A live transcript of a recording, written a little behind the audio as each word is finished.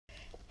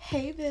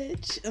Hey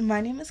bitch,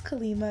 my name is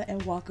Kalima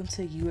and welcome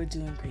to You Are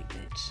Doing Great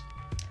Bitch.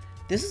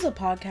 This is a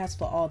podcast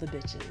for all the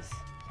bitches.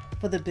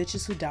 For the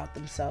bitches who doubt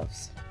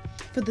themselves.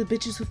 For the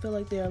bitches who feel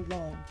like they're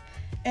alone.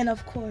 And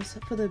of course,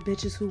 for the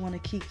bitches who want to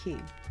kiki.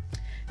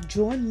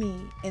 Join me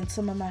and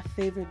some of my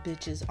favorite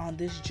bitches on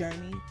this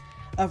journey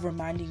of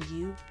reminding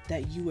you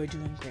that you are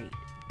doing great,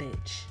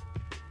 bitch.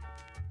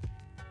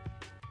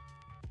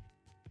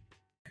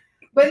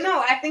 But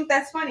no, I think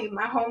that's funny.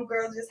 My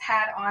homegirl just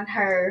had on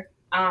her,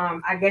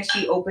 I guess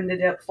she opened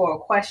it up for a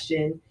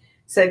question.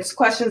 Said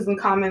questions and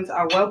comments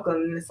are welcome.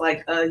 And it's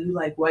like, you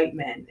like white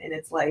men. And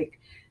it's like,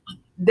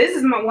 this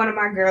is one of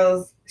my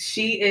girls.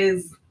 She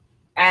is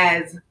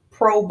as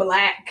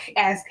pro-black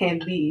as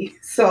can be.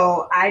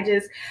 So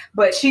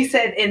but she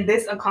said in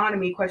this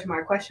economy, question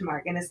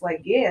mark. And it's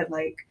like, yeah,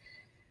 like,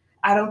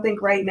 I don't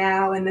think right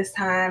now in this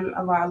time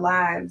of our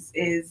lives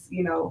is,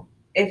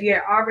 if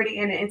you're already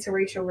in an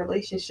interracial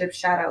relationship,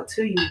 shout out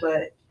to you,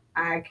 but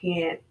I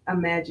can't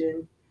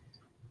imagine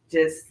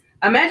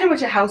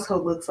what your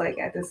household looks like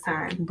at this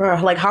time.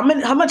 Bro, like how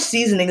much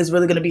seasoning is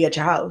really gonna be at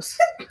your house?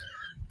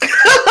 Like,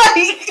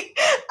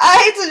 I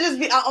hate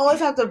to I always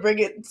have to bring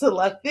it to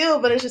left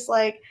field, but it's just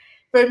like,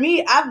 for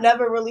me, I've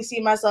never really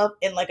seen myself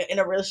in like an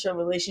interracial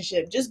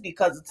relationship just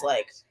because it's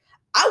like,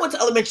 I went to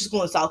elementary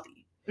school in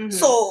Southie. Mm-hmm.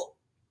 So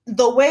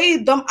the way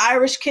them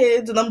Irish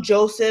kids and them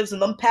Josephs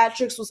and them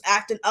Patricks was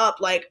acting up,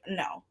 like,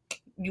 no,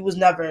 you was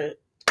never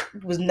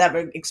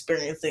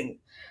experiencing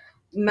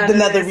the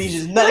nether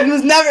regions. No, you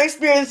was never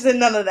experiencing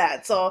none of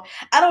that. So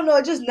I don't know,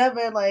 it just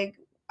never, like,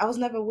 I was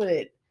never with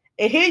it.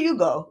 And here you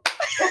go.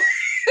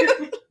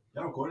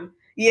 Y'all recording?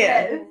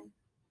 Yeah.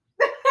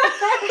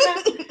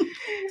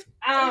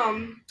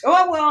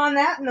 Well, on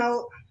that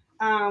note,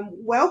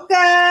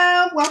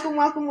 welcome.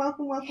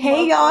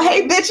 Hey, y'all.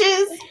 Hey,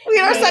 bitches. We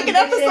are our second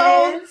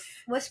episode.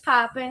 What's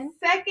poppin'?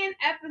 Second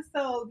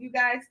episode, you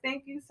guys.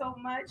 Thank you so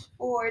much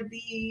for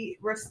the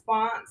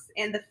response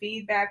and the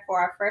feedback for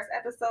our first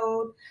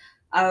episode.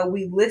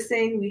 We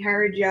listened, we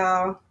heard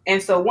y'all.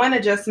 And so one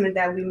adjustment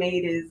that we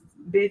made is,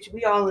 bitch,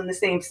 we all in the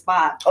same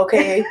spot.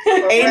 Okay.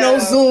 Ain't no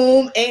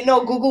Zoom, ain't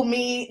no Google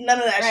Meet, none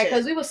of that shit.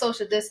 Because we were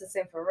social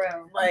distancing for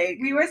real. Like,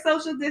 we were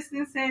social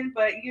distancing,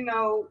 but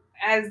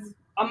as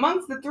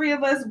amongst the three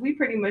of us, we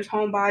pretty much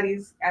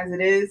homebodies as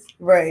it is.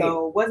 Right.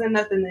 So it wasn't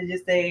nothing to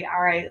just say,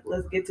 all right,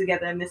 let's get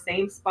together in the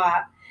same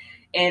spot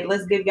and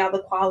let's give y'all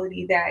the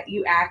quality that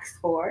you asked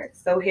for.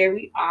 So here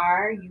we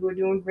are. You Are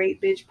Doing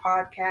Great Bitch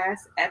podcast,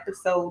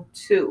 episode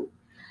 2.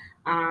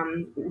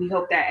 We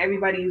hope that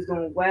everybody is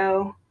doing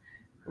well.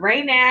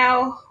 Right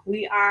now,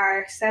 we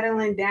are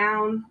settling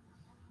down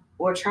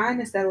or trying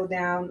to settle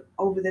down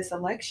over this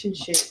election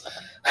shit.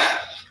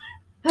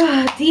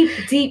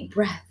 Deep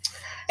breath.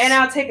 And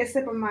I'll take a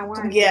sip of my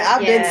wine. Yeah,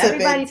 I've been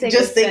sipping.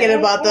 Just thinking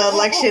about the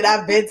election,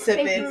 I've been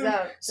sipping.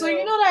 So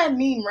you know that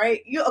meme,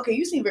 right?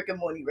 You seen Rick and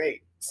Morty, right?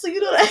 So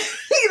you know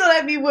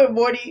that meme with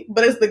Morty,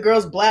 but it's the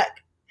girl's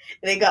black.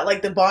 And they got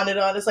like the bonnet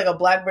on. It's like a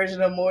black version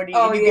of Morty.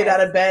 And you get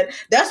out of bed.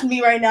 That's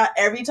me right now.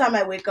 Every time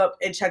I wake up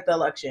and check the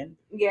election.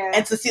 Yeah.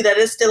 And to see that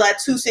it's still at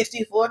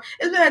 264.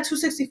 It's been at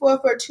 264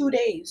 for 2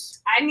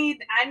 days. I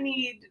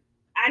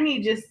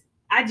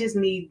just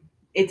need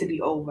it to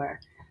be over.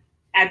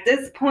 At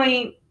this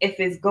point, if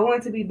it's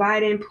going to be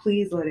Biden,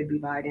 please let it be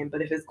Biden.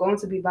 But if it's going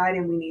to be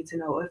Biden, we need to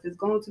know. If it's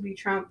going to be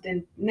Trump,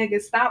 then nigga,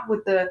 stop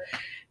with the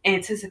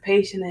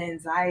anticipation and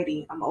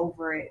anxiety. I'm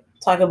over it.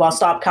 Talking about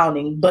stop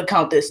counting, but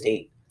count this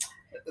state.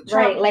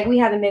 Right, like we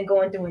haven't been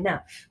going through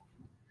enough.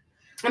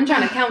 I'm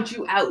trying to count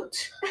you out.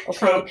 Okay.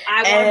 Trump,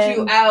 I want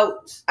you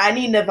out. I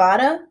need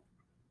Nevada,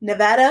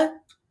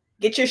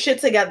 get your shit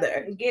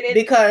together. Get it?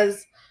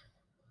 Because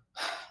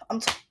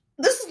don't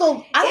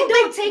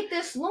take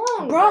this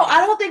long, bro.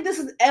 I don't think this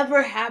has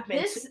ever happened.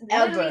 This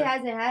ever. literally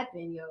hasn't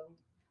happened, yo.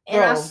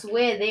 And I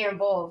swear they're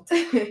involved.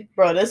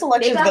 Bro, this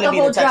election's gonna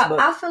be the textbook.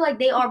 I feel like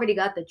they already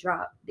got the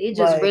drop. They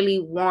just really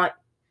want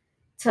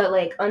to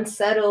like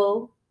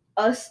unsettle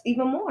us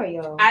even more,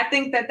 yo. I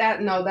think that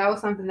was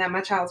something that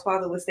my child's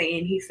father was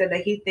saying. He said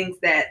that he thinks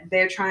that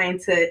they're trying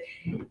to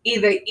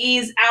either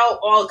ease out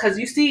all, because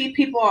you see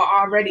people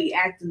are already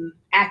acting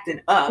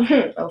up.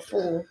 A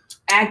fool.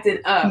 Acting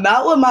up.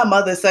 Not what my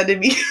mother said to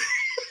me.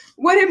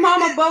 What did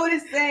Mama Boda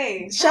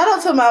say? Shout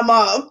out to my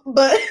mom,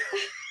 but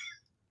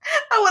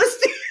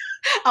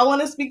I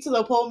want to speak to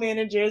the poll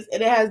managers,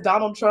 and it has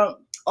Donald Trump.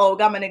 Oh,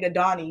 got my nigga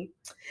Donnie,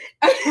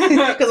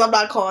 because I'm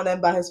not calling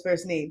him by his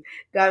first name.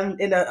 Got him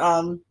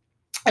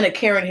in a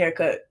Karen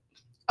haircut.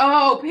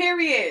 Oh,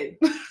 period.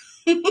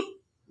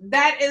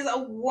 That is a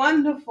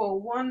wonderful,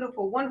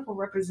 wonderful, wonderful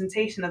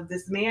representation of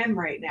this man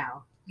right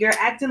now. You're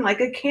acting like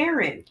a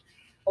Karen.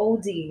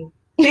 OD.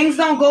 Things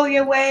don't go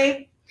your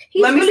way.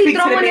 Let me speak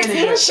to the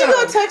manager. She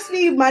gonna text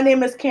me, my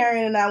name is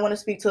Karen, and I want to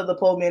speak to the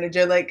poll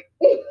manager. Like,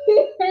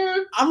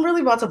 I'm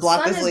really about to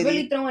block this lady.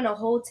 Really throwing a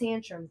whole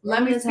tantrum.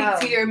 Let me speak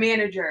to your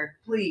manager,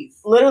 please.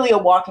 Literally a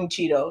walking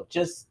Cheeto,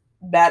 just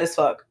bad as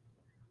fuck.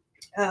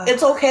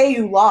 It's okay,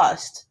 you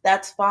lost.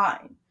 That's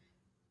fine.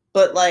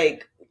 But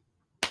like,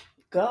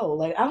 go?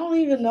 Like, I don't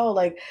even know.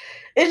 Like,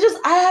 it's just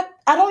I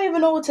don't even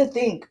know what to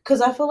think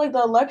because I feel like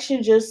the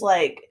election just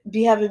like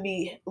be having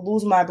me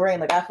lose my brain.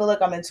 Like, I feel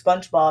like I'm in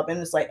SpongeBob and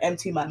it's like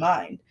empty my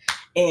mind,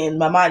 and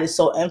my mind is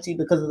so empty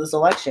because of this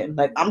election.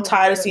 Like, I'm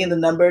tired of seeing the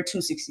number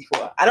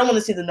 264. I don't want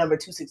to see the number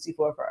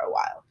 264 for a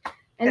while.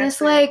 And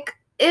it's like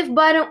if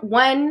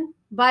when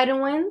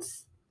Biden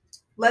wins,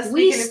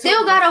 we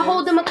still gotta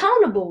hold them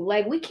accountable.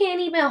 Like, we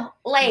can't even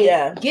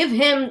give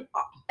him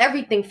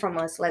everything from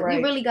us. Like,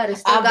 we really gotta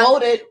still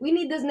voted. We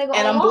need this nigga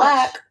and on I'm watch.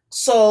 Black.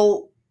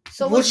 So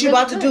what you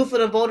about to do for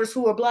the voters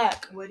who are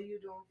Black? What are you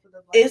doing for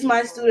the Black Is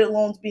my people? student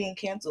loans being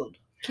canceled?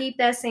 Keep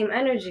that same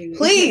energy.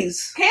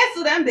 Please.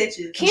 Cancel them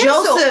bitches.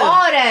 Cancel Joseph.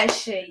 all that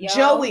shit, yo.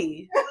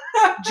 Joey.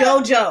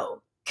 JoJo.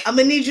 I'm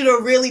gonna need you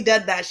to really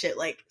dead that shit.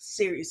 Like,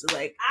 seriously.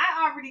 Like,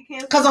 I already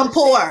canceled. because I'm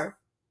poor.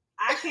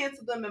 I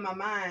canceled them in my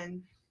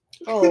mind.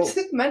 Oh.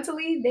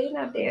 Mentally, they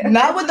not there.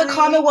 Not with the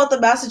Commonwealth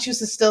of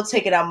Massachusetts still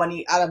taking out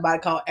money out of my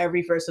account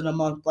every first of the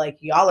month. Like,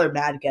 y'all are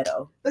mad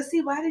ghetto. But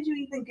see, why did you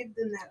even give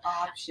them that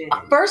option?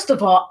 First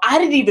of all, I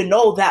didn't even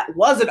know that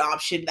was an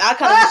option. I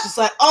kind of was just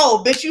like,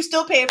 oh, bitch, you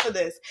still paying for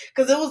this.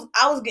 Because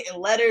I was getting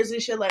letters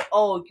and shit like,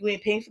 oh, you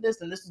ain't paying for this,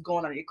 and this is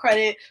going on your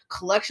credit.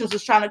 Collections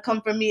was trying to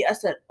come from me. I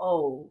said,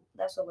 oh.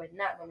 That's what we're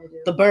not going to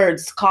do. The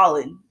birds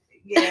calling.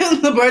 Yeah.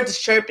 The birds is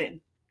chirping.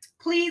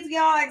 Please,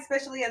 y'all,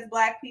 especially as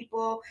Black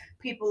people,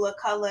 people of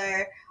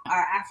color,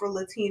 our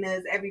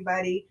Afro-Latinas,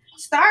 everybody,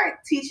 start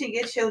teaching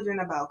your children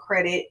about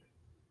credit.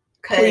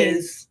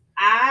 Because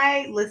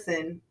I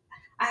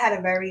had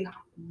a very,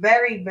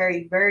 very,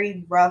 very,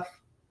 very rough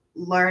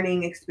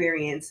learning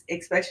experience,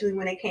 especially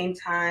when it came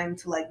time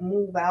to like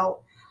move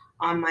out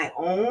on my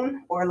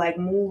own or like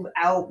move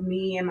out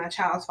me and my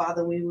child's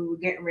father when we were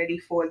getting ready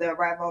for the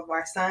arrival of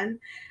our son.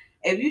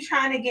 If you're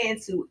trying to get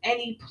into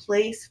any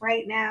place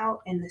right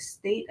now in the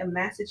state of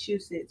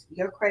Massachusetts,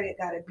 your credit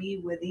got to be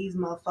where these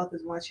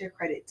motherfuckers want your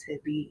credit to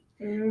be.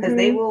 Because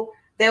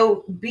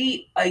they'll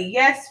be a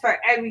yes for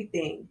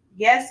everything.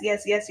 Yes,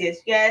 yes, yes, yes,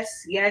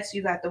 yes. Yes,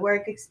 you got the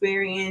work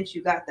experience.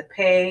 You got the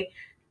pay.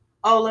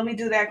 Oh, let me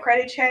do that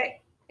credit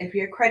check. If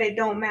your credit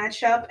don't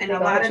match up, and a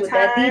lot of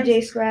times. That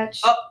DJ scratch.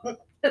 Oh, okay.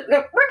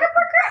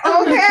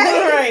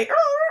 Right.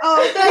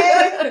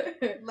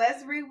 Okay.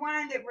 Let's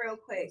rewind it real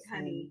quick,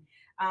 honey.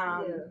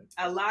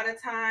 A lot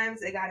of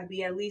times it got to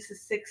be at least a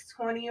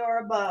 620 or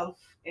above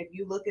if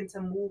you're looking to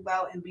move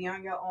out and be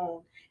on your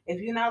own. If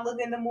you're not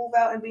looking to move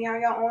out and be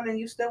on your own and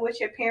you still with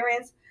your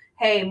parents,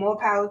 hey, more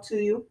power to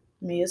you.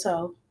 Me as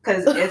hell.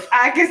 Because if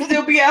I can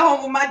still be at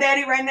home with my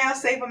daddy right now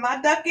saving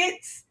my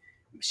ducats,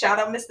 shout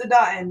out Mr.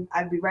 Dotton,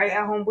 I'd be right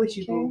at home with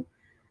you, boo.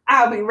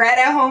 I'll be right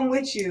at home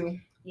with you.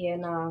 Yeah,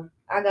 no.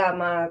 I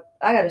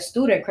got a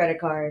student credit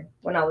card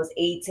when I was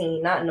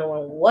 18, not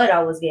knowing what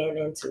I was getting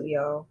into,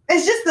 yo.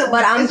 It's just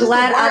but I'm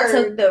glad I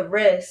took the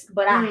risk.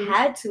 But I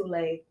had to,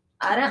 like,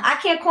 I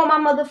can't call my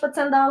mother for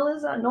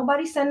 $10.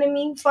 Nobody's sending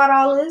me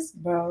 $5.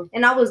 Bro.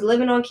 And I was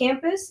living on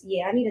campus.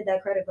 Yeah, I needed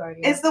that credit card.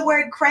 It's the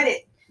word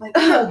credit. Like,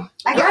 oh,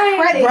 I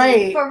got credit.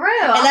 Right. For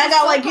real. And I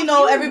got, like, you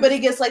know, everybody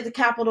gets, like, the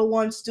Capital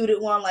One,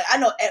 Student One. Like, I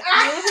know.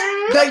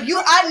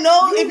 I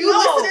know, if you're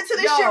listening to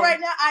this shit right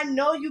now, I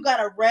know you got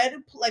a red,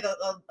 like,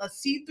 a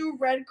see-through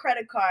red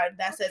credit card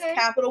that says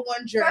Capital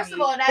One Journey. First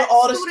of all,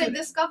 that student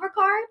Discover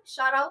card,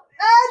 shout out.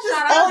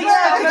 Shout out. Oh,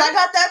 yeah, because I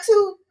got that,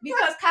 too.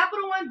 Because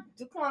Capital One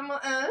declined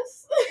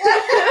us.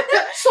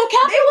 So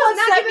Capital One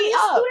set me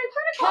up. Student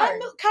credit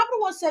card. Capital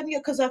One set me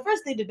up because at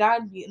first they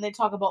denied me and they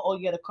talk about, oh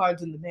yeah, the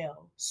card's in the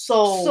mail.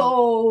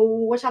 So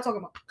what y'all talking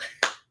about?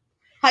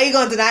 How you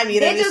gonna deny me?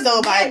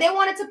 They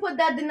wanted to put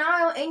that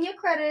denial in your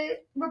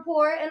credit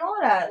report and all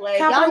that. Like,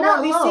 Capital y'all not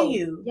One, low. we see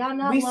you. Y'all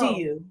not we low. see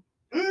you.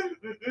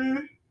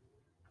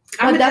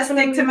 I'm gonna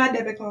stick to my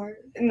debit card.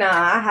 Nah,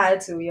 I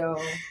had to, yo.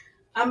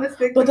 I'm gonna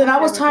stick. But then I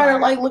was tired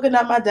of like looking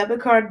at my debit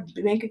card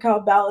bank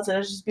account balance, and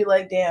I just be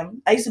like,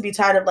 "Damn!" I used to be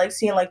tired of like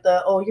seeing like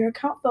your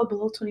account fell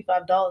below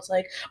 $25.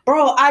 Like,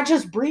 bro, I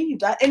just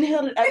breathed, I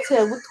inhaled and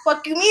exhaled. What the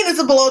fuck you mean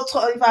it's below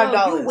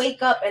 $25? You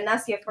wake up and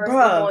that's your first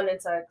morning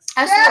text.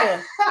 I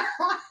swear.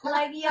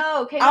 Like,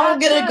 yo, I don't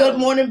get a good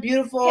morning,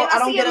 beautiful. I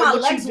don't get a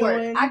what you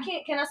doing.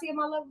 Can I see if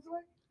my legs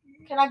work?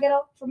 Can I get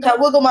up from Can I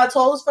wiggle my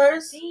toes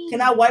first? Jeez. Can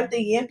I wipe the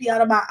yampy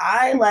out of my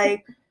eye?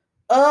 Like,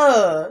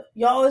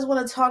 you always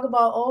want to talk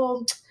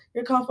about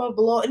your comfort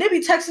below, and they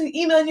be texting,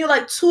 emailing you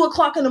like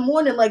 2:00 in the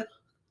morning. Like,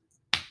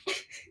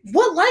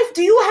 what life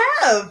do you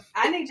have?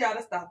 I need y'all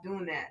to stop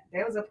doing that.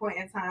 There was a point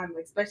in time,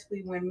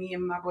 especially when me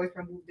and my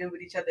boyfriend moved in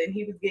with each other, and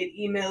he was getting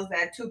emails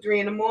at 2-3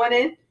 in the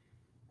morning,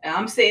 and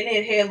I'm sitting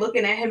in here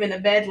looking at him in the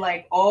bed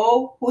like,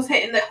 oh, who's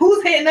hitting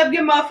up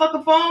your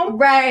motherfucking phone?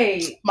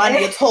 Right. My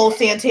nigga told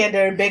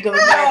Santander and Bank of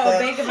America.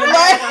 Bank of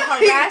America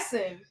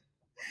harassing.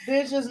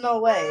 There's just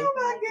no way. Oh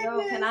my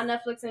goodness. Yo, can I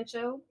Netflix and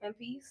chill in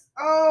peace?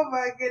 Oh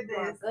my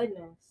goodness. My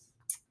goodness.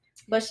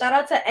 But shout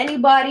out to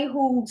anybody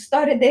who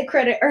started their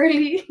credit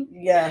early.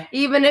 Yeah.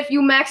 Even if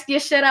you maxed your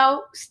shit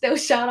out, still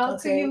shout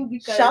out to you.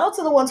 Because shout out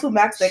to the ones who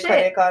maxed their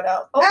credit card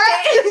out.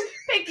 Okay.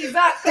 pinkies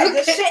up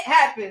because the shit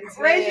happens.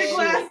 Raise your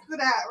glass to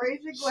that.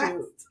 Raise your glass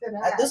to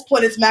that. At this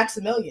point, it's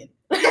Maximilian.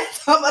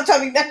 I'm not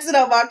trying to be maxing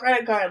out my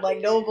credit card.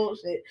 Like, no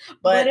bullshit.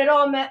 But it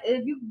all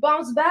if you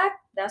bounce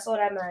back, that's all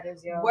that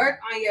matters, yo. Work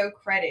on your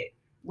credit.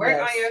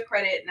 Work on your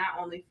credit, not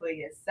only for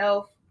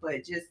yourself,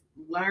 but just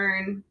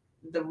learn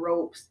the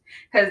ropes.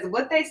 Because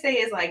what they say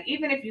is, like,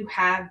 even if you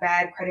have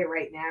bad credit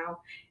right now,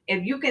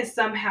 if you can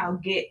somehow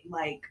get,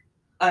 like,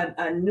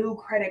 a new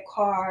credit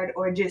card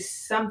or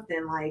just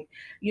something, like,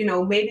 you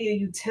know, maybe a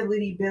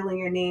utility bill in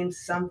your name,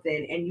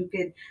 something, and you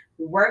could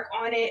work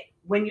on it.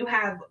 When you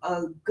have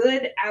a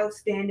good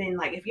outstanding,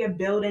 like, if you're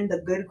building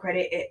the good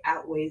credit, it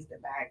outweighs the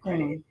bad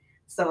credit.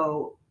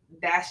 So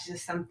that's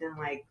just something,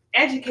 like,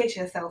 educate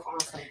yourself on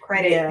some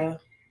credit. Yeah.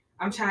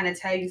 I'm trying to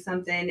tell you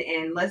something,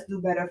 and let's do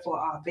better for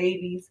our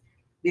babies,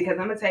 because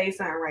I'm going to tell you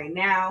something right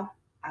now.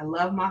 I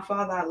love my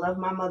father, I love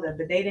my mother,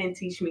 but they didn't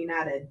teach me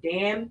not a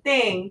damn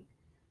thing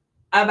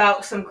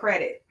about some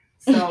credit.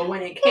 So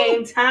when it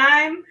came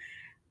time,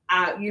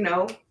 I'm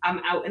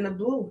out in the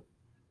blue.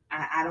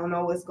 I don't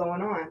know what's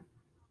going on.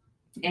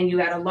 And you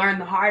got to learn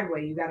the hard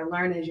way. You got to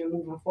learn as you're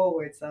moving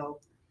forward.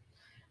 So,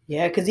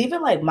 yeah, because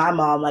even like my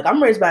mom, like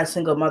I'm raised by a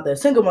single mother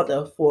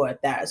for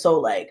that. So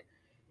like,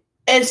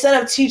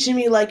 instead of teaching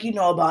me like, you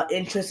know, about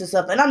interest and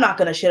stuff, and I'm not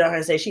going to shit on her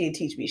and say she didn't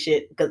teach me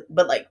shit,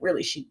 but like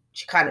really she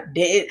kind of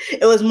did.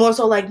 It was more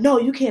so like, no,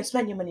 you can't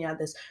spend your money on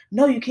this.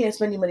 No, you can't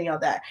spend your money on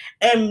that.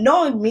 And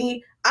knowing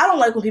me, I don't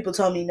like when people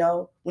tell me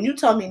no. When you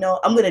tell me no,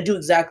 I'm going to do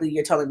exactly what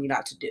you're telling me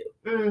not to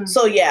do.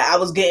 So yeah, I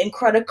was getting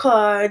credit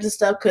cards and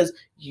stuff because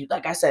you,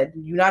 like I said,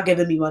 you're not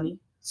giving me money.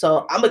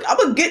 So I'm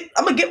gonna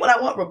get what I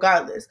want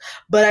regardless.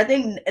 But I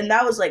think, and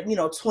that was like, you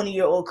know,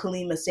 20-year-old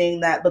Kalima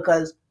saying that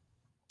because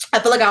I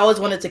feel like I always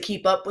wanted to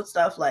keep up with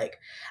stuff. Like,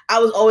 I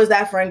was always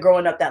that friend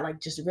growing up that, like,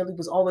 just really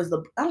was always I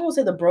don't want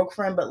to say the broke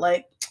friend, but,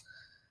 like,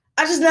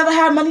 I just never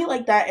had money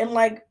like that. And,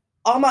 like,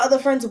 all my other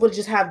friends would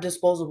just have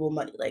disposable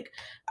money. Like,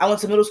 I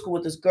went to middle school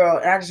with this girl,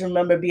 and I just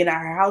remember being at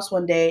her house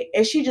one day,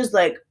 and she just,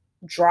 like,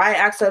 dry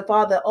asked her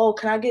father, oh,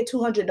 can I get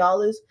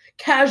 $200?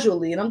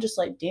 Casually. And I'm just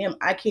like, damn,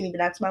 I can't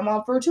even ask my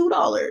mom for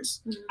 $2.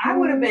 I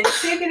would have been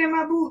shaking in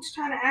my boots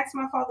trying to ask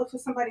my father for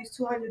somebody's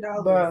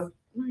 $200. Bro.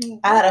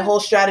 I had a whole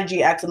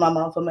strategy asking my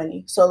mom for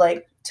money. So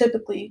like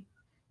typically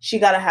she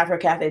gotta have her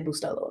Cafe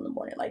Bustelo in the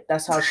morning. Like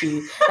that's how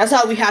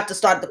we have to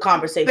start the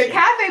conversation. The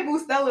Cafe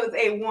Bustelo is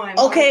A1.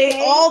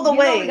 Okay, all the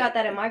way. We got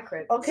that in my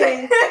crib.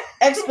 Okay.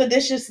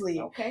 Expeditiously.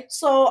 Okay.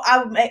 So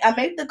I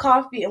make the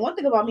coffee, and one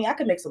thing about me, I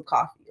can make some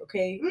coffee,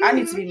 okay? Mm-hmm. I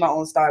need to be my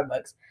own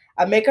Starbucks.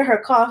 I make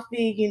her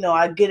coffee, you know,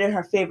 I get in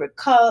her favorite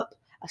cup,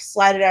 I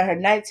slide it at her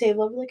night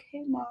table, I'll be like,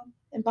 hey mom,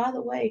 and by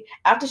the way,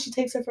 after she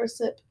takes her first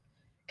sip,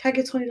 can I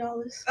get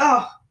 $20?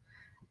 Oh.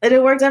 And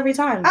it works every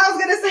time. I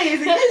was going to say,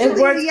 it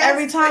works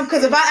every time.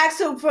 Because if I ask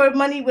her for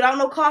money without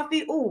no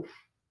coffee, ooh,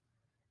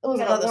 it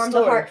was another warm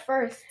story. The heart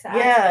first.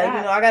 Yeah,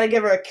 you know, I got to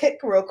give her a kick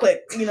real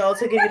quick, you know,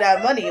 to give you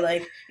that money.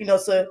 Like, you know,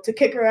 so to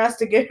kick her ass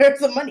to get her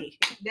some money.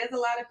 There's a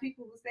lot of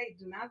people who say,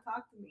 do not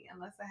talk to me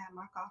unless I have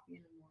my coffee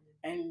in the morning.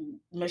 And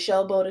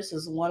Michelle Bodas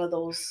is one of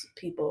those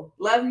people.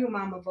 Love you,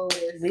 Mama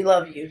Bodas. We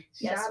love you.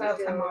 Shout out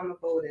to Mama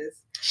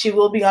Bodas. She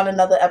will be on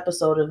another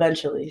episode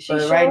eventually.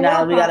 But right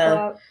now, we got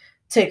to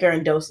take her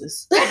in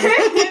doses.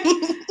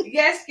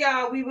 Yes,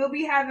 y'all. We will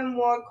be having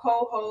more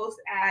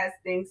co-hosts as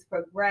things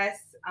progress.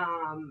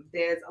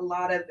 There's a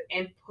lot of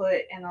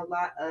input and a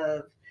lot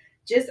of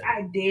just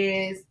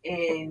ideas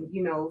and,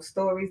 you know,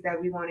 stories that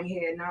we want to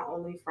hear, not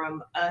only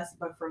from us,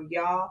 but from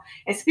y'all.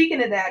 And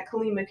speaking of that,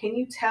 Kalima, can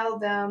you tell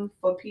them,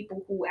 for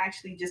people who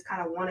actually just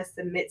kind of want to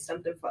submit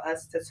something for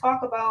us to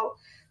talk about,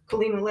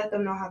 Kalima, let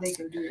them know how they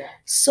can do that.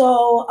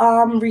 So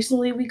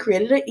recently we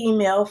created an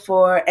email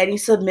for any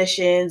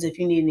submissions, if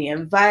you need any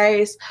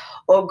advice,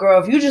 or girl,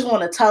 if you just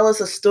want to tell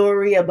us a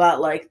story about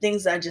like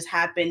things that just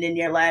happened in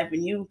your life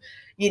and you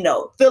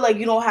know, feel like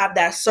you don't have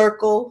that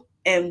circle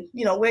and,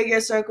 you know, we're your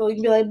circle, you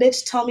can be like,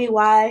 bitch, tell me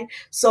why.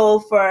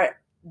 So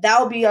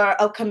that'll be our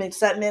upcoming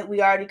segment.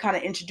 We already kind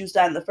of introduced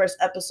that in the first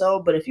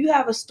episode, but if you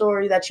have a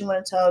story that you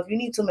want to tell, if you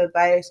need some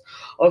advice,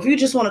 or if you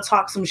just want to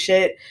talk some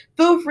shit,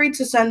 feel free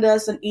to send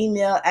us an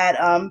email at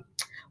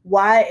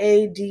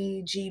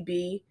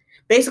YADGB,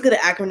 basically the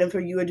acronym for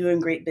You Are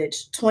Doing Great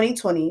Bitch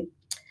 2020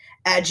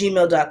 at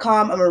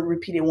gmail.com. I'm going to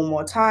repeat it one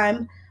more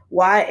time.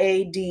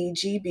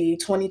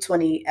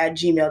 YADGB2020 at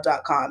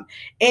gmail.com.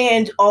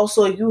 And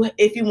also,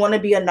 if you want to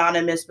be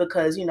anonymous,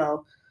 because, you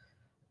know,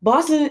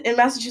 Boston and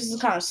Massachusetts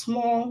is kind of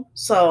small.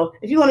 So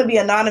if you want to be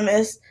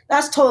anonymous,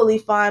 that's totally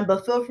fine.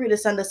 But feel free to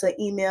send us an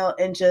email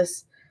and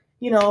just,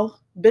 you know,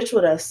 bitch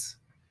with us.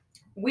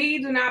 We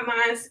do not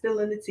mind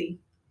spilling the tea.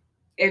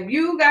 If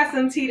you got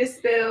some tea to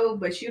spill,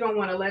 but you don't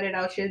want to let it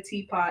out your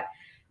teapot,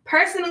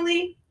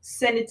 personally,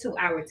 send it to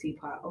our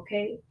teapot,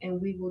 okay?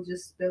 And we will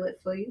just spill it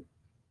for you.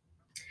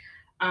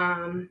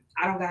 I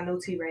don't got no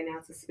tea right now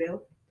to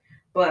spill,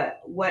 but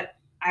what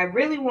I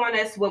really want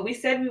us, what we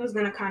said we was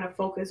going to kind of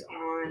focus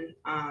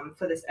on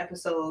for this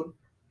episode,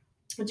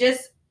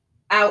 just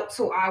out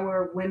to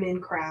our women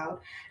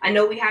crowd. I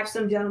know we have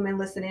some gentlemen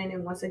listening,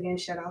 and once again,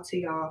 shout out to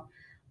y'all.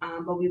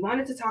 But we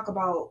wanted to talk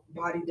about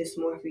body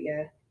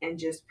dysmorphia and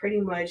just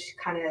pretty much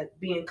kind of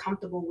being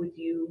comfortable with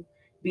you,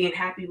 being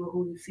happy with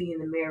who you see in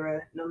the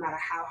mirror, no matter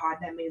how hard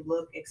that may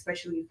look,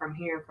 especially from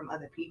hearing from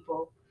other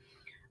people.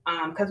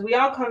 Because we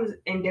all come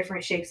in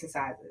different shapes and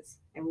sizes,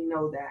 and we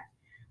know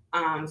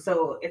that.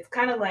 So it's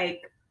kind of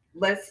like,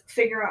 let's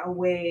figure out a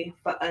way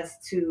for us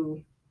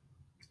to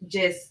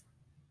just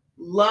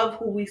love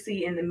who we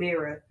see in the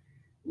mirror,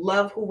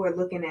 love who we're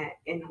looking at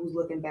and who's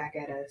looking back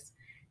at us.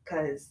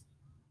 Because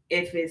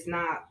if it's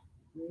not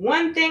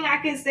one thing I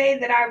can say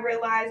that I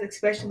realized,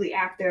 especially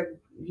after,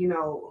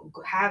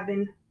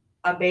 having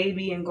a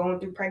baby and going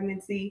through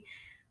pregnancy,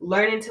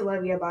 learning to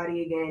love your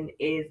body again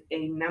is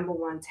a number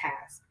one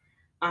task.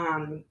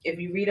 If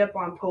you read up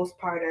on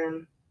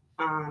postpartum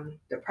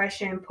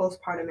depression,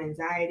 postpartum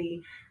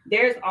anxiety,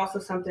 there's also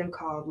something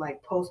called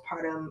like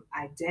postpartum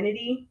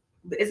identity.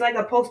 It's like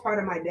a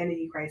postpartum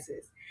identity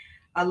crisis.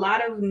 A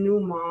lot of new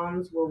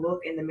moms will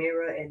look in the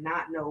mirror and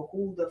not know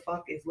who the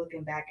fuck is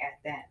looking back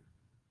at them.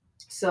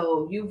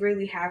 So you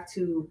really have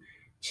to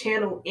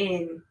channel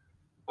in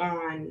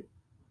on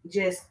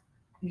just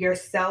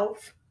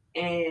yourself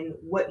and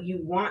what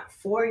you want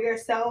for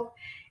yourself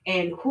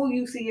and who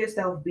you see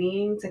yourself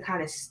being to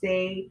kind of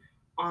stay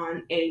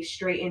on a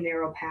straight and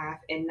narrow path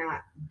and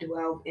not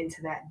delve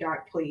into that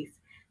dark place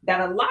that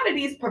a lot of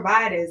these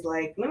providers,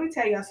 like, let me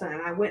tell y'all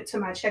something. I went to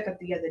my checkup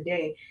the other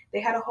day.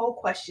 They had a whole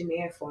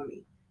questionnaire for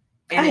me.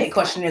 And I hate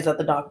questionnaires at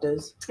the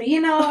doctors.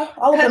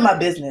 All up in my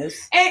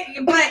business.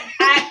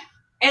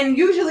 And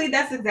usually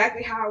that's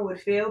exactly how I would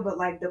feel. But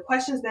like the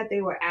questions that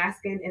they were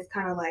asking is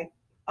kind of like,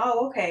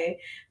 oh, okay.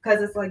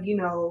 Because it's like,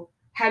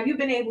 have you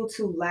been able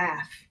to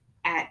laugh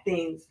at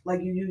things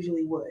like you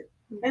usually would?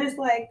 Mm-hmm. And it's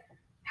like,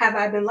 have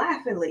I been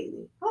laughing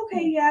lately?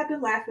 Okay, yeah, I've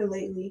been laughing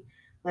lately.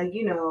 Like,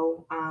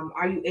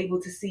 are you able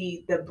to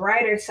see the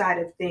brighter side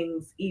of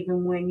things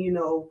even when,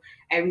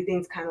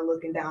 everything's kind of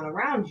looking down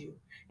around you?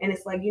 And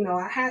it's like,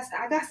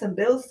 I got some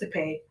bills to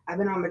pay. I've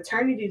been on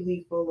maternity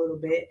leave for a little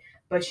bit,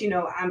 but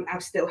I'm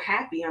still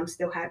happy. I'm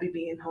still happy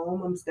being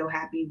home. I'm still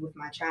happy with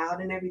my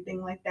child and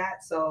everything like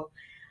that. So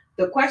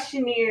the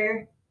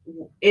questionnaire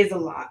is a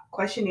lot.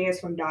 Questionnaires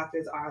from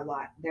doctors are a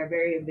lot. They're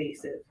very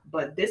invasive,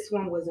 but this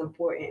one was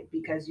important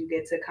because you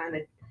get to kind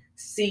of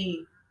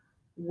see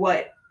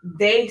what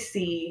they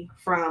see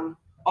from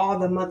all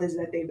the mothers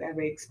that they've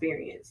ever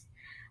experienced.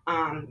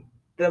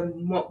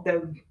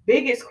 The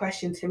biggest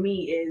question to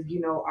me is,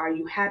 are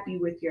you happy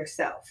with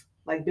yourself?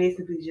 Like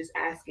basically just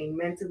asking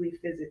mentally,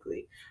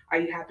 physically, are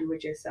you happy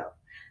with yourself?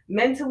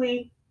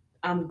 Mentally,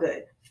 I'm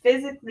good.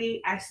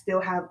 Physically, I still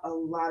have a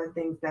lot of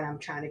things that I'm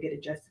trying to get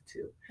adjusted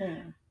to.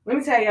 Let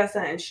me tell y'all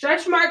something.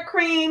 Stretch mark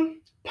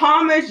cream,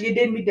 Palmer's, you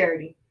did me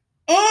dirty.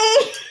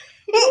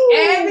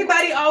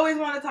 Everybody always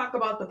want to talk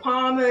about the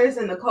Palmer's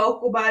and the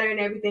cocoa butter and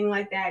everything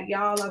like that.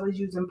 Y'all, I was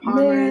using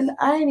Palmer's. Man,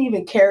 I didn't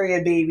even carry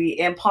a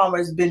baby, and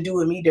Palmer's been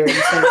doing me dirty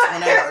since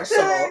whenever.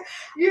 So,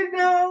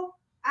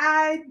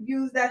 I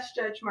use that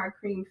stretch mark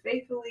cream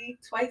faithfully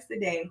twice a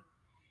day,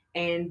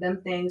 and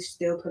them things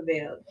still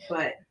prevailed.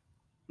 But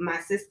my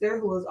sister,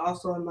 who is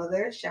also a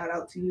mother, shout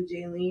out to you,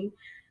 Jaylene,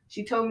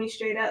 she told me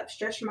straight up,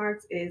 stretch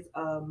marks is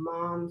a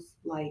mom's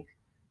like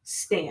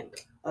stamp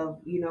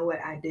of,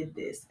 I did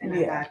this and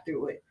I got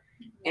through it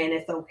and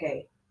it's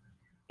okay.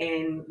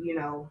 And,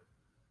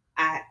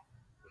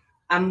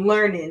 I'm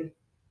learning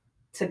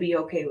to be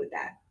okay with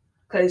that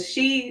because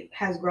she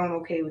has grown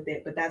okay with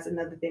it. But that's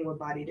another thing with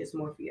body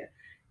dysmorphia.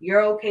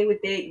 You're okay with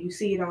it. You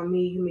see it on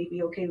me. You may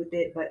be okay with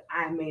it, but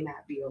I may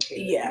not be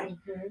okay with it.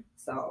 Mm-hmm.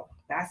 So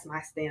that's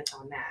my stance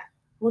on that.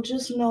 Well,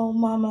 just know,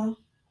 Mama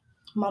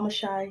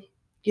Shy,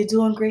 you're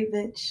doing great,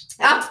 bitch.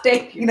 Oh,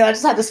 thank you. I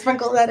just had to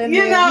sprinkle that in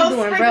there. You're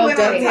doing real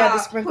good. Yeah,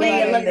 sprinkle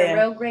that in there.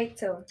 Real great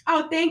too.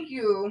 Oh, thank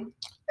you.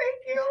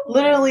 Thank you.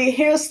 Literally,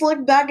 hair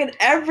slicked back and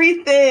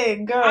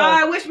everything, girl.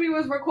 I wish we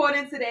was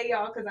recording today,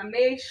 y'all, because I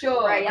made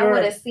sure. Right, I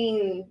would have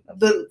seen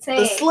the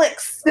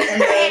slicks.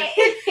 Everybody,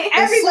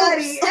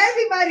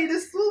 the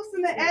swoops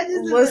and the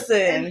edges.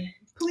 Listen.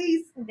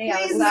 Please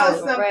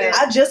know something.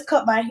 I just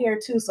cut my hair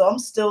too, so I'm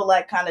still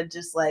like kind of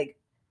just like,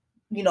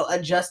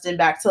 adjusting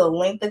back to the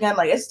length again.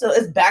 Like it's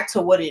back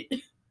to what it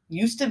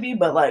used to be,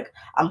 but like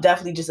I'm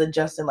definitely just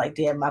adjusting. Like,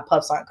 damn, my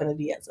puffs aren't going to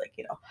be as like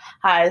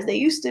high as they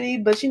used to be,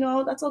 but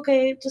that's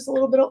okay. Just a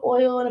little bit of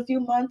oil in a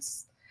few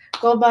months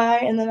go by,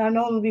 and then I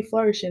know I'm gonna be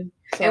flourishing.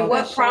 So, and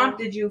what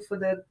prompted you for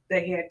the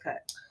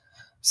haircut?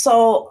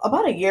 So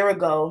about a year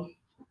ago,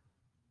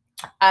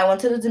 I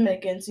went to the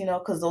Dominicans,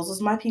 because those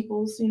was my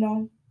peoples.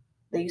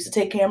 They used to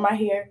take care of my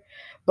hair,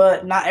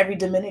 but not every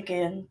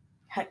Dominican,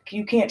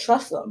 you can't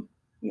trust them.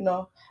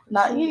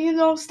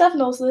 Not Steph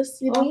knows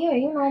this. Oh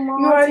yeah, Mom.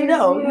 You already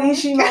know.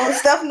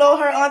 Steph know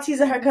her aunties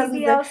and her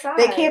cousins.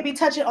 They can't be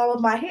touching all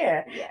of my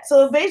hair. Yes.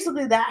 So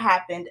basically that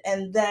happened,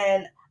 and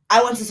then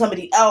I went to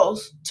somebody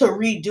else to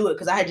redo it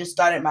because I had just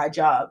started my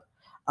job,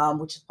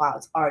 which is wild.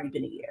 It's already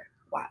been a year.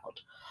 Wild.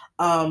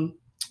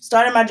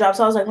 Started my job,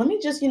 so I was like, let me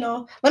just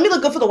let me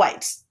look good for the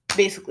whites,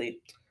 basically.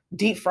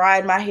 deep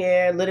fried my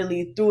hair,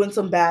 literally threw in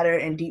some batter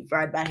and deep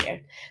fried my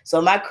hair.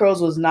 So my curls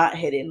was not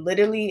hidden.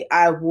 Literally,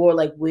 I wore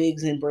like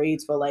wigs and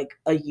braids for like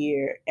a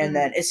year, and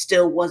then it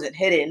still wasn't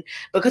hidden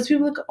because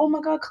people were like, oh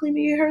my God,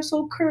 Khalima, your hair's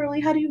so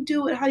curly. How do you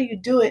do it? How do you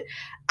do it?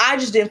 I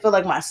just didn't feel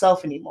like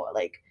myself anymore,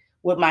 like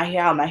with my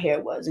hair, how my hair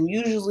was. And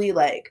usually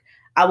like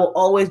I will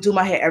always do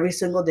my hair every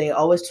single day,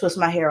 always twist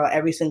my hair out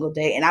every single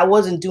day. And I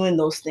wasn't doing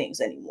those things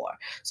anymore.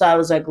 So I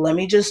was like, let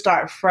me just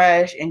start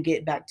fresh and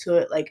get back to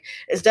it. Like,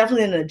 it's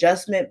definitely an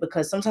adjustment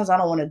because sometimes I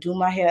don't want to do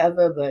my hair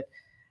ever, but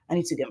I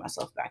need to get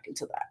myself back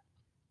into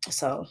that.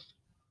 So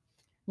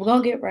we're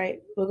going to get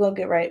right. We're going to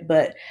get right.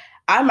 But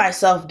I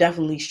myself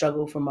definitely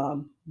struggle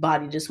from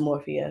body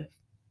dysmorphia,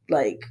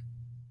 like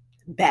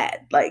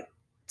bad, like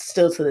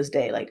still to this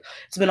day. Like,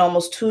 it's been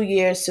almost 2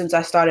 years since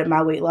I started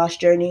my weight loss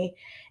journey.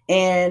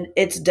 And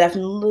it's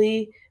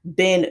definitely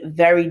been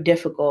very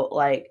difficult.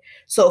 Like,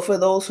 so for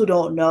those who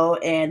don't know,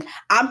 and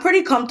I'm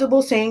pretty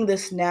comfortable saying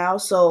this now.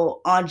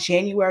 So on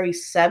January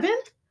 7th,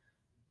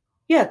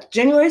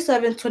 January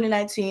 7th,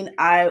 2019,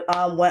 I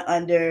went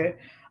under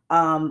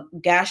the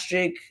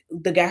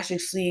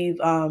gastric sleeve,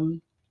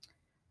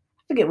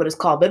 I forget what it's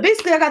called, but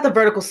basically I got the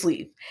vertical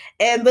sleeve.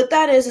 And what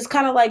that is, it's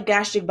kind of like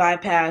gastric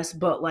bypass,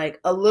 but like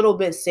a little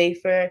bit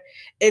safer.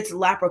 It's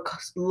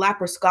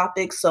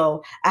laparoscopic,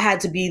 so I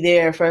had to be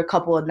there for a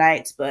couple of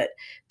nights, but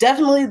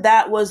definitely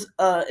that was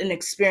an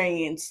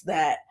experience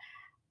that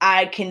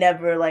I can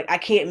never, like, I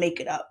can't make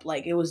it up.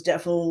 Like, it was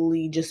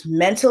definitely just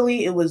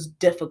mentally, it was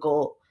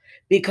difficult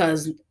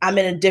because I'm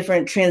in a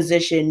different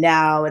transition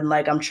now, and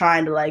like I'm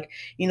trying to like,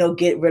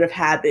 get rid of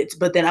habits,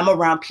 but then I'm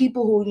around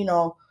people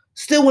who,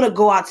 still want to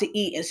go out to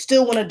eat and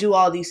still want to do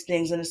all these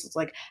things. And it's just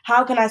like,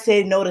 how can I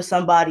say no to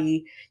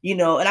somebody,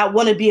 and I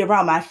want to be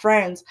around my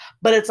friends,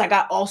 but it's like,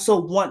 I also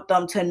want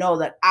them to know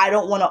that I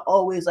don't want to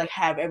always like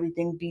have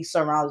everything be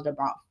surrounded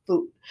about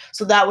food.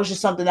 So that was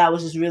just something that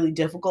was just really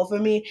difficult for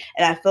me.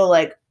 And I feel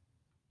like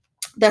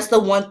that's the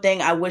one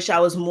thing I wish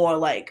I was more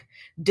like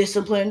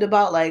disciplined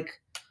about. Like,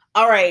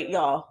 all right,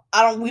 y'all,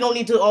 we don't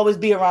need to always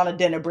be around a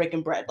dinner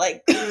breaking bread.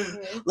 Like,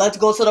 let's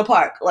go to the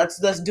park. Let's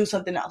do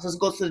something else. Let's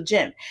go to the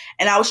gym.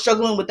 And I was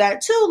struggling with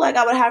that too. Like,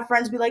 I would have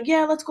friends be like,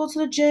 yeah, let's go to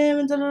the gym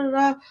and da da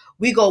da.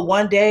 We go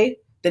one day,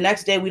 the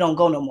next day we don't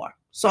go no more.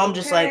 So I'm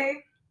just like,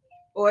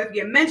 or if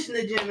you mention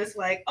the gym, it's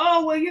like,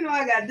 oh well,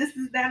 I got this,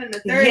 that, and the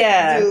third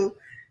to do.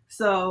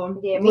 So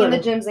yeah, me and the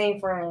gyms ain't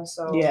friends.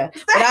 So yeah,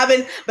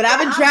 but I've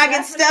been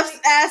dragging Steph's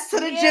ass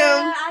to the gym.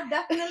 Yeah, I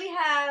definitely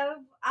have.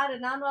 I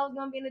did not know I was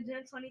gonna be in the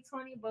gym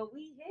 2020, but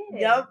we did.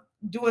 Yep,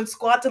 doing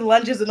squats and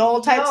lunges and all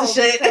types of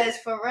shit. Because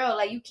for real,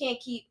 like, you can't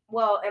keep.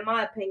 Well, in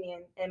my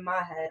opinion, in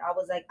my head, I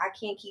was like, I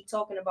can't keep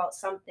talking about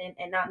something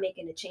and not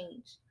making a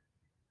change.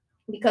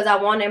 Because I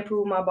want to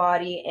improve my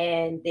body,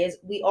 and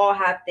we all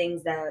have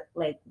things that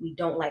like we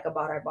don't like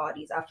about our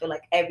bodies. I feel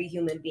like every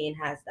human being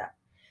has that.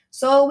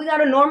 So we got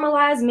to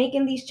normalize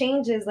making these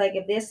changes. Like,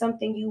 if there's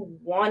something you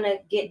want to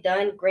get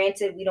done,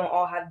 granted, we don't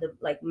all have the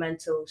like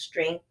mental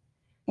strength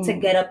to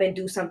get up and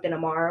do something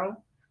tomorrow.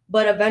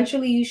 But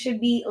eventually you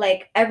should be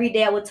like, every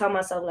day I would tell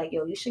myself like,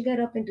 yo, you should get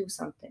up and do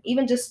something.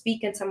 Even just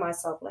speaking to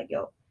myself like,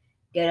 yo,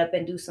 get up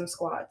and do some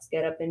squats,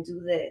 get up and do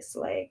this.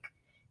 Like,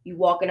 you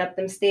walking up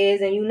them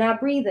stairs and you not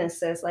breathing,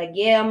 sis. Like,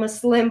 yeah, I'm a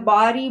slim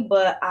body,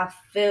 but I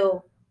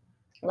feel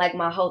like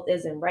my health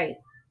isn't right.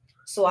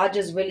 So I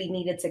just really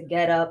needed to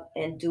get up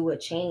and do a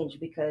change,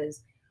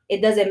 because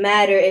it doesn't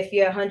matter if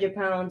you're 100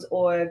 pounds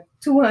or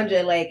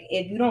 200. Like,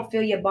 if you don't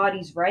feel your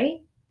body's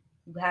right,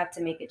 you have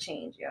to make a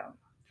change, yo,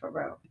 for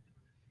real.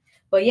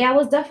 But yeah, I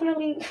was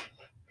definitely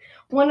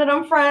one of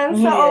them friends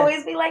to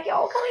always be like,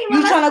 yo, Khalima,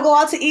 you trying to go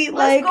out to eat?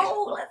 Let's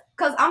go.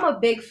 Because I'm a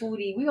big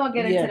foodie. We're going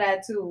to get into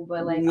that too.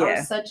 But like,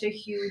 I'm such a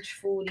huge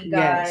foodie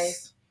guy.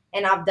 Yes.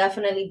 And I've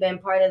definitely been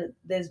part of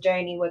this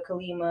journey with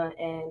Khalima.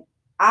 And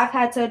I've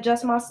had to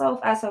adjust myself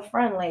as a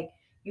friend. Like,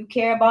 you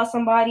care about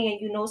somebody and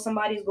you know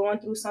somebody's going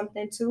through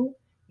something too,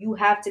 you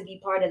have to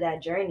be part of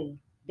that journey.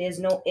 There's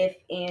no ifs,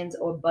 ands,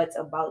 or buts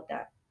about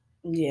that.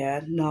 Yeah,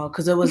 no,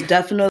 because it was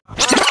definitely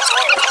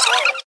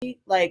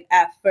like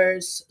at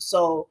first.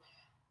 So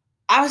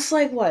I was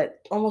like,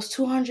 what, almost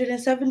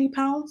 270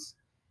 pounds?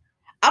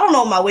 I don't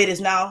know what my weight is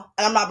now.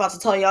 And I'm not about to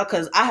tell y'all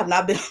because I have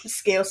not been on the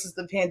scale since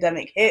the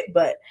pandemic hit.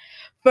 But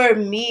for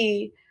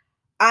me,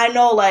 I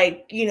know,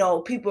 like,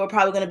 people are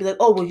probably going to be like,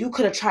 oh, well, you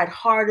could have tried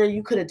harder.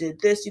 You could have did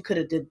this. You could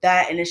have did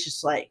that. And it's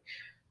just like,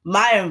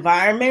 my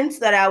environments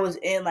that I was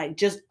in, like,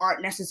 just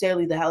aren't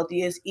necessarily the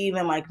healthiest.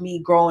 Even like me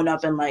growing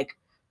up in like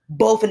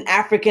both an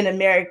African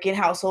American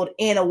household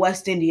and a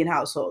West Indian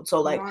household.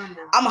 So like,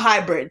 I'm a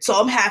hybrid. So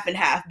I'm half and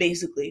half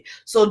basically.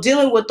 So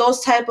dealing with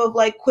those type of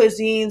like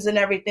cuisines and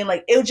everything,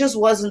 like, it just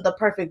wasn't the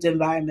perfect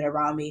environment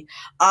around me.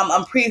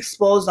 I'm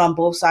pre-exposed on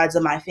both sides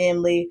of my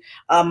family.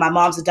 My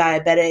mom's a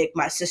diabetic.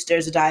 My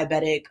sister's a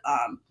diabetic.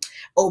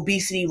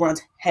 Obesity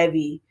runs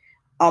heavy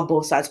on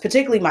both sides,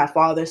 particularly my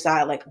father's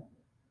side. Like,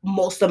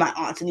 most of my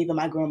aunts and even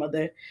my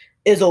grandmother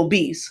is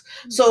obese.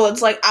 So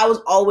it's like, I was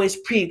always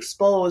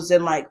pre-exposed.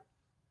 And like,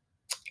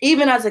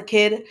 even as a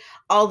kid,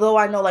 although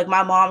I know like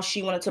my mom,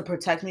 she wanted to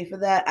protect me for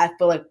that, I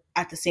feel like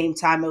at the same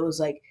time, it was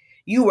like,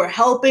 you were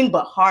helping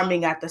but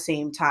harming at the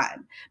same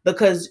time.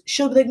 Because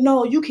she'll be like,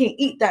 no, you can't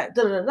eat that,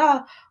 da da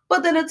da.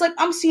 But then it's like,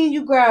 I'm seeing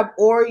you grab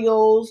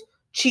Oreos,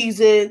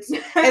 Cheez-Its,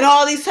 and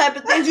all these type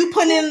of things you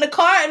put in the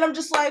cart, and I'm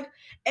just like,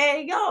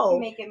 hey, yo.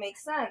 Make it make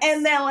sense.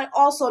 And then, like,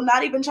 also,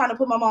 not even trying to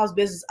put my mom's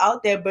business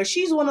out there, but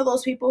she's one of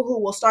those people who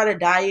will start a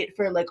diet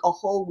for, like, a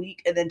whole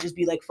week and then just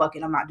be like, fuck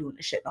it, I'm not doing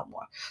this shit no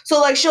more.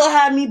 So, like, she'll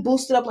have me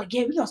boosted up, like,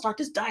 yeah, we're gonna start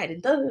this diet,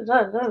 and da da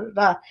da da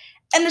da.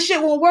 And the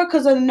shit won't work,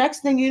 because the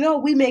next thing you know,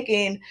 we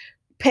making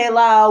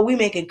pilau, we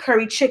making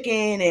curry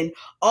chicken, and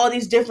all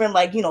these different,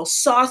 like, you know,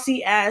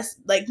 saucy ass,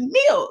 like,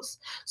 meals.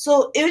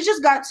 So it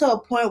just got to a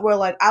point where,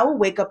 like, I would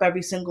wake up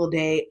every single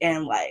day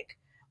and, like,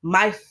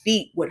 my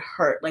feet would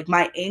hurt. Like,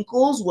 my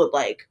ankles would,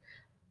 like,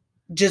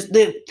 just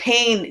the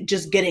pain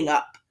just getting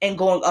up and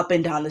going up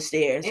and down the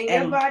stairs. And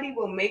your body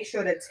will make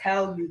sure to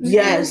tell you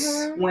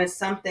when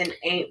something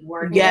ain't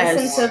working.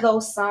 Listen to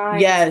those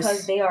signs,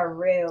 because they are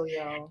real,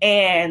 yo.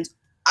 And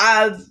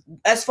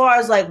as far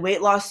as, like,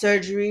 weight loss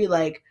surgery,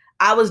 like,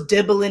 I was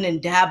dibbling and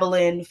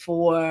dabbling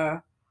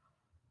for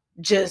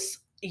just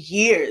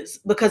years,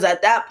 because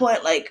at that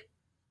point, like,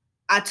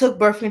 I took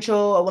birth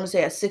control, I want to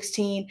say at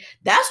 16.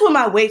 That's when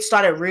my weight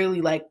started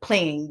really, like,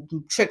 playing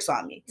tricks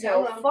on me.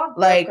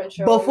 Like,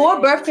 before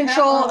birth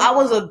control, I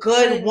was a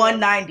good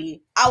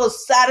 190. I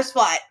was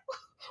satisfied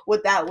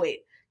with that weight.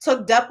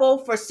 Took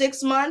Depo for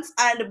 6 months.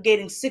 I ended up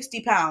gaining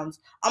 60 pounds.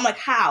 I'm like,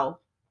 how?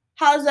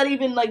 How is that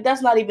even, like,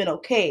 that's not even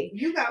okay?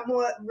 You got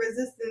more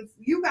resistance.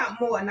 You got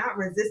more, not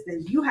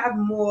resistance. You have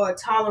more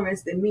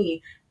tolerance than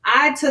me.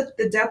 I took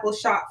the Depo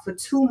shot for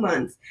 2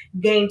 months,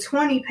 gained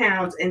 20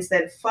 pounds, and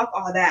said, fuck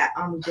all that,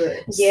 I'm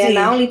good. Yeah, and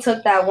I only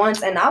took that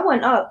once, and I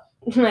went up.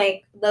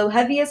 Like, the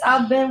heaviest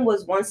I've been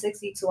was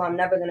 162. I'm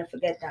never going to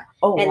forget that.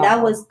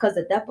 That was because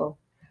of Depo.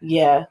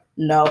 Yeah,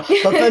 no.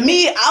 But for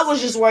me, I was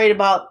just worried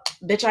about,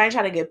 bitch, I ain't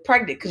trying to get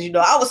pregnant, because, you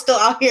know, I was still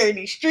out here in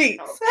these streets.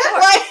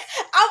 Like,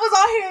 I was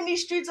out here in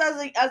these streets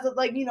as a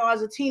like, you know,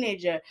 as a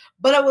teenager.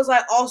 But it was,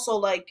 like, also,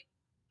 like,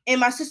 and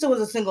my sister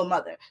was a single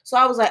mother. So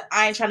I was like,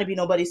 I ain't trying to be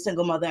nobody's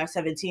single mother at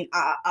 17.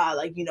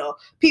 Like, you know,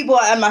 people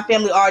in my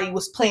family already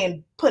was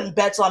putting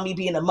bets on me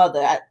being a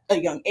mother at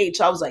a young age.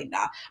 So I was like,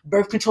 nah,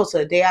 birth control to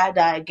the day I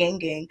die, gang.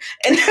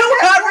 And then when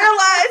I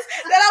realized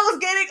that I was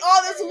gaining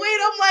all this weight,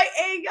 I'm like,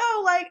 hey,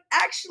 yo, like,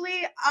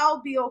 actually,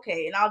 I'll be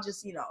okay. And I'll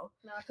just, you know.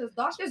 Nah, because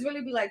doctors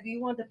really be like, do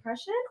you want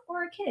depression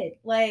or a kid?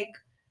 Like,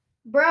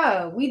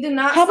 bruh, we did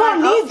not. How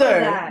about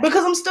neither?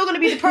 Because I'm still gonna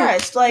be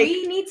depressed. Like,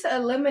 we need to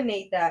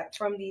eliminate that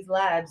from these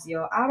labs,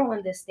 yo. I don't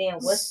understand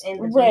what's in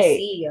the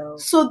VC, yo.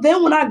 So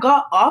then when I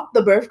got off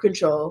the birth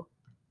control,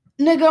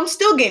 nigga, I'm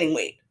still gaining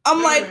weight.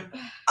 I'm like,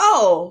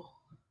 oh,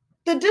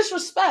 the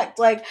disrespect.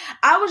 Like,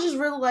 I was just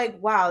really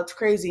like, wow, it's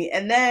crazy.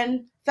 And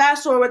then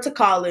fast forward to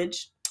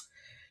college,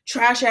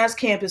 trash ass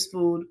campus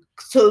food,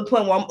 to the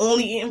point where I'm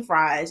only eating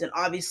fries. And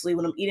obviously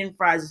when I'm eating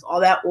fries, it's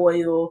all that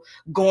oil,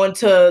 going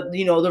to,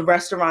 you know, the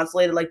restaurants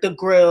later, like the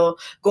grill,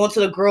 going to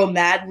the grill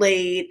mad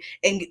late.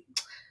 And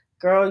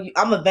girl,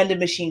 I'm a vending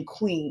machine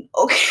queen.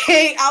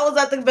 Okay. I was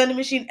at the vending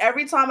machine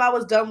every time I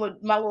was done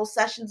with my little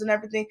sessions and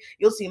everything.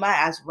 You'll see my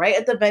ass right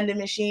at the vending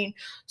machine.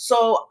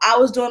 So I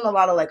was doing a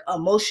lot of, like,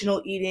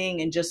 emotional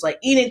eating and just, like,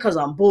 eating because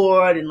I'm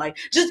bored and, like,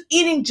 just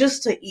eating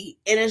just to eat.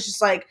 And it's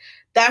just like,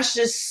 that's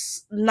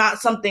just not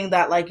something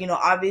that, like, you know,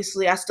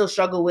 obviously I still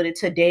struggle with it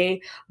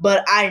today,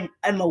 but I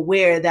am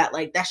aware that,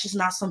 like, that's just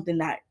not something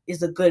that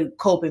is a good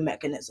coping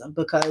mechanism,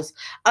 because,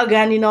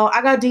 again, you know,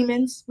 I got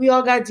demons. We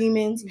all got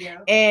demons. Yeah.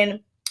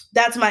 And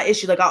that's my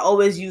issue. Like, I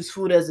always use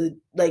food as a,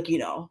 like, you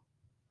know,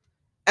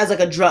 as,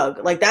 like, a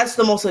drug. Like, that's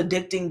the most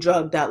addicting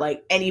drug that,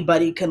 like,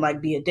 anybody can,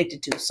 like, be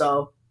addicted to.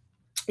 So,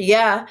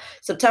 yeah,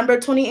 September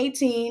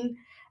 2018,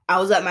 I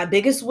was at my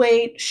biggest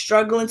weight,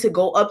 struggling to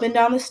go up and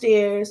down the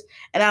stairs.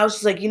 And I was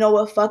just like, you know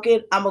what? Fuck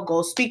it. I'm going to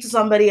go speak to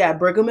somebody at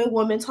Brigham and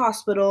Women's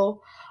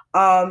Hospital.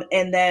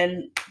 And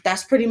then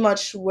that's pretty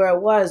much where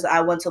it was.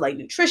 I went to, like,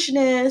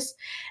 nutritionists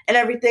and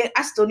everything.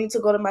 I still need to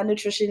go to my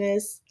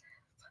nutritionist,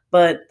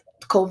 but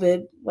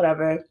COVID,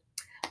 whatever.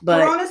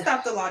 But Corona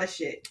stopped a lot of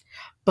shit.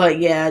 But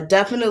yeah,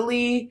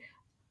 definitely,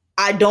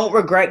 I don't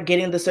regret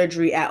getting the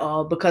surgery at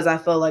all, because I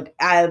felt like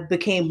I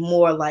became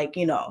more, like,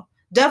 you know,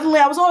 definitely,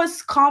 I was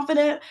always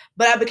confident,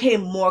 but I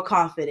became more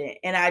confident.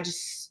 And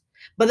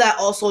but that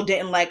also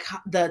didn't like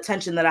the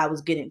attention that I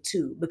was getting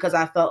too, because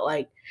I felt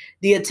like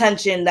the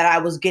attention that I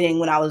was getting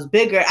when I was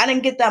bigger, I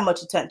didn't get that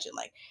much attention.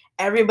 Like,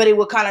 everybody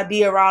would kind of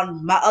be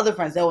around my other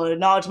friends. They would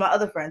acknowledge my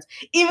other friends.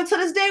 Even to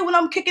this day, when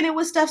I'm kicking it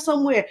with Steph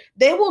somewhere,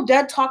 they will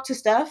dead talk to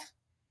Steph.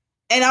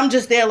 And I'm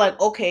just there like,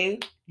 okay,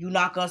 you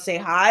not going to say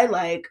hi?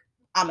 Like,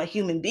 I'm a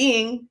human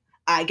being,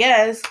 I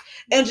guess,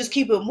 and just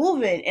keep it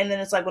moving. And then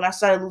it's like, when I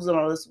started losing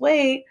all this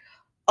weight,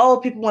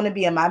 oh, people want to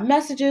be in my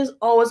messages.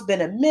 Oh, it's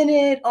been a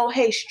minute. Oh,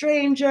 hey,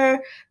 stranger,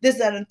 this,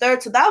 that, and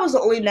third. So that was the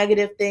only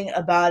negative thing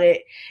about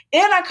it.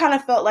 And I kind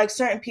of felt like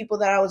certain people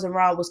that I was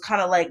around was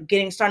kind of like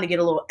starting to get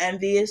a little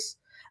envious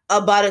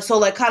about it. So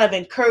like kind of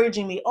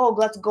encouraging me, oh,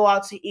 let's go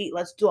out to eat,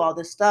 let's do all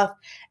this stuff.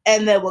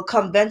 And then would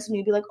convince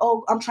me, be like,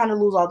 oh, I'm trying to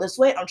lose all this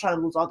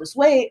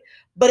weight.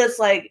 But it's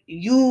like,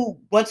 you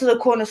went to the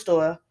corner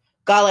store,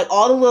 got like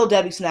all the Little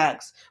Debbie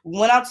snacks,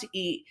 went out to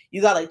eat.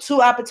 You got like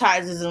 2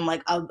 appetizers and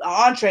like an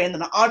entree and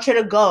then an entree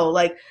to go.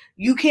 Like,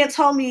 you can't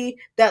tell me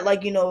that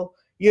like,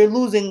 you're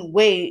losing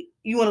weight.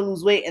 You want to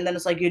lose weight, and then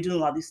it's like you're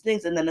doing all these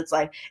things, and then it's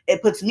like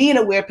it puts me in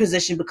a weird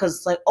position because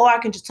it's like, oh, I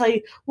can just tell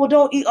you, well,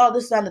 don't eat all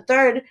this and the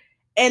third,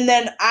 and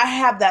then I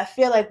have that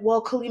fear like,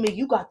 well, Kalima,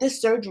 you got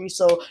this surgery,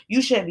 so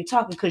you shouldn't be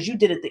talking because you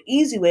did it the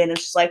easy way, and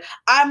it's just like,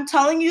 I'm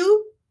telling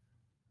you,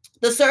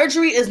 the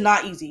surgery is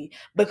not easy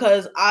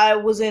because I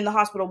was in the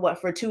hospital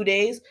for 2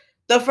 days.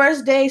 The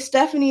first day,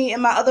 Stephanie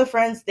and my other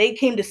friends, they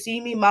came to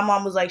see me. My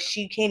mom was like,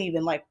 she can't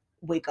even like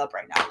wake up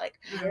right now. Like,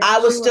 I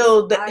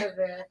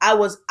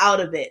was out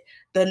of it.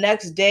 The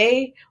next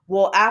day,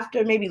 well,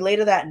 after maybe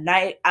later that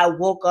night, I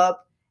woke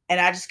up and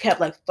I just kept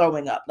like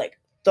throwing up.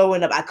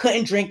 I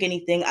couldn't drink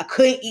anything. I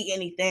couldn't eat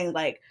anything.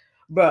 Like,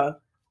 bruh,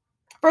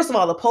 first of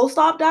all, the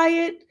post-op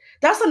diet,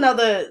 that's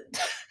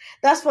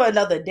for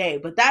another day,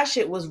 but that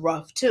shit was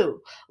rough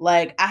too.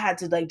 Like, I had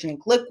to like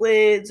drink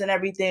liquids and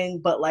everything,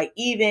 but like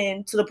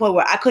even to the point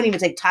where I couldn't even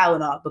take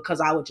Tylenol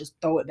because I would just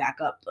throw it back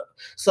up.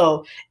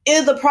 So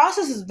the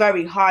process is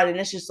very hard, and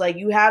it's just like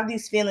you have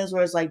these feelings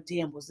where it's like,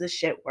 damn, was this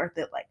shit worth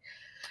it? Like,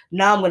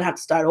 now I'm gonna have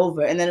to start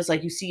over. And then it's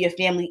like you see your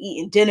family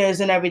eating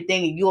dinners and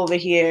everything, and you over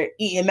here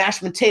eating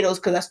mashed potatoes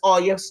because that's all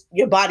your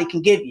body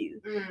can give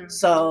you. Mm-hmm.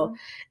 So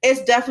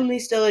it's definitely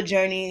still a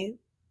journey.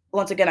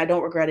 Once again, I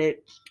don't regret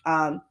it.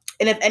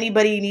 And if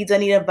anybody needs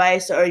any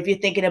advice, or if you're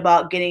thinking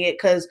about getting it,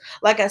 because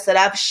like I said,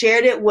 I've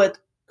shared it with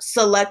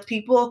select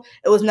people.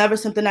 It was never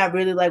something I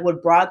really like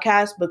would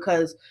broadcast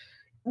because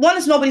 1,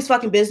 it's nobody's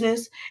fucking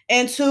business,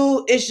 and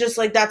 2, it's just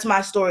like that's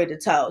my story to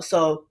tell.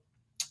 So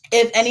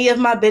if any of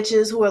my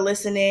bitches who are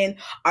listening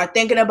are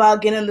thinking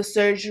about getting the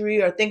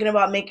surgery or thinking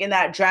about making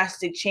that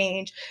drastic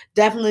change,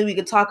 definitely we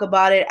could talk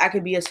about it. I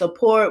could be a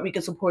support. We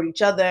can support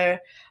each other.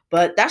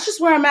 But that's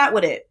just where I'm at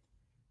with it.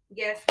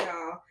 Yes,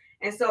 y'all.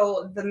 And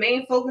so the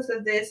main focus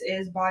of this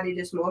is body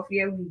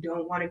dysmorphia. We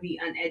don't want to be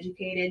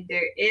uneducated.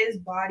 There is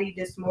body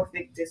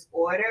dysmorphic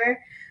disorder.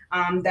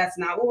 That's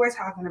not what we're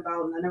talking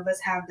about. None of us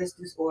have this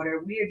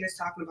disorder. We are just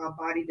talking about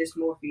body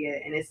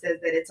dysmorphia. And it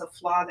says that it's a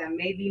flaw that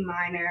may be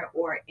minor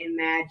or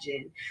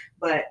imagined.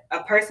 But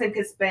a person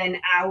could spend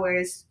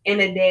hours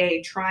in a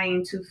day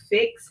trying to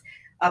fix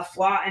a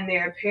flaw in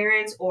their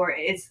appearance, or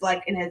it's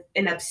like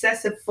an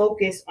obsessive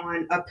focus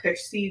on a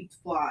perceived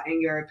flaw in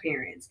your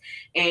appearance.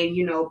 And,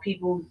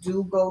 people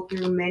do go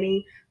through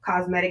many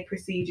cosmetic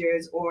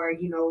procedures, or,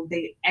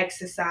 they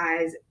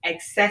exercise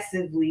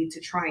excessively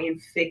to try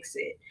and fix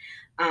it.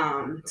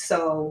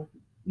 So,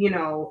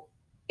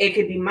 it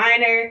could be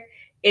minor,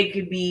 it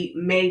could be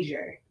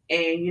major.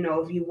 And,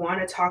 if you want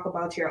to talk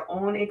about your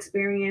own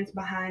experience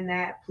behind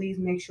that, please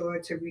make sure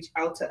to reach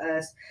out to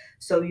us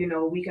so,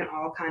 we can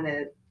all kind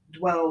of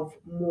delve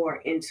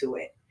more into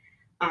it.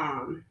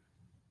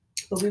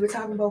 But we were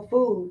talking about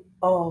food.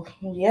 Oh,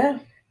 yeah.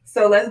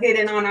 So let's get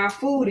in on our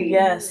foodie.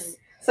 Yes.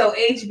 So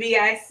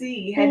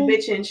HBIC, head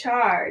bitch in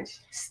charge.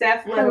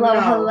 Steph, let them know.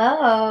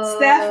 Hello.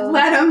 Steph,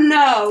 let them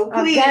know,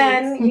 please.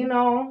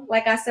 Again,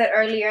 like I said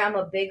earlier, I'm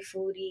a big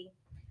foodie.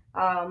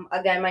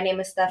 Again, my name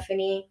is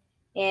Stephanie,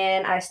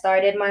 and I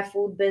started my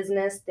food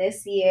business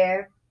this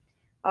year.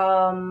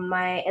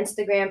 My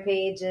Instagram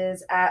page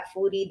is at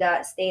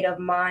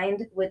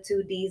foodie.stateofmind with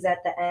 2 D's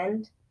at the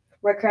end.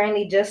 We're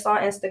currently just on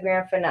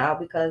Instagram for now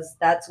because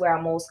that's where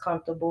I'm most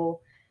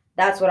comfortable.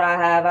 That's what I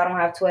have. I don't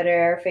have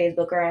Twitter,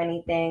 Facebook, or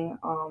anything.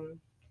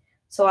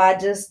 So I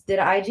just did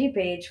an IG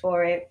page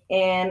for it.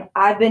 And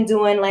I've been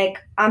doing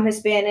I'm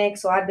Hispanic,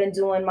 so I've been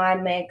doing my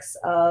mix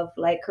of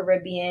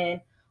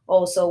Caribbean,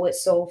 also with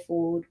soul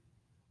food.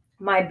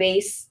 My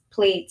base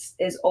plates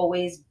is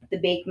always the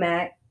baked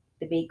mac,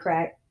 the baked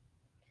crack.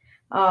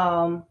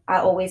 I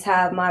always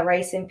have my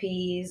rice and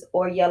peas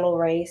or yellow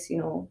rice.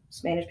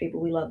 Spanish people,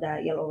 we love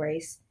that yellow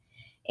rice.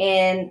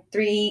 And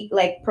 3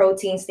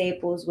 protein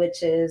staples,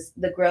 which is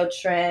the grilled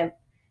shrimp,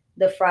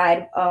 the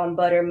fried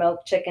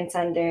buttermilk chicken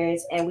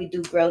tenders, and we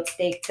do grilled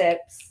steak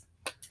tips.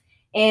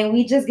 And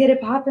we just get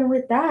it popping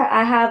with that.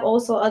 I have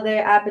also other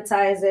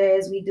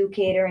appetizers. We do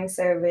catering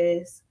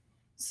service.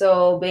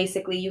 So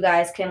basically you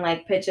guys can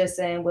pitch us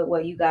in with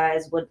what you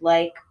guys would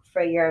like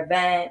for your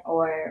event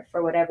or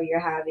for whatever you're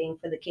having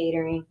for the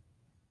catering.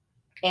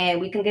 And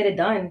we can get it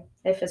done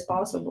if it's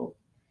possible.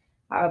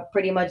 I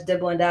pretty much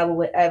dibble and dabble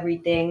with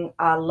everything.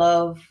 I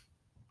love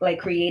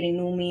creating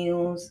new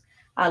meals.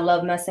 I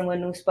love messing with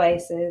new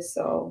spices.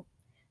 So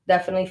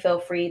definitely feel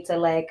free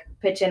to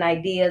pitch in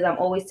ideas. I'm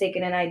always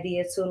taking in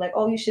ideas too.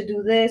 Oh, you should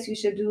do this. You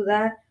should do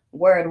that.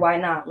 Word, why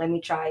not? Let me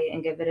try it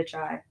and give it a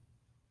try.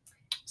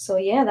 So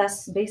yeah,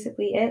 that's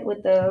basically it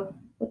with the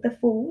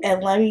food.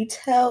 And let me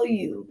tell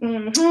you,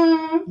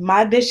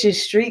 my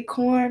bitch's street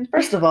corn.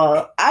 First of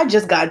all, I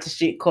just got into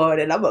street corn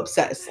and I'm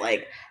obsessed.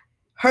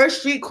 Her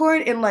street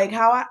corn and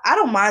how I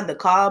don't mind the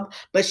cob,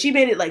 but she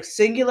made it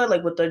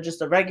singular, with just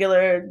the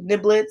regular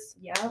niblets.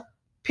 Yeah.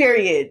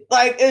 Period.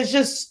 Like, it's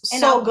just and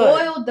so good.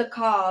 And I boiled the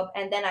Cobb,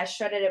 and then I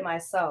shredded it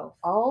myself.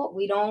 Oh.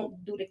 We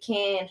don't do the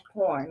canned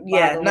corn.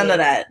 Yeah, none of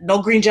that.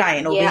 No Green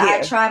Giant over here. Yeah,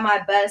 I try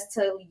my best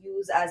to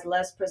use as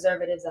less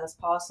preservatives as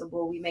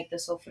possible. We make the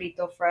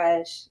sofrito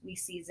fresh. We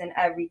season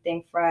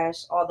everything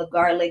fresh. All the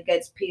garlic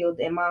gets peeled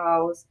in my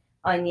house.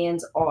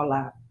 Onions, all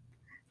that.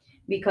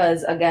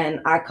 Because, again,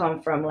 I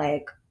come from,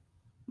 like,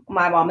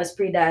 my mom is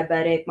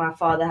pre-diabetic. My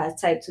father has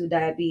type 2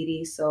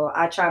 diabetes. So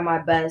I try my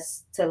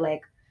best to,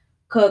 like,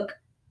 cook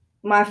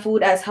my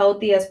food as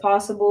healthy as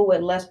possible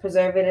with less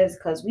preservatives,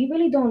 because we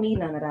really don't need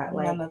none of that.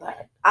 Like, none of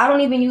that. I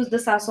don't even use the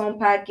sazon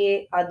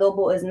packet.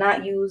 Adobo is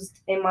not used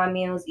in my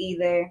meals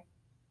either.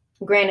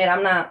 Granted,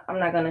 I'm not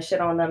gonna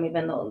shit on them,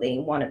 even though they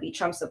want to be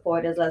Trump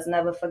supporters. Let's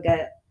never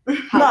forget.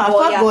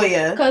 Fuck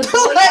Goya. Because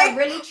Goya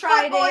really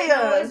tried it.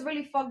 No, it's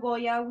really fuck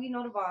Goya. We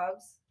know the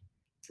vibes.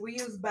 We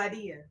use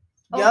Badia.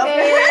 Yup,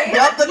 okay.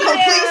 Yup, the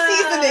complete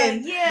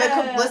seasoning.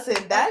 Yeah.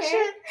 Listen, that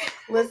shit.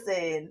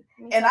 Listen,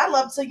 and I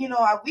love to,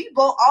 we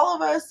both, all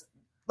of us,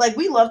 like,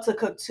 we love to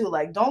cook too.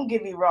 Like, don't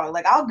get me wrong.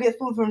 Like, I'll get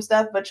food from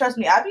Steph, but trust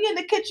me, I be in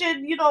the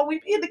kitchen. We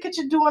be in the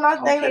kitchen doing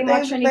our thing. Okay, my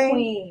Trini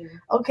queen.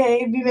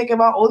 Okay, be making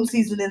my own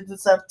seasonings and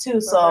stuff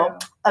too. So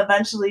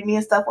eventually, me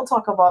and Steph will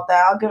talk about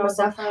that. I'll give her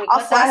some.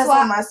 I'll fry her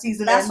some of my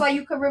seasoning. That's why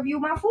you can review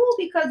my food,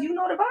 because you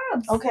know the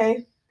vibes.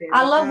 Okay.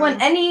 I love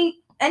when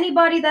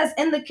anybody that's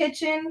in the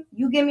kitchen,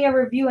 you give me a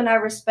review and I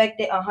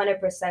respect it 100%,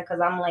 because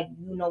I'm like,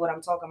 you know what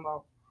I'm talking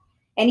about.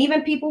 And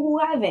even people who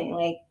haven't,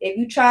 like, if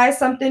you try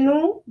something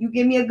new, you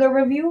give me a good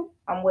review,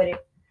 I'm with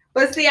it.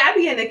 But see, I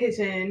be in the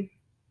kitchen,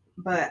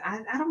 but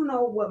I don't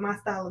know what my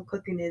style of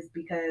cooking is,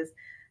 because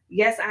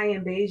yes, I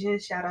am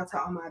Bajan. Shout out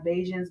to all my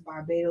Bajans,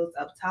 Barbados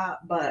up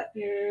top. But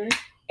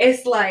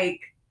it's like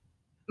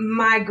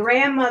my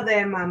grandmother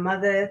and my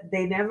mother,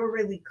 they never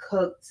really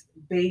cooked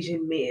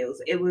Bajan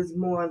meals. It was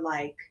more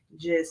like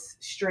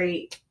just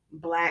straight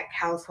Black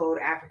household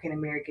African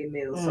American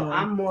meals. So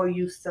I'm more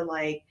used to,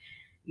 like,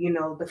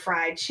 the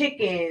fried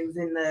chickens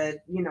and I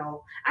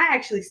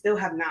actually still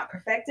have not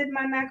perfected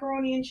my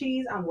macaroni and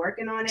cheese. I'm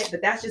working on it,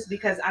 but that's just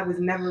because I was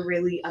never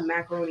really a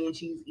macaroni and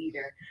cheese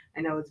eater.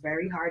 I know it's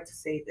very hard to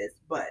say this,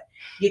 but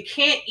you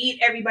can't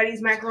eat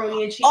everybody's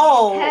macaroni and cheese.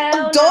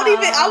 Oh, don't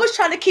even. I was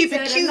trying to keep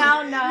it cute.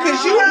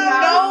 Because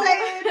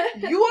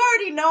you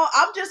already know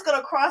I'm just going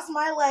to cross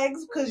my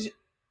legs, because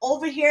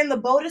over here in the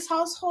Bodas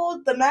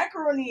household, the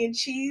macaroni and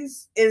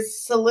cheese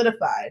is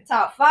solidified.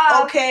 Top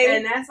 5. Okay.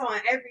 And that's on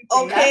everything.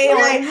 Okay.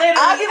 Like,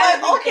 I'll be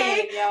like,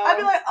 okay. I'll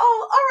be like,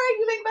 oh, all right,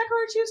 you make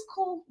macaroni and cheese?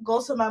 Cool.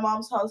 Go to my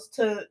mom's house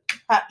to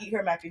eat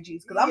her mac and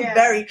cheese. Because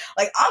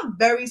I'm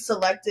very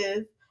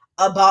selective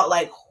about,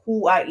 like,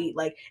 who I eat.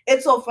 Like,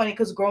 it's so funny,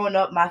 because growing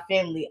up, my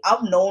family,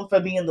 I'm known for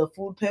being the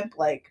food pimp.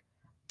 Like,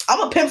 I'm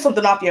going to pimp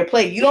something off your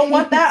plate. You don't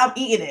want that? I'm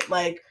eating it.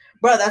 Like,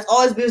 bro, that's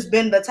always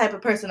been the type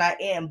of person I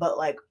am. But,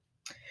 like,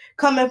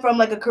 coming from,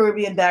 like, a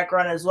Caribbean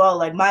background as well,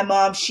 like, my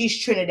mom,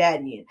 she's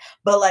Trinidadian,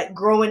 but, like,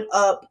 growing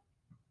up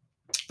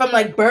from,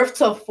 like, birth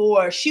to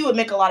 4, she would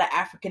make a lot of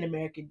African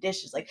American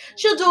dishes. Like,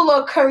 she'll do a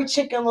little curry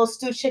chicken, a little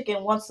stew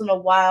chicken once in a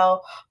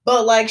while,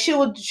 but, like,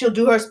 she'll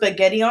do her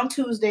spaghetti on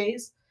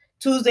Tuesdays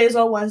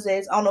or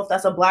Wednesdays. I don't know if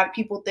that's a Black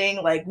people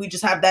thing. Like, we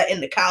just have that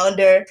in the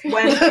calendar.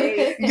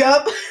 Wednesdays.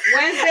 Yup.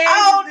 Wednesdays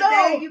is the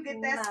day you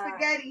get that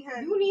spaghetti,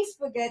 honey. You need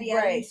spaghetti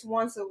at least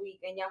once a week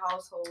in your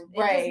household.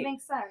 It just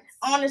makes sense.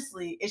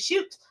 Honestly,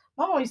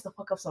 my mom used to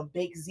fuck up some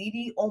baked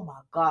ziti. Oh my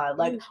God.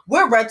 Like,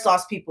 we're red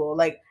sauce people.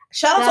 Like,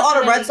 shout out to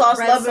all the red sauce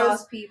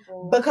lovers.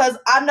 People. Because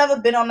I've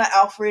never been on the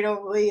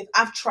Alfredo wave.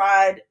 I've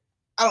tried.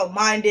 I don't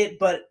mind it,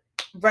 but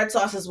red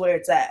sauce is where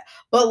it's at.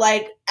 But,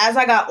 like, as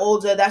I got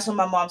older, that's when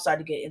my mom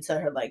started to get into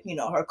her, like,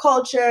 her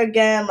culture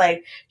again.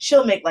 Like,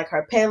 she'll make, like,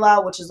 her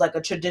pela, which is, like,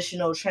 a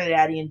traditional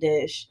Trinidadian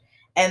dish.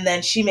 And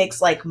then she makes,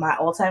 like, my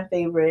all-time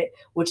favorite,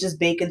 which is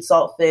bacon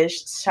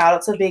saltfish. Shout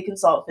out to bacon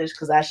saltfish,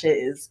 because that shit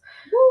is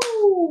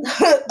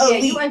yeah,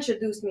 you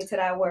introduced me to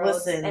that world.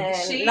 Listen,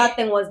 and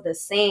nothing was the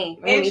same.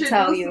 Let me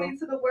tell you.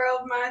 Introduced me to the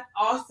world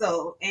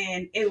also.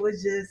 And it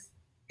was just,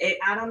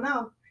 I don't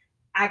know.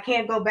 I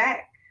can't go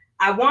back.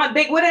 I want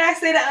what did I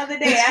say the other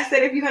day? I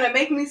said, if you're gonna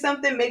make me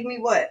something, make me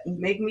what?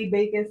 Make me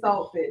bacon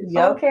saltfish.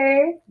 Yep.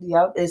 Okay.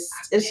 Yep. It's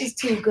just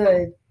too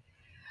good.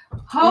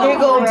 Here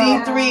go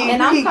D3.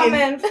 And I'm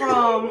coming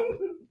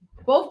from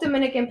both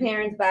Dominican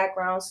parents'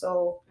 backgrounds,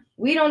 so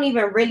we don't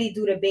even really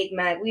do the Big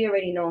Mac. We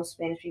already know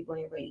Spanish people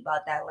ain't really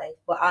about that life.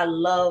 But I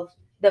love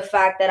the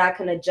fact that I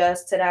can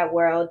adjust to that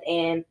world,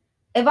 and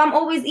if I'm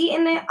always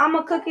eating it, I'm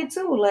gonna cook it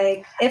too.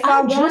 Like, if I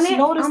want it,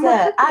 noticed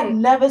that I've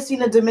never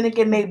seen a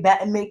Dominican make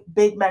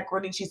big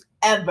macaroni and cheese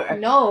ever.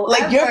 No,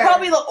 like ever. You're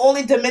probably the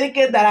only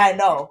Dominican that I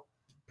know.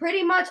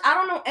 Pretty much, I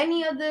don't know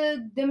any of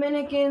the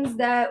Dominicans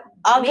that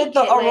I'll get the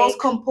arroz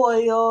con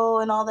pollo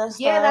and all that stuff.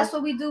 Yeah, that's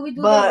what we do. We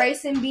do the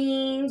rice and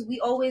beans. We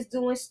always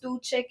doing stew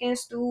chicken,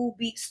 stew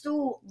beef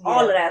stew,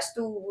 all of that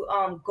stew.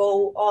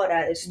 All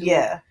that is stew.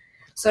 Yeah.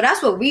 So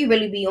that's what we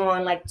really be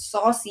on, like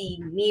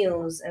saucy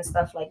meals and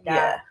stuff like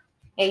that. Yeah.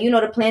 And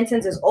the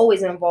plantains is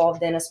always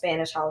involved in a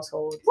Spanish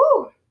household.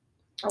 Woo!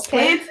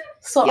 Okay.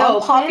 So,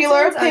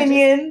 unpopular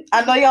opinion.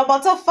 I know y'all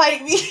about to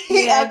fight me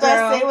after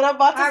I say what I'm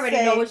about to say. I already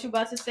know what you're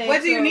about to say.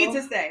 What do you need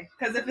to say?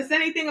 Because if it's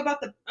anything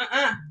about the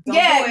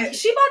yeah,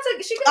 she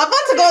I'm about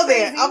to go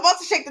there. I'm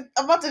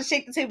about to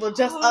shake the table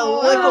just a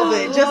little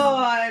bit.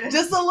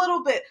 Just a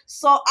little bit.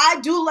 So I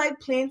do like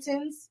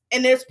plantains,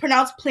 and it's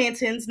pronounced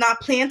plantains,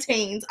 not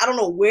plantains. I don't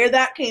know where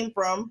that came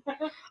from.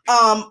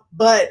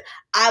 But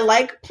I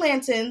like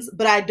plantains,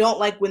 but I don't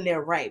like when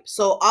they're ripe.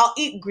 So I'll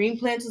eat green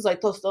plantains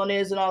like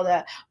tostones and all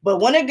that.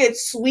 But when it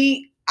gets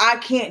sweet, I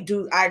can't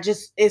do.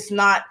 It's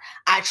not.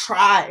 I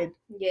tried.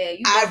 Yeah,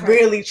 I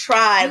really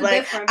tried.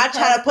 Like I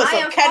try to put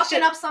some ketchup.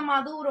 Fucking up some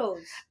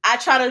maduros. I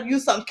try to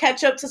use some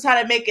ketchup to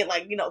try to make it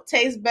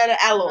taste better.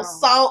 Add a little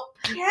salt.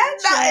 Ketchup.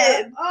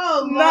 Nothing.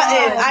 Oh,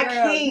 nothing. I girl.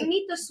 can't. You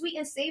need the sweet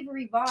and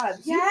savory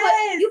vibes.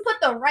 Yes. You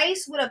put the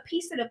rice with a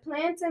piece of the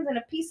plantains and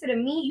a piece of the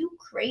meat. You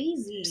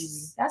crazy.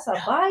 That's a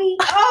bite.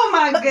 Oh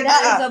my goodness.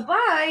 That is a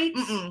bite.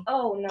 Mm-mm.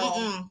 Oh no.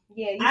 Mm-mm.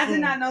 Yeah, I did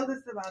not know this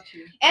about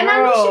you. And girl.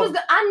 I knew she was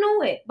good. I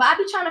knew it, but I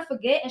be trying to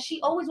forget, and she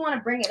always want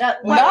to bring it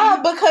up. Nah,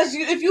 because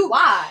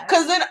why?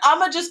 Because then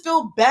I'ma just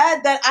feel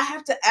bad that I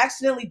have to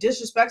accidentally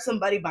disrespect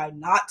somebody by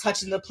not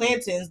touching the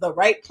plantains, the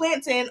right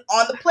plantain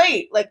on the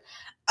plate. Like,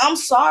 I'm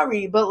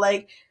sorry, but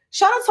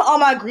shout out to all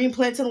my green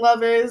plantain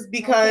lovers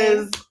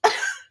because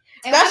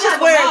that's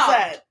just where it's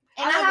at.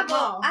 And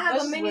I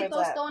have a mini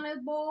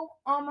tostones bowl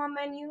on my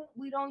menu.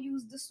 We don't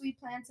use the sweet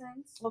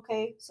plantains.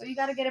 Okay. So you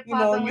gotta get it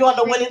popping. You on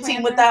the winning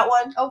team with that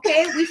one.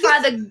 Okay. We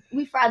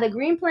fry the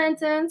green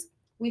plantains.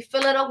 We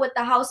fill it up with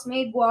the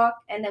house-made guac,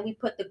 and then we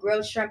put the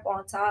grilled shrimp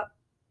on top.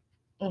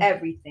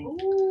 Everything.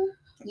 Ooh.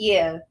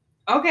 Yeah.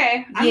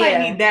 Okay. I might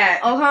need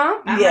that.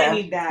 I might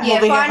need that. Yeah,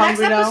 for our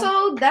next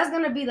episode, that's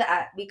gonna be the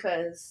app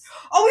because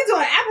we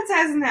doing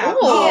appetizers now.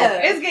 Ooh.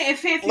 Yeah. It's getting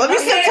fancy. Let me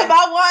sit to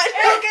my one.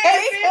 It's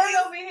getting fancy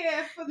over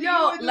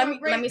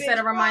here. Let me set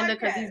a reminder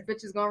because these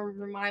bitches gonna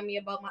remind me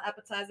about my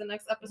appetizer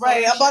next episode.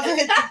 Right, I'm about to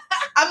hit.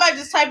 I might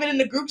just type it in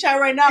the group chat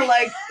right now.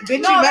 Like, bitch,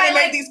 you better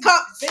make these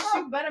cups. Bitch,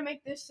 you better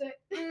make this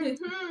shit.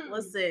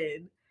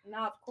 Listen.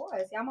 Nah, of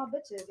course. Y'all my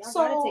bitches. Y'all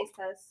gotta taste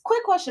test.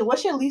 Quick question.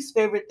 What's your least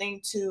favorite thing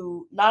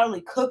to not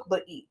only cook,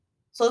 but eat?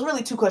 So it's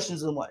really two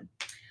questions in one.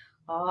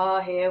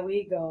 Oh, here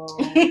we go.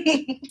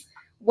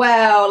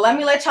 Well, let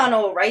me let y'all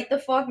know right the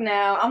fuck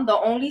now. I'm the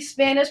only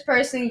Spanish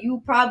person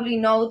you probably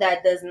know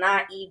that does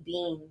not eat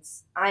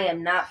beans. I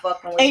am not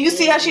fucking with And you beans.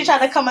 see how she tried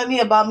to come at me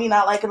about me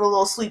not liking a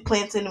little sweet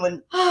plantain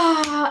when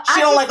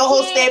she don't like a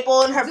whole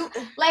staple in her.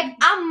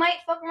 I might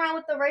fuck around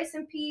with the rice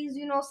and peas.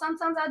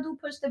 Sometimes I do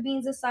push the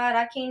beans aside.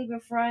 I can't even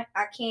front.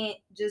 I can't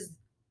just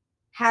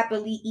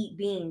happily eat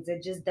beans.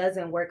 It just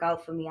doesn't work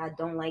out for me. I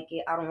don't like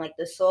it. I don't like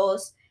the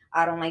sauce.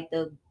 I don't like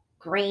the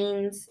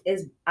grains.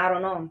 I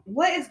don't know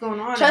what is going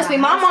on. Trust me,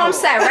 my mom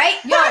sat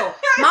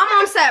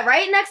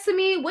right next to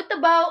me with the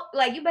bowl.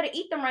 Like, you better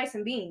eat them rice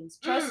and beans.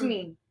 Trust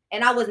me.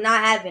 And I was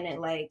not having it.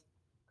 Like,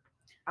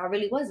 I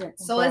really wasn't.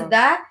 So it's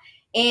that.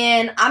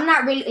 And I'm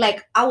not really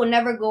I would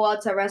never go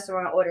out to a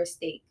restaurant order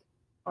steak.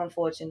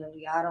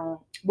 Unfortunately, I don't.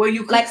 Well,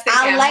 you cook steak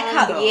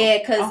at home, though.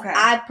 Because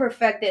I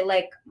perfected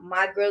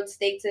my grilled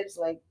steak tips.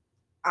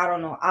 I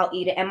don't know, I'll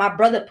eat it. And my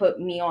brother put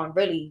me on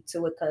really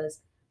to it because.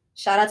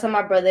 Shout out to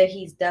my brother.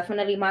 He's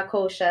definitely my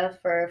co-chef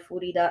for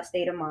Foodie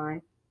State of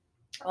Mind.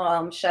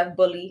 Chef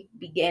Bully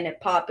be getting it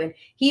popping.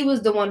 He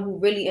was the one who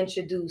really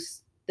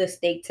introduced the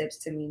steak tips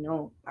to me.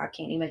 No, I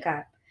can't even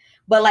cap.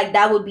 But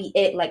that would be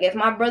it. If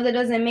my brother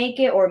doesn't make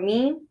it or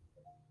me,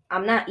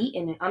 I'm not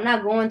eating it. I'm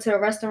not going to a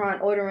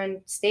restaurant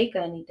ordering steak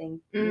or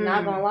anything. I'm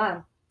not gonna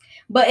lie.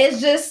 But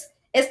it's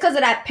because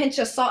of that pinch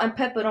of salt and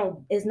pepper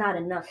is not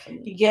enough for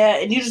me. Yeah,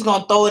 and you're just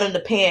gonna throw it in the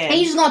pan. And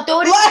you just gonna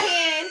throw it in the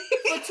pan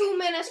for 2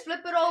 minutes,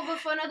 flip it over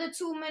for another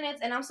 2 minutes,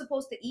 and I'm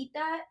supposed to eat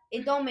that?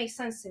 It don't make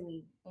sense to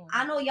me.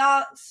 I know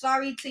y'all,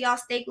 sorry to y'all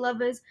steak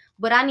lovers,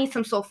 but I need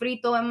some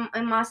sofrito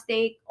in my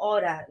steak, all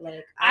that.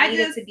 I need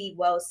it to be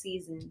well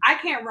seasoned. I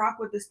can't rock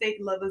with the steak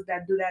lovers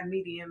that do that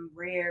medium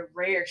rare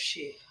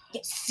shit.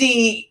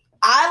 See,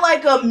 I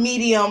like a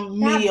medium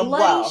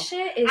well.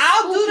 Shit is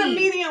I'll do the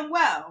medium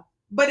well.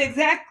 But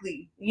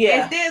exactly.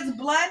 Yeah. If there's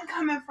blood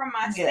coming from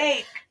my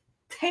steak,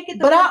 take it.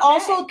 But I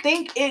also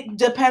think it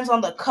depends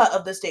on the cut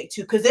of the steak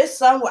too. Because there's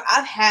some where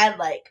I've had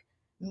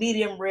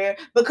medium rare.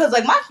 Because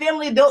my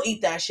family, they'll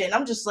eat that shit. And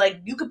I'm just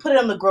you could put it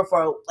on the grill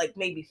for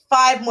maybe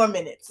 5 more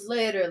minutes.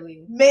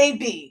 Literally.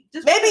 Maybe.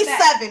 Maybe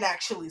 7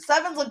 actually.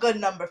 7's a good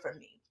number for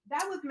me.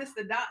 That was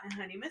Mr. Dotton,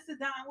 honey. Mr.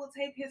 Dotton will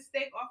take his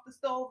steak off the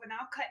stove and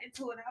I'll cut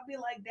into it. I'll be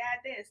like,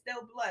 Dad, there's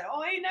still blood.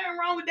 Oh, ain't nothing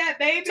wrong with that,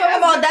 baby. Talking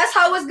about that's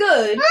how it's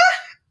good.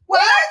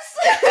 What?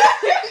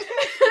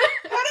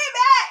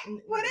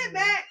 Put it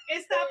back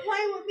and stop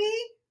playing with me.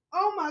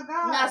 Oh my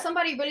God. Nah,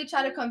 somebody really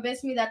tried to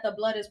convince me that the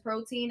blood is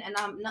protein, and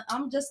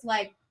I'm just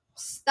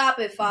stop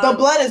it, Father. The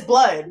blood is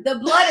blood. The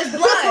blood is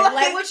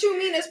blood. What you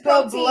mean is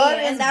protein? The blood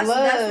is that's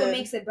blood. That's what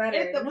makes it better.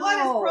 If the blood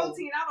is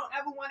protein, I don't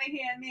ever want to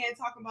hear a man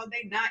talking about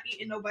they not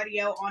eating nobody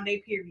else on their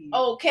period.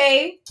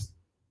 Okay.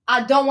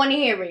 I don't want to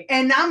hear it.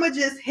 And I'ma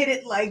just hit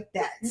it like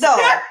that. No,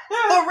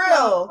 for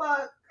real.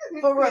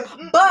 For real.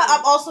 But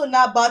I'm also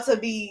not about to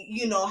be,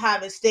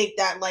 having steak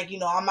that,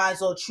 I might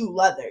as well chew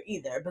leather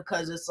either,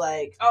 because it's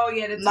like, oh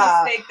yeah, the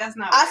tough steak, that's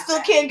not. I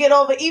still can't get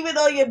over, even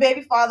though your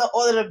baby father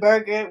ordered a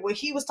burger, when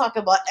he was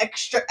talking about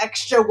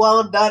extra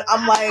well done,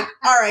 I'm like,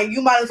 all right,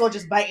 you might as well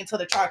just bite into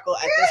the charcoal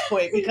at this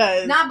point,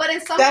 because but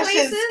in some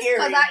places,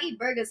 because I eat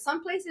burgers,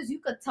 some places you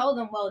could tell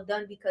them well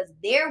done because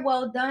they're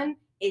well done.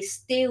 Is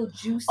still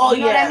juicy. Oh, you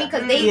know what I mean?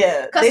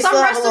 Because some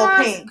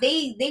restaurants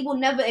they will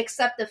never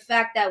accept the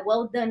fact that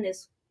well done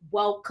is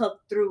well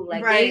cooked through.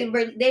 Like they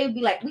would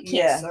be like, we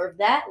can't serve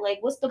that. Like,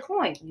 what's the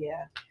point?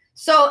 Yeah.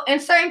 So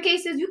in certain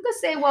cases, you could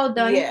say well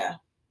done. Yeah.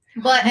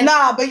 But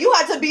but you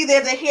had to be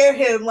there to hear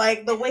him,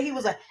 like the way he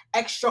was like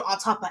extra on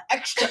top of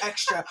extra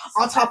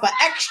on top of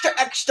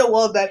extra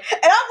well done.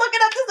 And I'm looking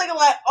at this nigga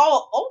like,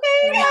 oh,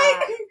 okay.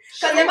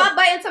 Because if I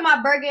bite into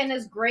my burger and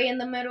it's gray in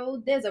the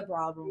middle, there's a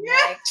problem. Yeah.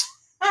 Like,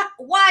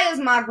 why is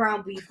my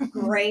ground beef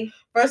gray?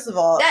 First of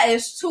all, that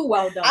is too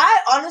well done. I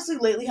honestly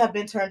lately have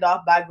been turned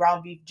off by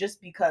ground beef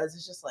just because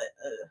it's just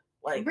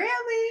like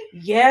really?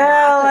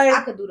 Yeah,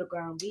 I could do the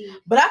ground beef,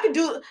 but I could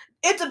do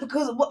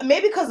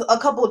it because a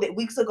couple of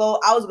weeks ago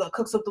I was gonna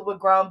cook something with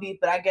ground beef,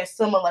 but I guess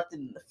someone left it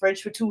in the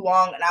fridge for too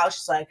long, and I was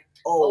just like,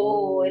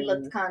 oh, it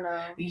looked kind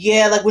of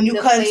like when you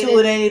cut into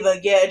it, and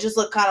even it just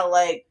looked kind of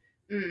like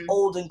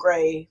old and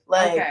gray,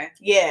 like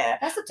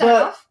that's a turn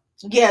off.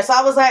 Yeah, so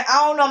I was like,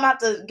 I don't know, I'm gonna have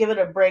to give it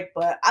a break,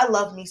 but I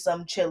love me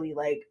some chili.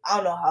 Like, I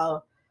don't know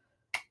how,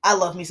 I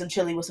love me some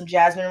chili with some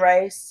jasmine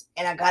rice,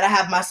 and I gotta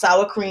have my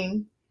sour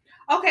cream.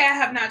 Okay, I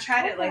have not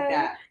tried it like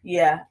that.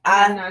 Yeah,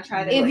 I have not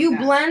tried it if like you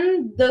that.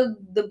 blend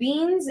the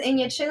beans in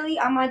your chili,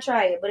 I might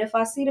try it, but if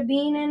I see the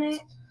bean in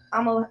it,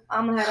 I'm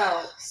gonna head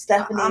out.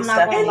 Stephanie, I'm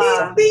not gonna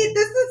lie. This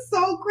is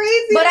so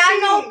crazy. But I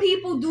know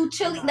people do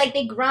chili, like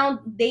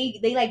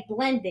they like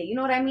blend it. You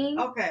know what I mean?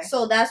 Okay.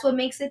 So that's what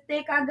makes it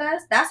thick, I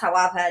guess. That's how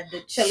I've had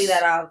the chili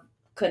that I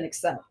couldn't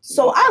accept.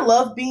 So I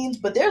love beans,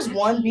 but there's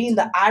one bean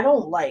that I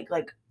don't like.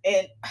 Like,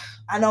 and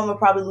I know I'm gonna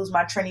probably lose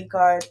my Trini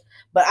card,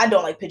 but I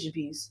don't like pigeon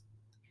peas.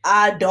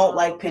 I don't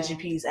like pigeon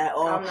peas at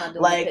all. I'm not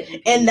doing pigeon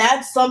peas. And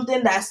that's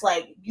something that's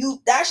like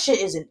that shit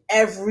is in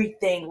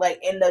everything,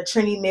 like in the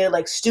Trini meal,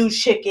 like stewed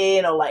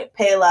chicken or like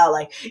pilau.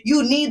 Like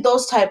you need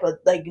those type of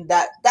like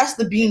that's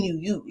the bean you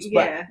use.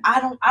 Yeah.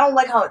 But I don't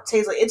like how it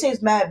tastes. Like it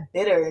tastes mad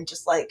bitter and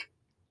just like,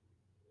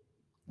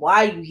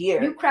 why are you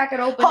here? You crack it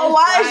open. Oh,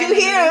 why are you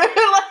here?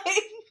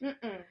 Like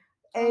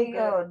hey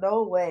yo,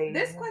 no way.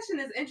 This question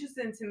is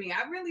interesting to me.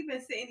 I've really been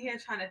sitting here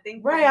trying to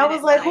think. Right, I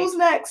was like, who's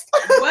next?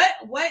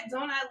 what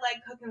don't I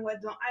like cooking?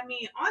 What don't I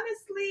mean?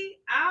 Honestly,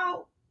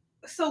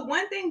 so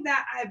one thing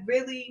that I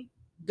really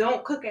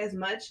don't cook as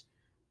much,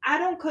 I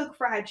don't cook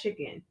fried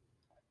chicken.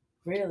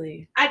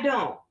 Really? I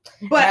don't.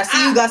 But I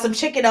see you got some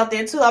chicken out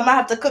there too. I might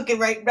have to cook it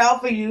right now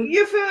for you.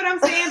 You feel what I'm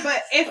saying?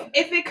 But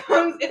if it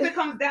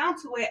comes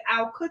down to it,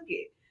 I'll cook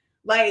it.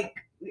 Like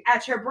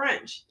at your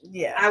brunch,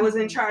 I was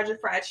in charge of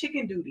fried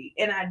chicken duty,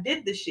 and I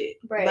did the shit.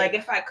 Right. Like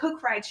if I cook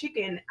fried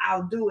chicken,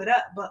 I'll do it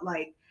up. But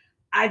like,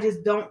 I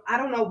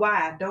don't know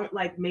why I don't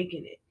like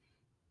making it.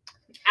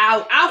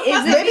 I'll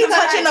maybe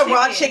touching the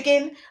raw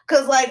chicken,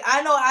 cause like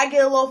I know I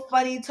get a little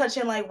funny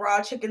touching like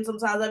raw chicken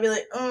sometimes. I'd be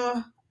like,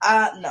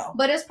 no.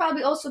 But it's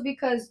probably also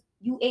because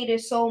you ate it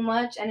so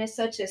much and it's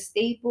such a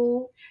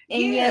staple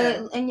in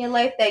your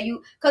life that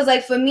because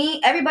like for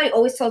me, everybody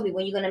always tells me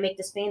when you're gonna make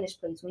the Spanish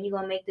plates, when you're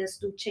gonna make this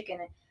stewed chicken.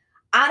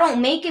 I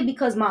don't make it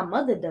because my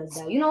mother does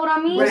that. You know what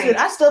I mean? Listen,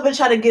 I still been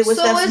trying to get with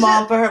Steph's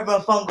mom for her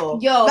mofongo.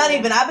 Yo, not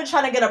even. I've been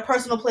trying to get a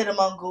personal plate of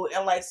mango,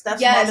 and like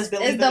Steph's mom has been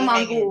leaving me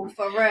hanging.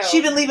 For real.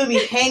 She been leaving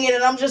me hanging,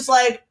 and I'm just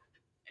like,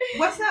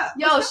 what's up?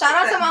 Yo, shout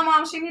out to my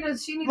mom. She need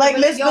like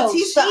Miss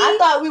Batista. I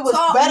thought we was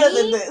better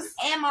than this.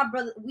 And my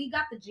brother, we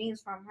got the genes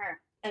from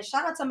her. And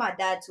shout out to my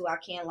dad too. I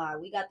can't lie.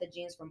 We got the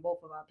genes from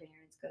both of our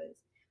parents because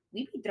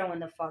we be throwing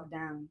the fuck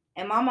down.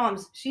 And my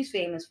mom's, she's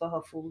famous for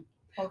her food.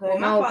 Okay. Well,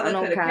 my father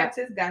could have kept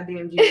his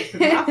goddamn genes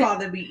because my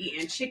father be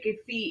eating chicken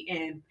feet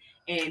and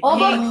pig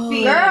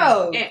feet.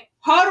 Girl. And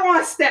hold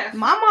on, Steph.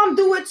 My mom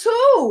do it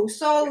too.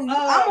 So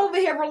I'm over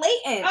here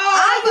relating.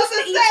 I used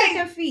to eat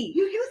chicken feet.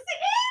 You used to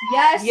eat?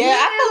 Yes. Yeah,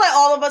 I feel like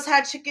all of us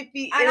had chicken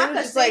feet. And I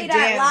could say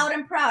that loud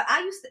and proud.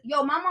 I used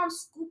to, my mom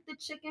scooped the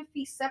chicken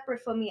feet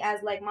separate for me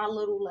as like my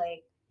little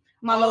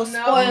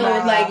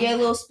spoiled, like your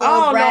little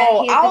spoiled brat.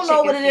 I don't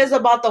know what it is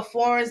about the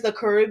foreigners, the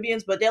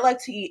Caribbeans, but they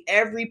like to eat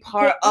every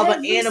part of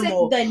an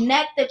animal. The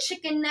neck, the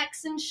chicken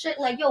necks and shit.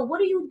 Like, yo,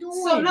 what are you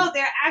doing? So no,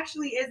 there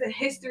actually is a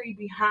history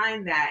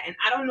behind that, and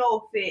I don't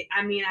know if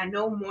I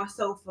know more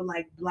so for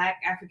like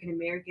Black African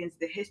Americans.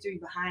 The history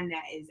behind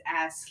that is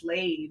as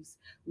slaves,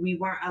 we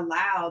weren't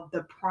allowed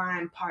the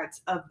prime parts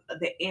of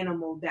the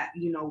animal that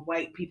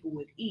white people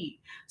would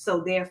eat.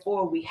 So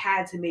therefore, we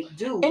had to make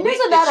do. And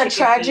isn't that a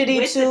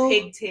tragedy too? With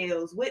the pigtails.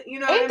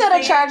 Ain't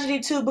that a tragedy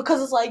too?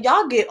 Because it's like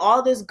y'all get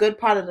all this good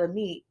part of the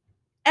meat,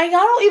 and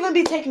y'all don't even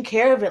be taking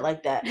care of it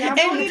like that. And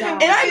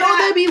I know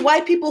there be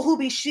white people who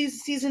be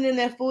seasoning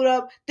their food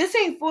up. This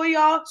ain't for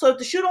y'all. So if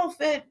the shoe don't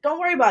fit, don't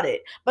worry about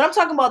it. But I'm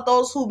talking about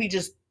those who be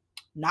just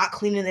not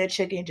cleaning their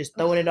chicken, just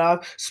throwing it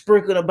off,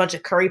 sprinkling a bunch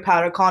of curry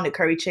powder, calling it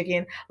curry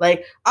chicken.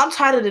 Like, I'm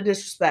tired of the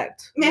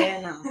disrespect.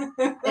 Yeah,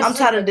 no. I'm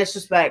tired of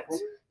disrespect.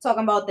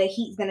 Talking about the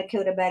heat's gonna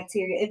kill the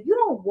bacteria. If you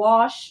don't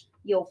wash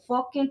your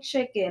fucking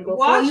chicken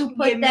before you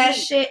put that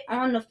shit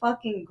on the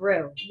fucking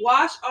grill.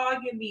 Wash all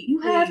your meat.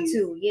 You have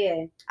to,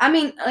 yeah. I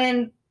mean,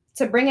 and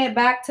to bring it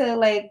back to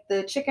like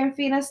the chicken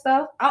feet and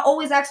stuff, I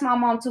always ask my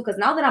mom too, because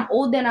now that I'm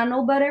older and I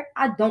know better,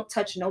 I don't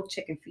touch no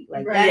chicken feet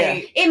like that.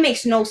 Yeah. It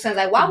makes no sense.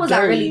 Like, why was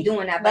I really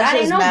doing that? But I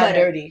didn't know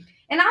better. Dirty.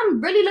 And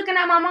I'm really looking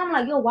at my mom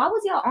like, yo, why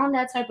was y'all on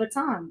that type of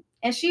time?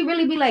 And she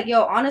really be like,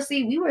 yo,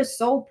 honestly, we were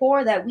so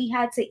poor that we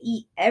had to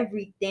eat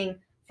everything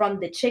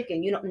from the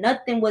chicken. You know,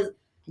 nothing was.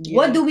 Yeah.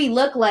 What do we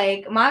look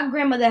like? My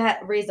grandmother had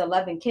raised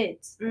 11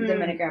 kids in the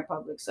Dominican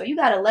Republic. So you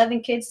got 11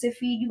 kids to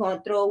feed. You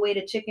gonna throw away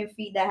the chicken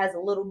feet that has a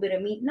little bit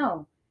of meat?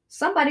 No,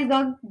 somebody's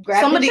gonna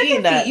grab the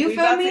chicken feet. You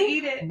feel me?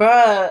 Eat it.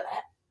 Bruh,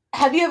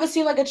 have you ever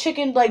seen like a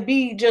chicken like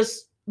be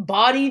just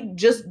body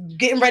just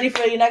getting ready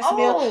for your next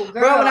meal? Girl,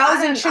 bro, when I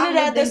was in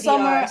Trinidad this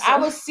summer, I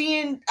was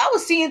seeing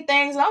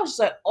things and I was just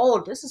like,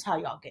 oh, this is how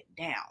y'all get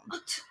down.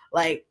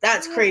 Like,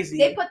 that's crazy.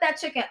 They put that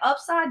chicken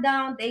upside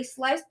down. They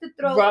slice the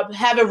throat.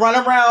 Have it run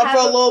around for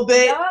a little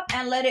bit.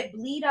 And let it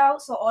bleed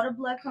out so all the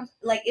blood comes.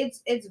 Like,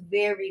 it's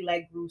very,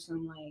 like,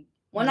 gruesome. Like,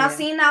 when I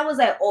seen that, I was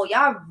like, oh,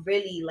 y'all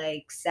really,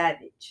 like,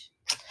 savage.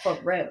 For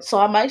real. So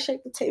I might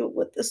shake the table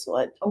with this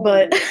one. Oh,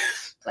 but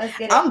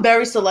I'm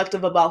very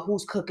selective about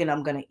who's cooking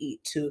I'm going to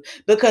eat, too.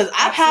 Because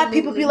I've had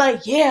people be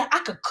like, yeah, I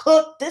could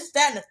cook this,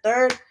 that, and the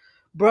third.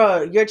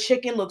 Bruh, your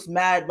chicken looks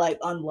mad, like,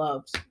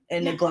 unloved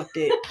and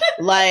neglected.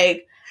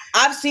 Like...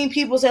 I've seen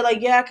people say,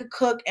 like, yeah, I could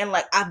cook. And,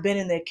 like, I've been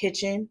in their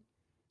kitchen,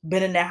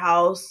 been in their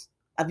house.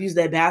 I've used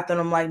their bathroom.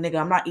 I'm like, nigga,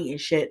 I'm not eating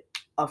shit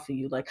off of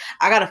you. Like,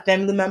 I got a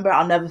family member.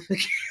 I'll never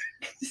forget.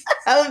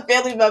 I have a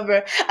family member.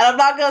 And I'm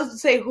not going to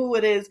say who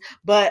it is.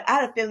 But I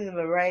had a family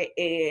member, right?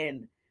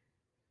 And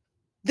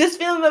this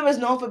family member is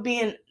known for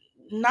being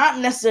not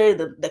necessarily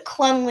the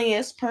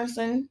cleanliest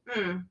person.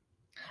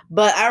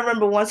 But I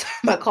remember one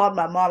time I called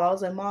my mom. I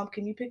was like, Mom,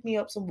 can you pick me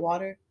up some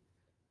water?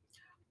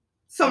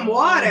 Some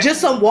water. Just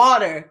some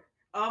water.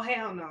 Oh,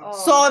 hell no. Oh,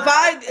 so if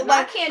I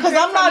like, because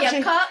I'm not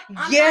drinking.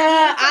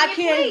 I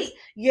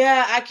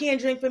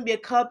can't drink from your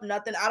cup.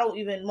 Nothing. I don't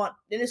even want.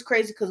 And it's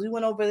crazy because we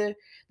went over there,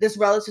 this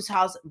relative's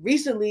house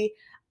recently.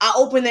 I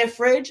opened their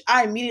fridge.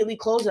 I immediately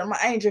closed it. I'm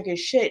like, I ain't drinking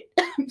shit.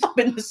 I ain't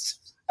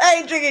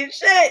drinking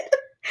shit.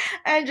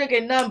 I ain't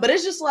drinking none. But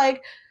it's just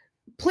like,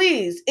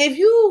 please, if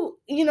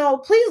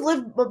please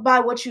live by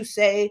what you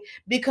say,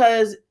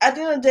 because at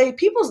the end of the day,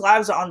 people's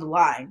lives are on the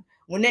line.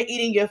 When they're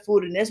eating your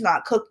food and it's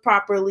not cooked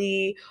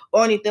properly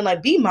or anything,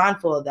 like, be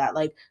mindful of that.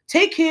 Like,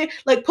 take care,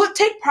 like,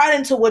 take pride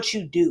into what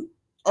you do.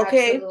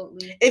 Okay?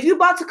 Absolutely. If you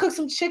about to cook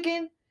some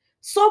chicken,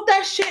 soak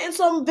that shit in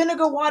some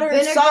vinegar, water,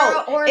 and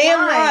salt. Or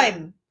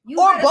lime.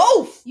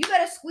 Both. You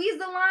gotta squeeze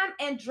the lime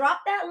and drop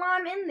that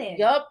lime in there.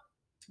 Yup.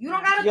 You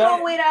don't gotta throw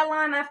away that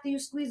lime after you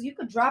squeeze. You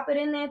could drop it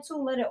in there too.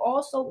 Let it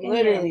all soak in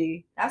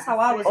there. That's how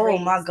I was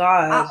raised. Oh my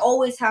God. I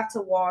always have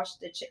to wash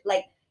the chicken.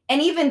 Like, and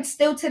even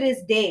still to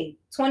this day,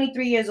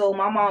 23 years old,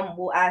 my mom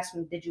will ask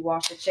me, did you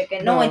wash the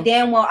chicken? No. Knowing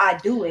damn well I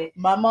do it.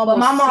 My mom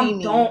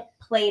don't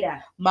play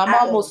that. My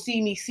mom will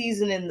see me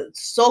seasoning,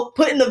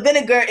 putting the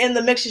vinegar in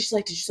the mixture. She's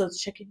like, did you soak the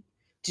chicken?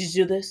 Did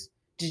you do this?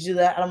 Did you do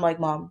that? And I'm like,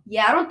 Mom.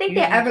 Yeah, I don't think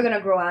they're ever going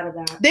to grow out of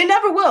that. They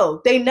never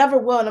will.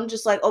 And I'm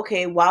just like,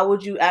 okay, why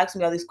would you ask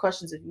me all these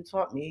questions if you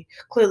taught me?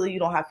 Clearly you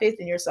don't have faith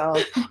in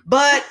yourself.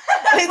 But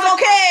it's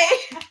okay.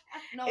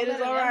 No, it is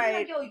all right.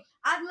 Like, yo,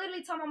 I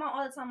literally tell my mom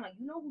all the time, like,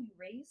 you know who you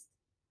raised?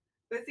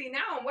 But see,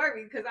 now I'm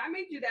worried because I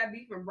made you that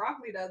beef and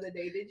broccoli the other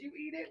day. Did you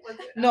eat it?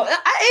 No, I ate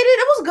it.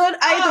 It was good.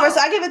 I ate the rest.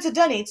 I gave it to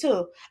Denny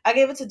too.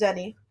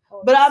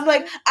 But I'm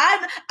like,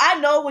 I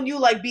know when you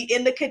like be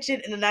in the kitchen,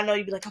 and then I know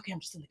you'd be like, okay, I'm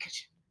just in the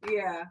kitchen.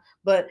 Yeah.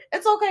 But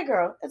it's okay,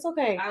 girl. It's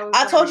okay.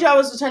 I told you I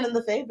was returning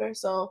the favor,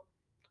 so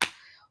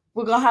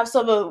we're gonna have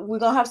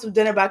some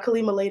dinner by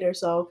Kalima later.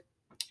 So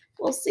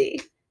we'll see.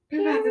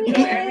 We're about to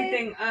throw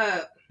everything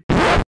up.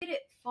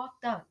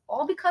 Fucked up.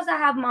 All because I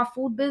have my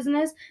food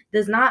business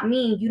does not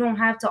mean you don't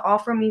have to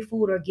offer me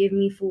food or give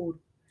me food.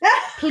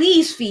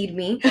 Please feed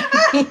me.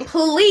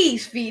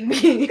 Please feed me.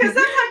 Because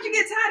sometimes you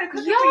get tired of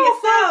cooking for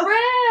yourself. For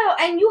real.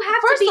 And you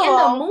have to be in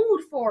the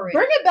mood for it.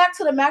 Bring it back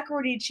to the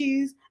macaroni and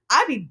cheese.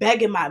 I be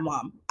begging my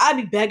mom.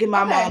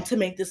 Mom to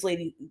make this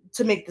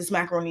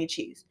macaroni and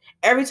cheese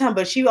every time,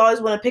 but she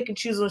always want to pick and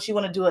choose when she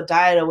want to do a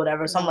diet or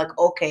whatever. So I'm like,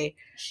 okay.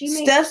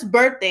 Steph's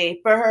birthday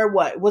for her.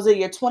 What was it?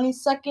 Your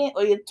 22nd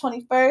or your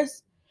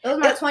 21st? It was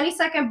my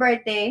 22nd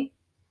birthday,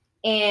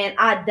 and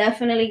I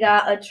definitely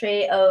got a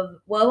tray of.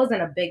 Well, it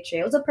wasn't a big tray.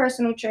 It was a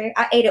personal tray.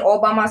 I ate it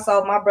all by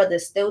myself. My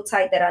brother's still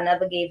tight that I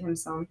never gave him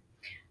some.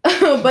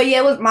 But yeah,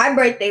 it was my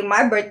birthday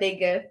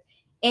gift.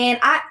 And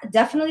I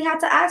definitely had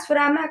to ask for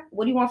that mac.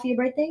 What do you want for your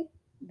birthday?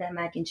 That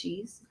mac and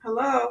cheese.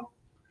 Hello.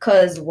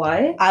 Cause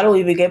what? I don't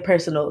even get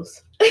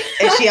personals.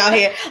 And she out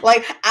here.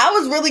 Like, I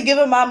was really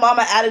giving my mom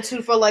an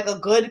attitude for like a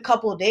good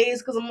couple of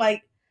days. Cause I'm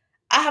like,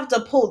 I have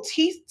to pull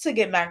teeth to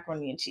get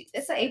macaroni and cheese.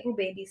 It's an April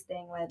babies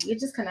thing. Like, you're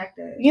just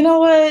connected. You know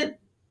what?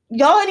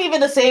 Y'all ain't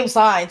even the same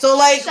sign. So,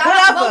 like, shout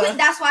whatever. Out,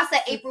 that's why I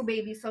said April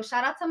babies. So,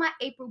 shout out to my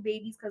April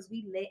babies because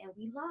we lit and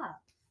we love.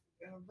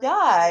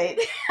 Y'all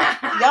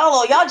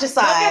just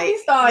side.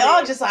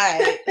 Y'all just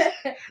side.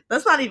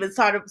 Let's not even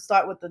start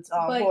with the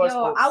but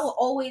horoscopes. I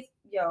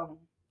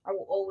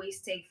will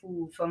always take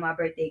food for my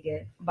birthday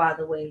gift. By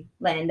the way,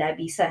 letting that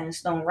be set in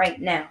stone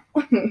right now.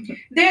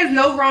 There's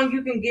no wrong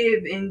you can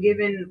give in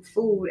giving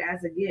food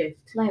as a gift.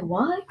 Like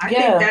what? I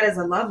think that is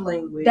a love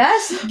language.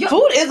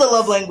 Food is a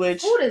love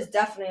language. Food is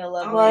definitely a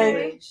love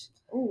language.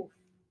 Ooh.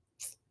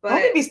 But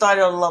don't get me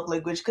started on the love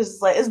language because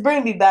it's like it's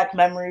bringing me back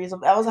memories.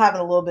 I was having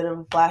a little bit of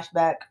a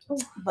flashback,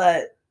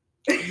 but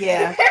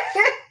yeah,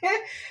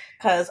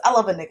 because I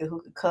love a nigga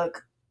who can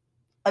cook.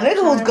 A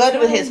nigga who's good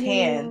with his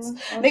hands.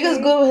 Okay. Nigga's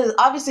good with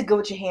obviously good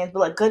with your hands,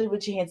 but like good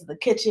with your hands in the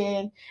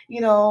kitchen.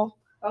 You know.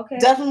 Okay.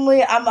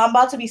 Definitely, I'm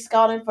about to be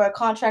scouting for a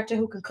contractor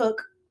who can cook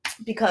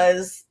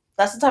because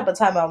that's the type of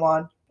time I'm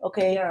on.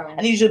 Okay. Yeah.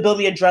 I need you to build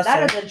me a dresser.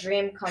 That is a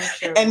dream come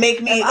true. And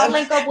make me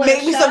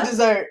some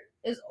dessert.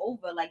 It's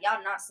over. Like,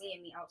 y'all not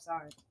seeing me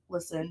outside.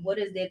 Listen. What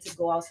is there to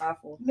go outside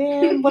for?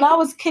 Man, when I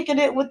was kicking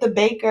it with the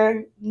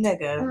baker,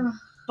 nigga,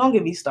 don't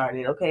get me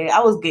started, okay? I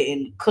was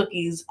getting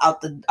cookies out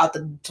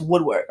the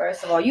woodwork.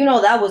 First of all, you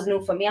know that was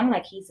new for me. I'm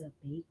like, he's a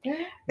baker?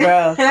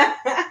 Bro.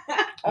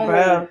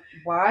 Bro.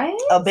 Why?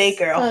 A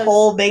baker. A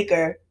whole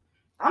baker.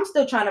 I'm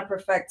still trying to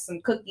perfect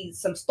some cookies,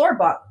 some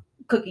store-bought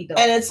cookie dough.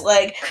 And it's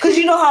like, because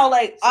you know how,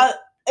 like,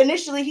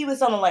 initially, he was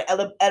selling, like,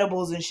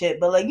 edibles and shit.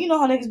 But, like, you know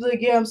how niggas be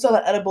like, yeah, I'm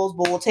selling edibles,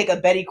 but we'll take a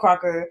Betty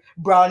Crocker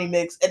brownie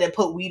mix and then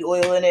put weed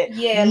oil in it.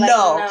 Yeah,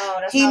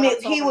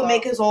 he would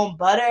make his own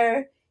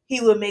butter. He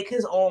would make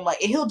his own,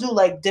 like, and he'll do,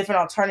 like, different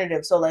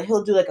alternatives. So, like,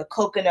 he'll do, like, a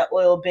coconut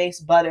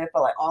oil-based butter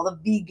for, like, all the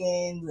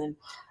vegans and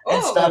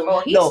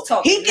stuff.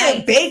 He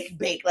can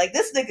bake. Like,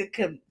 this nigga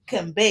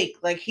can bake.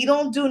 Like, he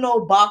don't do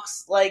no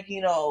box, like,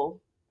 you know.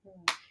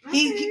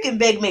 He can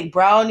make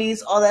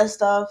brownies, all that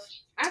stuff.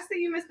 I see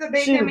you, Mr.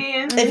 Baker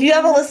Man. If you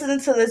ever listen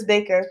to this,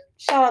 Baker,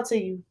 shout out to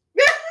you.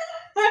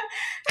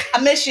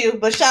 I miss you,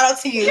 but shout out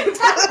to you.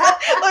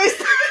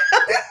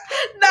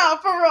 Nah,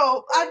 for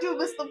real. I do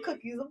miss them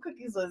cookies. Them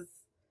cookies was,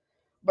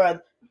 bruh.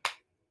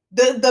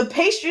 The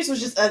pastries was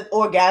just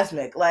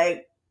orgasmic.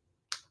 Like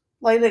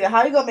nigga,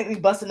 how you gonna make me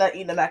bust a nut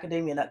eating a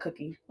macadamia nut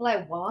cookie?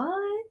 Like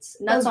what?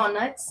 Nuts on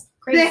nuts?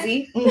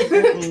 Crazy.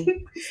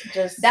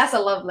 Just that's a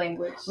love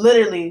language.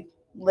 Literally.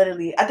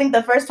 I think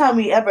the first time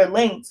we ever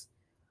linked,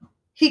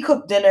 he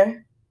cooked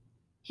dinner.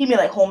 He made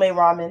like homemade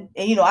ramen.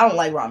 And you know, I don't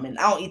like ramen.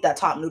 I don't eat that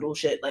top noodle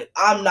shit. Like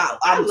I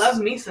love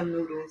me some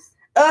noodles.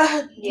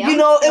 You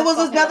know, it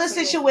was another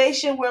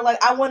situation where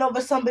like I went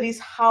over somebody's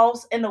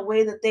house and the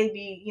way that they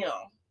be, you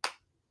know,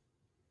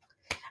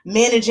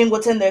 managing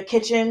what's in their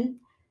kitchen.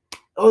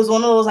 It was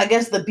one of those, I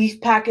guess the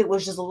beef packet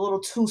was just a little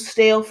too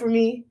stale for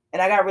me.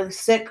 And I got really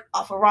sick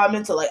off of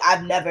ramen. So like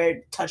I've never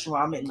touched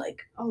ramen.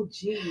 Like, oh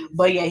geez.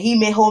 But yeah,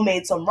 he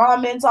homemade some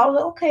ramen. So I was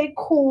like, okay,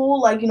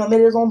 cool. Like, you know,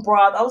 made his own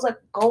broth. I was like,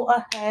 go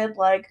ahead,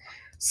 like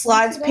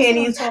slides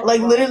panties. Like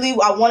literally,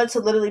 I wanted to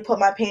literally put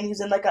my panties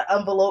in like an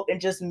envelope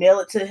and just mail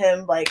it to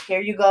him. Like,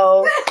 here you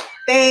go.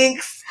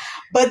 Thanks.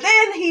 But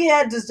then he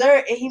had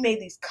dessert and he made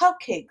these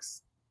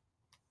cupcakes.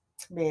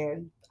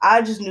 Man,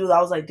 I just knew, I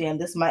was like, damn,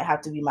 this might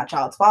have to be my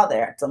child's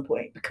father at some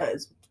point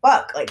because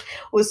fuck, like,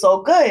 it was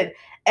so good.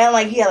 And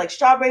like he had like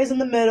strawberries in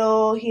the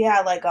middle. He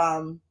had like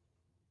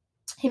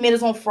he made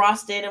his own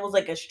frosting. It was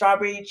like a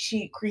strawberry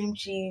cream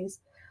cheese.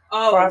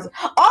 Oh, frosting.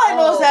 All I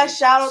know is that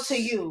shout out to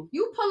you.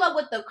 You pull up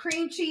with the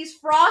cream cheese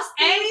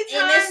frosting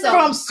anytime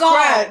from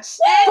scratch.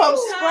 From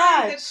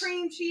scratch. The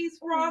cream cheese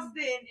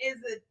frosting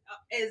is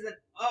an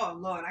oh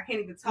Lord, I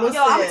can't even talk.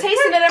 Yo, I'm tasting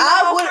it in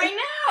my mouth right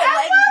now.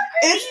 Like,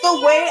 it's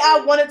the way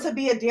I wanted to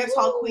be a dance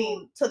hall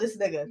queen to this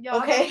nigga. Yo,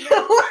 okay,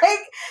 like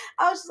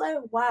I was just like,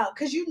 wow,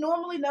 because you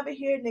normally never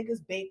hear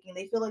niggas baking.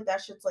 They feel like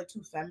that shit's like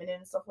too feminine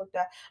and stuff like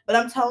that. But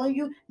I'm telling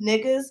you,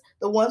 niggas,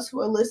 the ones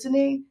who are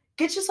listening,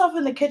 get yourself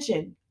in the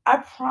kitchen. I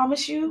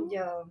promise you.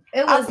 Yo,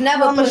 it was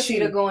never pussy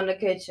to go in the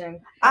kitchen.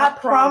 I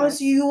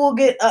promise you will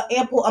get an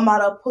ample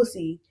amount of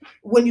pussy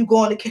when you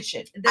go in the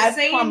kitchen. The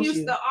saying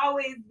used to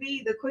always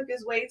be the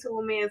quickest way to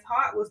a man's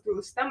heart was through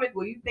his stomach.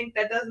 Well, you think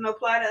that doesn't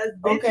apply to us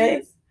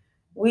bitches?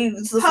 Okay.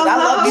 I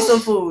love me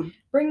some food.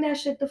 Bring that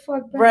shit the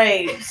fuck back.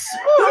 Right.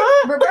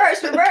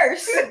 reverse.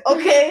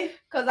 Okay.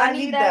 Because I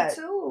need that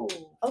too.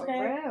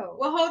 Okay.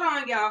 Well, hold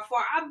on, y'all. For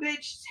our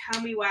bitch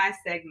Tell Me Why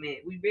segment,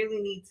 we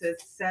really need to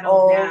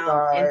settle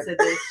down into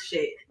this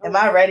shit. Am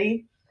I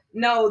ready?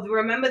 No,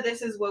 remember,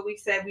 this is what we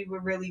said we were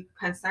really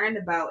concerned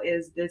about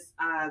is this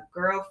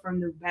girl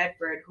from New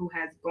Bedford who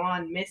has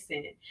gone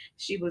missing.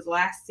 She was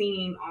last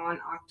seen on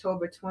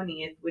October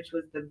 20th, which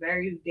was the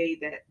very day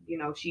that, you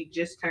know, she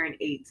just turned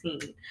 18.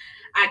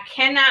 I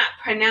cannot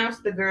pronounce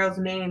the girl's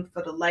name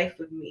for the life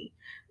of me.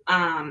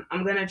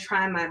 I'm going to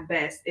try my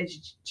best.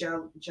 It's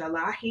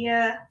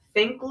Jalahia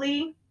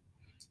Finkley.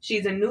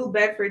 She's a New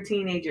Bedford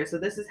teenager. So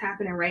this is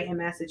happening right in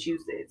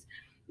Massachusetts.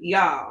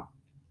 Y'all.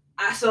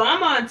 So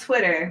I'm on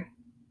Twitter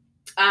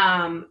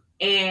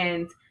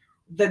And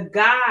the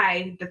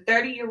guy, the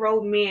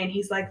 30-year-old man,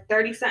 he's like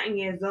 30-something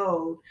years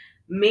old,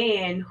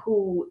 man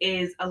who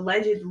is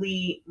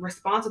allegedly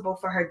responsible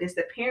for her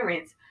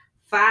disappearance.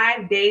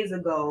 5 days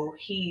ago,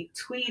 he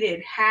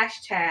tweeted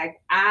hashtag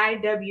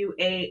IWALYJF.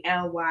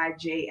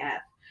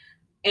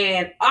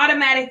 And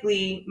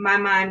automatically, my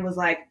mind was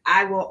like,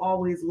 I will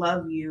always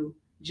love you,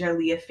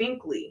 Jalea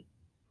Finkley.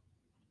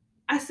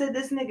 I said,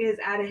 this nigga is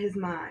out of his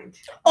mind.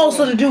 Oh,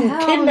 so the dude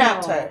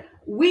kidnapped her.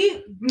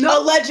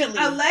 Allegedly.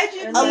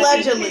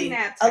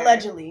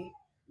 Allegedly.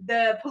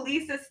 The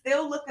police are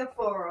still looking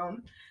for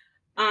him.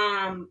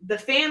 The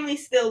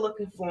family's still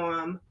looking for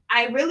him.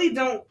 I really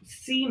don't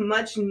see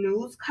much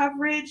news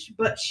coverage,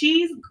 but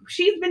she's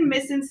been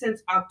missing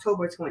since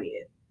October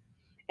 20th.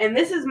 And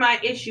this is my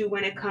issue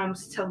when it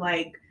comes to,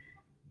 like,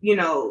 you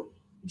know,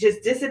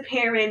 just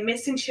disappearing,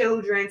 missing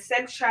children,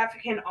 sex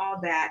trafficking,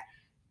 all that.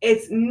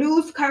 It's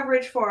news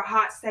coverage for a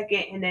hot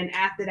second, and then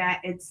after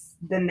that, it's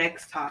the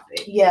next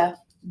topic. Yeah.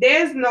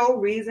 There's no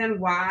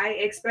reason why,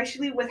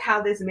 especially with how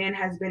this man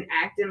has been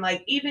acting.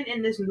 Like, even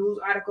in this news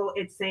article,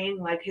 it's saying,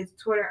 like, his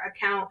Twitter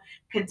account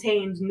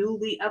contains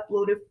newly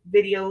uploaded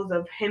videos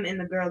of him and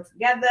the girl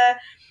together.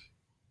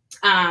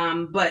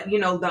 But, you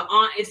know, the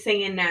aunt is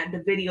saying that the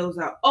videos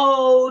are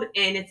old,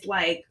 and it's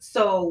like,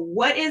 so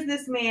what is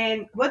this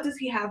man? What does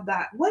he have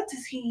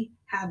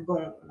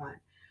going on?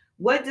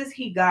 What does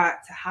he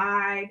got to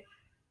hide?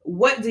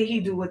 What did he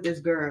do with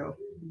this girl?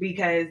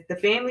 Because the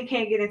family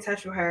can't get in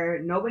touch with her.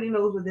 Nobody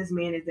knows where this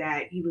man is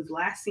at. He was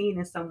last seen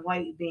in some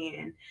white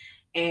van.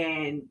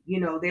 And,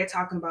 you know, they're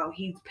talking about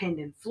he's pinned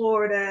in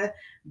Florida.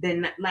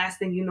 Then last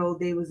thing you know,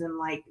 they was in,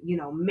 like, you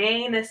know,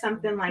 Maine or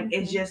something. Like,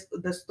 It's just,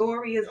 the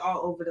story is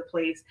all over the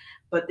place.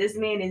 But this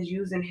man is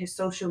using his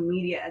social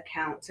media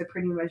account to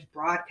pretty much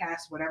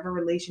broadcast whatever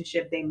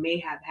relationship they may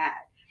have had.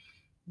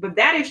 But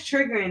that is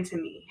triggering to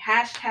me.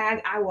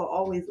 Hashtag I will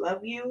always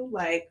love you.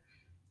 Like,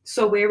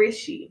 so where is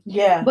she?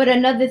 Yeah. But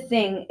another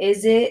thing,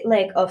 is it,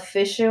 like,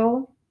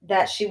 official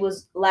that she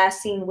was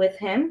last seen with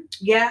him?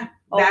 Yeah.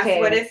 That's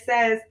what it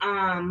says.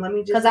 Let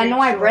me just, because I know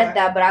I read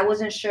that, but I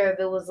wasn't sure if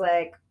it was,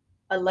 like,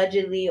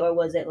 allegedly or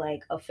was it,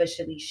 like,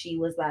 officially she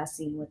was last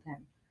seen with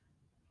him.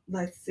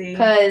 Let's see.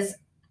 Because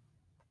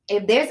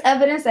if there's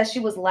evidence that she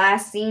was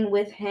last seen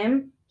with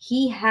him,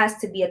 he has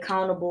to be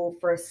accountable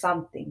for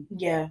something.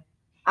 Yeah.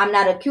 I'm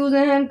not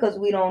accusing him because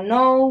we don't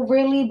know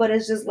really, but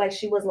it's just like,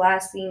 she was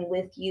last seen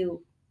with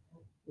you.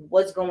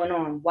 What's going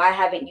on? Why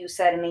haven't you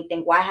said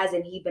anything? Why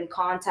hasn't he been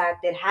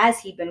contacted? Has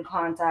he been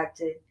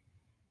contacted?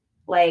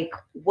 Like,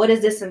 what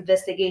is this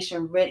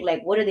investigation?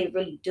 Like, what are they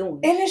really doing?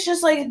 And it's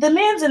just like, the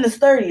man's in his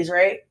 30s,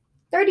 right?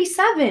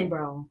 37,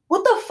 bro.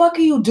 What the fuck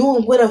are you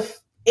doing with a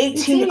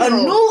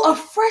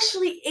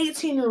freshly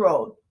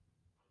 18-year-old?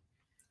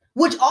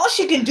 Which all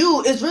she can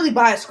do is really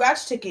buy a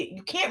scratch ticket.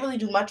 You can't really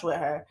do much with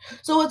her.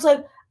 So it's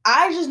like,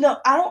 I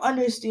don't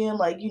understand,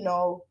 like, you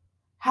know,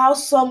 how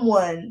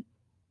someone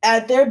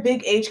at their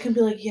big age can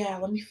be like, yeah,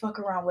 let me fuck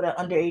around with an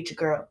underage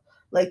girl.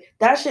 Like,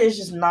 that shit is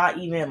just not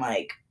even,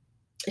 like,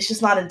 it's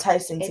just not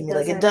enticing to me.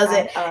 Like, it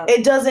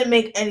doesn't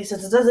make any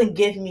sense. It doesn't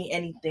give me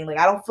anything. Like,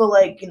 I don't feel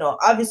like, you know,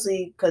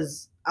 obviously,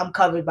 because I'm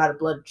covered by the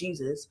blood of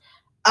Jesus,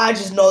 I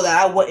just know that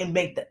I wouldn't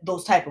make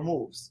those type of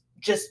moves.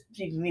 Just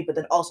even me, but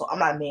then also, I'm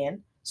not a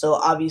man. So,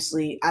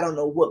 obviously, I don't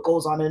know what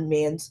goes on in a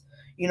man's,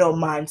 you know,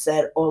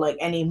 mindset, or, like,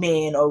 any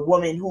man or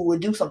woman who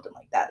would do something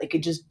like that. Like, it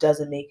just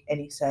doesn't make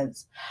any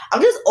sense.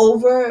 I'm just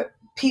over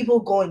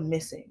people going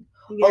missing.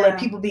 Yeah. Or, like,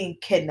 people being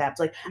kidnapped.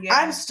 Like, yeah.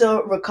 I'm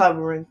still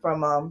recovering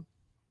from,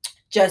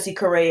 Jesse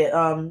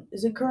Correa,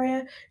 is it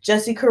Correa?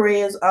 Jesse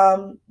Correa's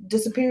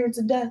disappearance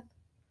and death.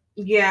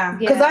 Yeah.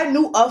 Because I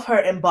knew of her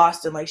in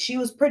Boston. Like, she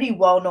was pretty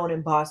well known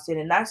in Boston,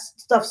 and that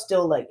stuff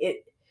still, like,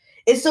 it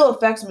still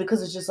affects me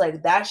because it's just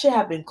like, that should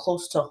have been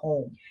close to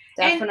home.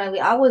 Definitely.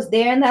 And I was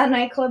there in that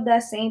nightclub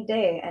that same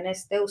day, and it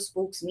still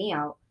spooks me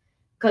out.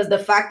 Because the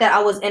fact that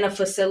I was in a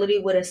facility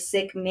with a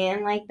sick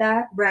man like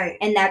that, right,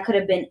 and that could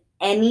have been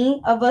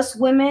any of us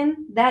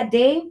women that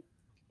day,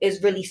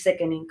 is really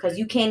sickening, because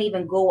you can't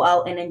even go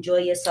out and enjoy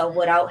yourself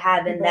without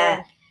having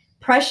that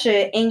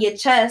pressure in your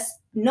chest,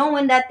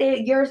 knowing that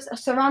you're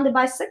surrounded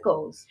by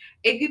sickos.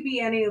 It could be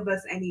any of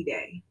us any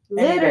day.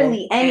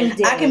 Literally any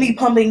day. I can be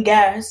pumping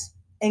gas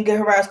and get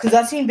harassed, because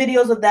I've seen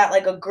videos of that,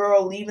 like a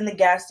girl leaving the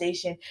gas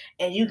station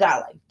and you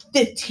got like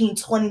 15,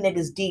 20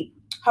 niggas deep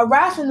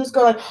harassing this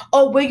girl, like,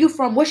 oh, where you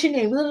from? What's your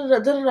name?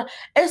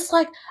 It's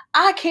like,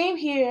 I came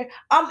here.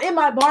 I'm in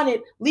my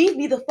bonnet. Leave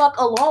me the fuck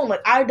alone.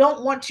 Like, I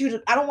don't want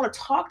to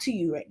talk to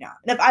you right now.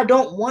 And if I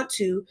don't want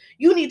to,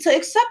 you need to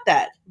accept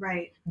that.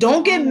 Right.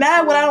 Don't get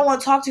mad when I don't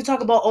want to talk to you.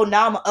 Talk about, oh,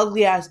 now I'm an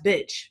ugly ass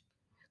bitch.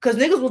 Because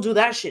niggas will do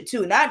that shit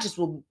too. And that just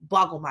will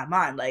boggle my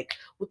mind. Like,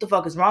 what the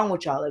fuck is wrong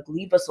with y'all? Like,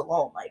 leave us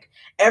alone. Like,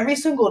 every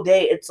single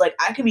day, it's like,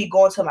 I can be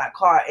going to my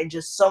car and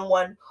just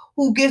someone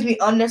who gives me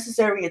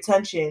unnecessary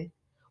attention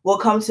will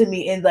come to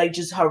me and, like,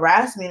 just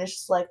harass me. And it's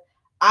just like,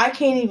 I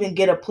can't even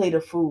get a plate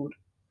of food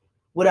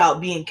without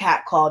being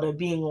catcalled or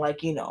being,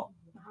 like, you know,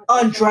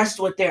 undressed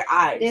with their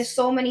eyes. There's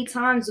so many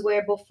times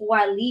where before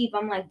I leave,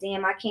 I'm like,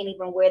 damn, I can't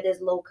even wear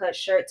this low-cut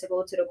shirt to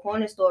go to the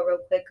corner store real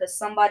quick because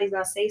somebody's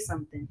going to say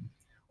something.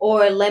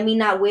 Or let me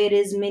not wear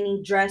this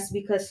mini dress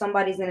because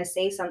somebody's going to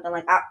say something.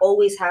 Like, I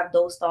always have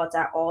those thoughts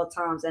at all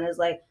times. And it's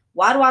like,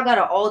 why do I got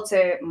to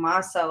alter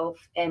myself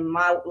and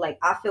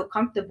I feel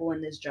comfortable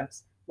in this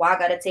dress? Why I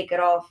got to take it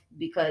off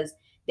because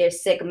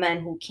there's sick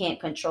men who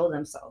can't control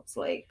themselves?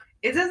 Like,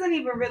 it doesn't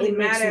even really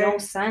matter. It makes no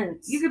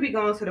sense. You could be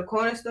going to the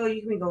corner store.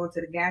 You could be going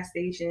to the gas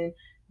station.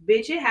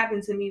 Bitch, it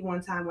happened to me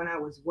one time when I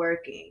was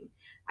working.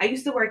 I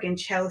used to work in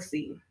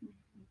Chelsea.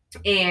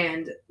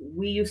 And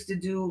we used to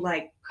do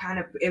it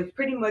was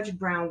pretty much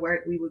brown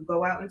work. We would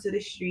go out into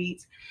the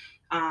streets.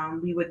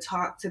 We would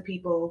talk to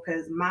people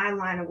because my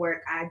line of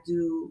work, I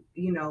do,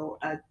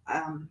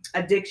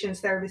 addiction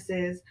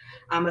services.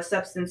 I'm a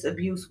substance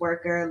abuse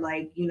worker.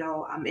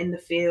 I'm in the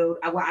field.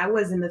 I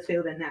was in the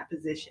field in that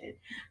position.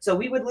 So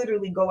we would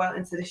literally go out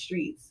into the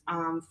streets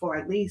for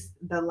at least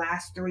the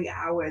last 3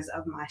 hours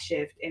of my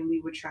shift. And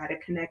we would try to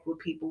connect with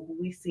people who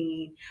we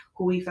seen,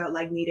 who we felt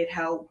like needed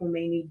help, who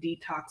may need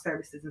detox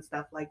services and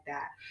stuff like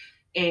that.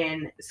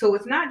 And so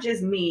it's not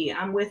just me.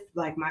 I'm with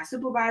my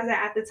supervisor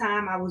at the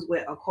time. I was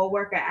with a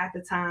coworker at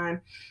the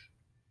time.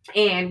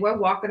 And we're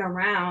walking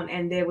around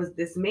and there was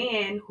this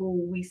man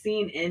who we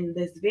seen in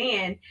this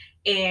van.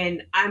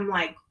 And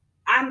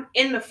I'm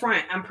in the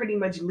front. I'm pretty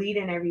much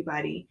leading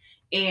everybody.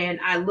 And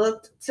I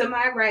looked to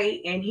my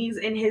right and he's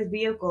in his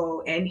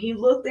vehicle and he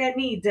looked at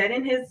me dead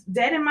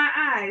in my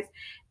eyes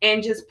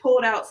and just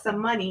pulled out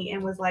some money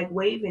and was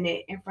waving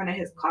it in front of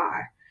his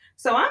car.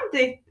 So I'm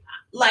thinking,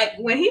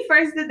 when he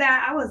first did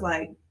that, I was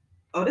like,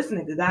 oh, this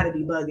nigga gotta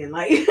be bugging.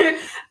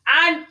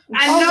 I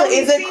know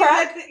is it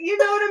crack? You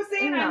know what I'm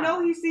saying? No. I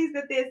know he sees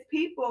that there's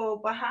people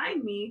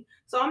behind me,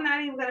 so I'm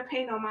not even gonna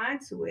pay no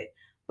mind to it.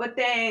 But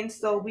then,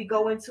 so we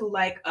go into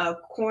a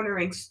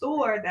cornering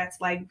store that's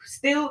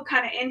still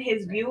kind of in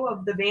his view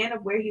of the van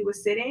of where he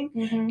was sitting.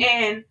 Mm-hmm.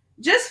 And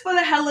just for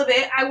the hell of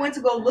it, I went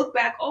to go look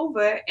back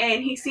over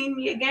and he seen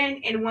me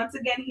again. And once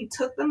again, he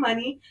took the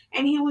money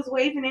and he was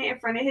waving it in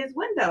front of his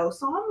window.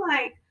 So I'm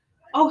like,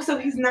 oh, so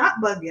he's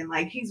not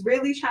bugging. He's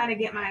really trying to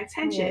get my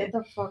attention. Get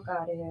the fuck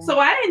out of here. So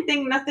I didn't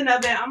think nothing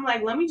of it. I'm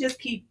like, let me just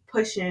keep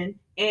pushing.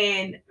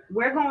 And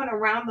we're going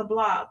around the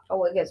block.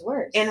 Oh, it gets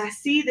worse. And I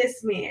see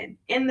this man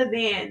in the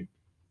van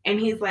and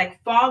he's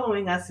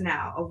following us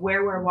now of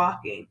where we're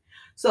walking.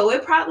 So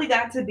it probably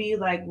got to be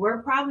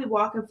we're probably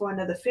walking for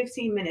another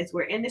 15 minutes.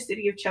 We're in the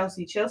city of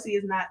Chelsea. Chelsea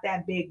is not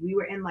that big. We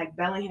were in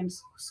Bellingham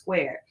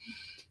Square.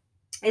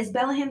 Is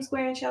Bellingham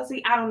Square in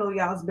Chelsea? I don't know,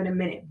 y'all. It's been a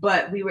minute.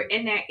 But we were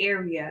in that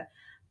area.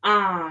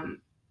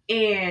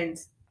 And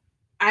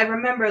I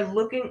remember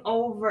looking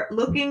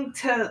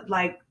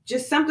to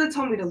just something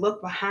told me to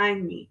look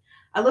behind me.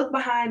 I looked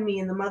behind me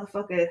and the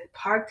motherfucker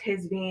parked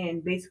his van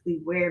basically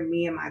where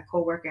me and my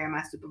coworker and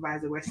my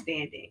supervisor were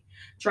standing,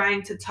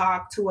 trying to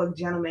talk to a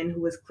gentleman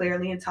who was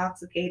clearly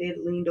intoxicated,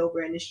 leaned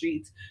over in the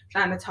streets,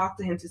 trying to talk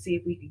to him to see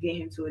if we could get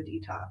him to a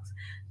detox.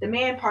 The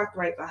man parked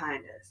right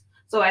behind us.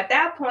 So at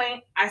that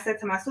point, I said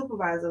to my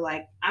supervisor,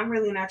 I'm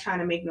really not trying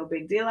to make no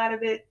big deal out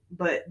of it,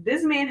 but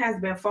this man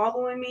has been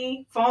following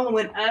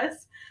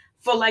us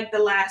for the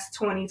last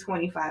 20,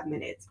 25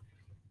 minutes.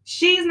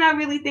 She's not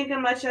really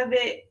thinking much of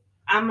it.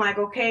 I'm like,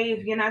 okay,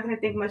 if you're not going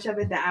to think much of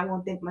it, then I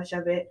won't think much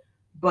of it.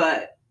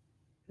 But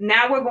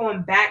now we're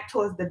going back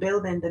towards the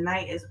building. The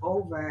night is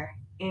over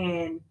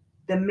and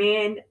the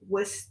man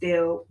was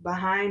still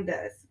behind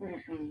us.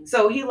 Mm-mm.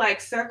 So he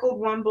circled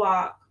one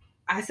block.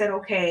 I said,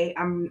 okay,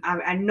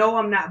 I know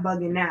I'm not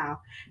bugging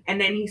now.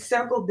 And then he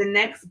circled the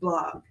next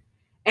block.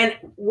 And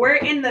we're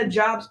in the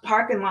jobs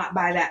parking lot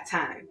by that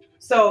time.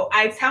 So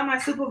I tell my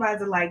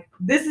supervisor,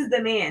 this is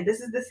the man. This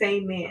is the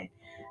same man.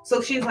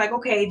 So she's like,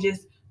 okay,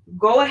 just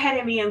go ahead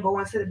of me and go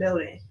into the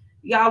building.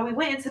 Y'all, we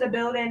went into the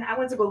building. I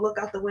went to go look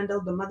out the window.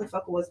 The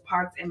motherfucker was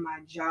parked in my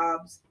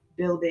jobs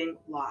building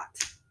lot.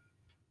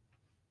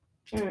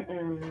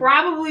 Mm-mm.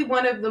 Probably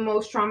one of the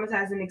most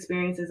traumatizing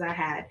experiences I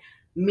had.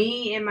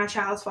 Me and my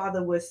child's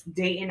father was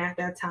dating at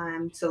that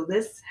time. So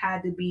this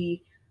had to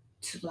be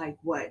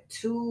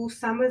 2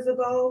 summers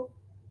ago?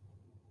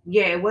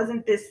 Yeah, it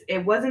wasn't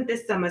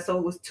this summer. So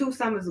it was 2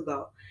 summers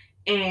ago.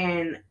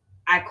 And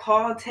I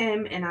called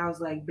him and I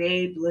was like,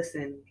 babe,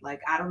 listen,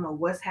 I don't know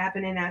what's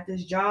happening at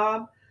this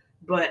job,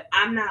 but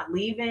I'm not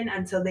leaving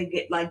until they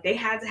get, they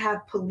had to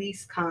have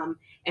police come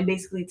and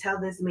basically tell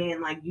this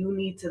man, you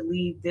need to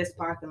leave this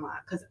parking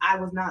lot. Because I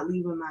was not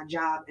leaving my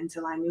job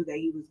until I knew that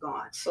he was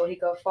gone. So he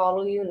could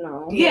follow you?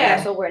 No.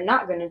 Yeah. So we're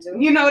not going to do.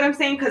 You know what I'm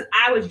saying? Because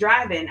I was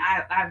driving.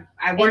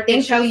 I worked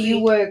in Chelsea. You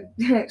were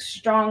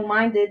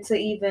strong-minded to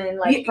even,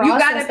 you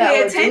got to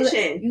pay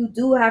attention. You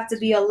do have to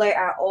be alert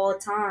at all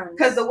times.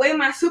 Because the way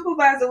my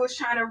supervisor was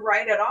trying to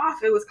write it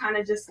off, it was kind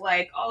of just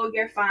oh,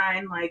 you're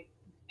fine.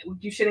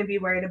 You shouldn't be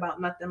worried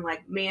about nothing.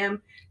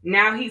 Ma'am,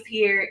 now he's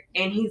here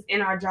and he's in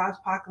our jobs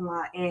parking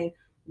lot. And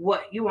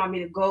what, you want me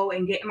to go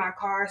and get in my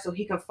car so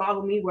he can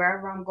follow me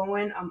wherever I'm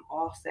going? I'm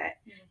all set.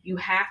 Mm-hmm. You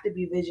have to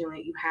be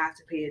vigilant. You have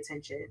to pay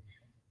attention.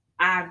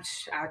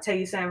 I'll tell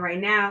you something right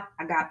now.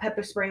 I got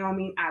pepper spray on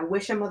me. I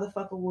wish a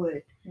motherfucker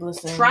would.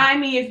 Listen. Try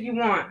me if you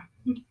want.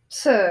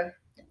 Sir.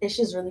 It's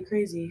just really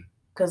crazy.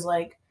 Because,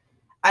 like,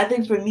 I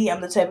think for me,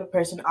 I'm the type of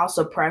person I'll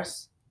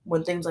suppress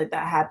when things like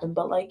that happen.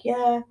 But, like,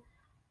 yeah,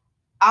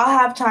 I'll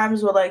have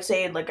times where, like,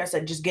 say, like I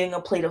said, just getting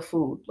a plate of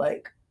food.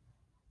 Like,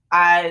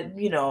 I,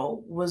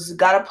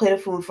 got a plate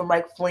of food from,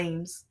 like,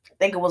 Flames. I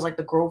think it was, like,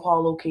 the Grove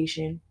Hall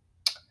location.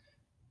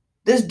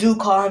 This dude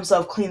called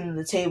himself cleaning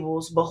the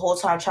tables, but whole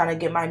time trying to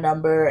get my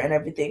number and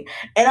everything.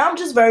 And I'm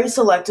just very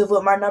selective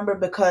with my number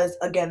because,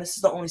 again, this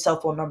is the only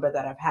cell phone number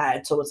that I've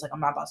had. So it's like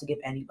I'm not about to give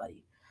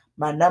anybody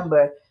my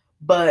number.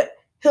 But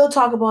he'll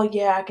talk about,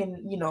 yeah, I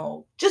can,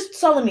 just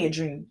selling me a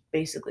dream,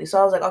 basically. So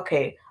I was like,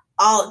 okay,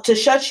 to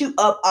shut you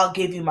up, I'll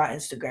give you my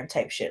Instagram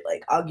type shit.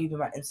 Like, I'll give you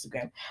my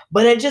Instagram.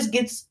 But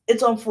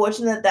it's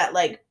unfortunate that,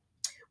 like,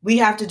 we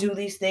have to do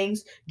these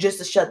things just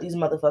to shut these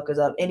motherfuckers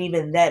up. And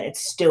even then,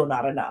 it's still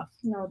not enough.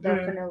 No,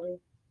 definitely.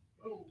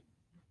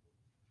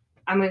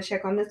 I'm going to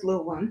check on this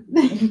little one.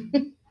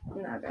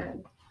 Not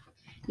bad.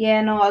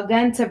 Yeah, no,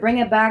 again, to bring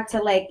it back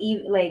to, like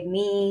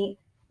me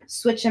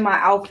switching my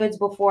outfits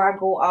before I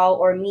go out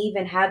or me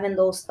even having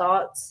those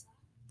thoughts,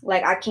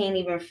 like, I can't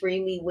even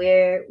freely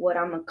wear what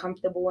I'm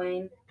comfortable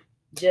in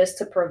just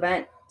to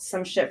prevent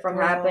some shit from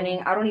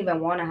happening. I don't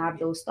even want to have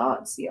those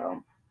thoughts,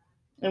 yo.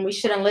 And we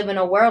shouldn't live in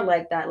a world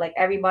like that. Like,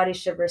 everybody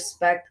should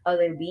respect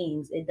other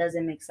beings. It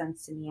doesn't make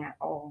sense to me at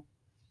all.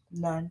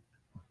 None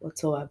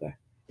whatsoever.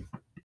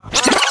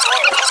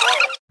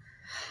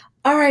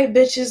 All right,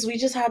 bitches, we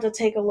just had to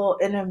take a little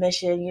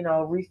intermission,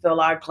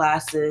 refill our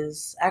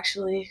glasses.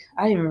 Actually,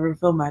 I didn't even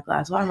refill my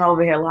glass. Why am I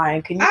over here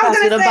lying? Can you pass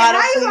me the bottle,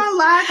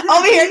 please?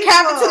 Over here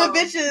capping to the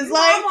bitches.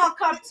 I'm on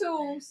cup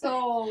 2,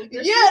 so...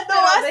 Yeah, no,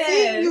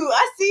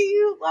 I see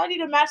you. I need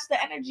to match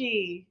the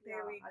energy.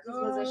 There we go. I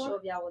just wasn't sure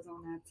if y'all was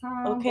on that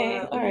time. Okay,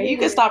 all right. You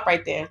can stop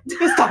right there.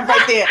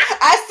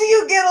 I see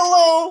you get a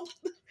little...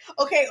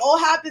 Okay, old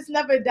habits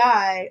never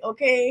die,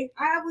 okay?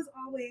 I was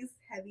always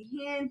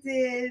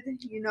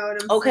heavy-handed, you know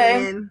what I'm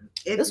saying?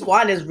 This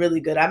wine is really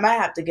good. I might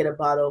have to get a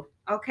bottle.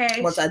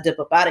 Okay. Once I dip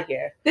up out of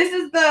here. This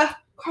is the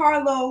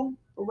Carlo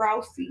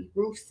Rossi.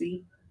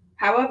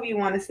 However you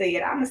want to say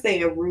it. I'm going to say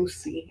it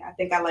Rossi. I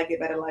think I like it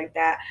better like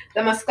that.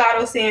 The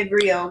Moscato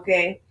Sangria,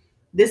 okay?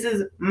 This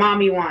is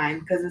mommy wine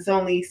because it's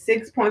only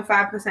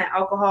 6.5%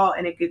 alcohol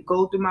and it could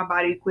go through my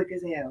body quick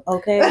as hell.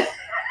 Okay.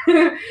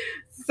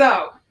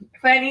 So,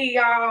 for any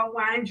of y'all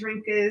wine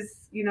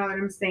drinkers, you know what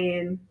I'm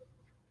saying,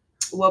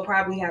 we'll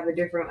probably have a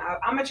different...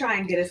 I'm going to try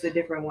and get us a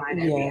different wine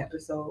every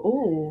episode.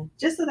 Ooh.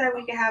 Just so that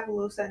we can have a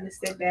little something to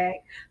sit back.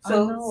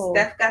 So,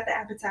 Steph got the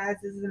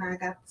appetizers and I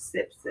got the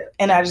sip.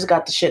 And I just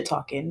got the shit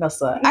talking.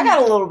 That's I got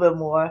a little bit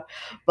more.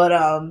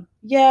 But,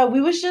 yeah, we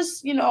was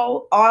just,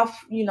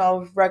 off,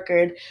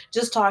 record,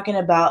 just talking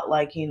about,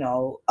 like,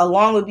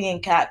 along with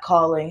being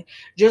catcalling,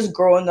 just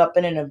growing up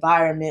in an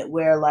environment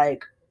where,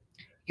 like,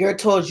 you're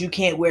told you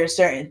can't wear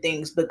certain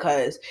things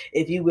because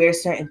if you wear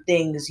certain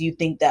things, you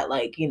think that,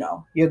 like,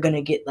 you're going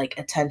to get, like,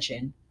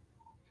 attention.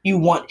 You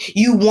want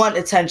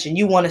attention.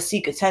 You want to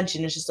seek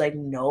attention. It's just like,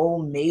 no,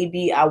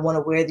 maybe I want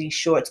to wear these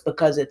shorts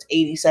because it's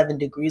 87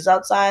 degrees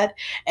outside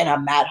and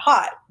I'm mad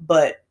hot.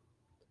 But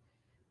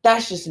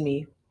that's just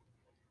me.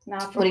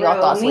 Not for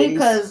real. Me,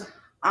 because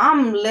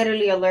I'm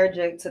literally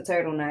allergic to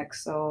turtlenecks.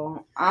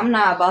 So I'm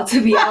not about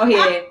to be out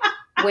here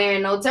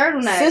wearing no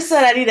turtleneck. Sis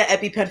said I need an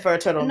EpiPen for a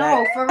turtleneck.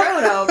 No, for real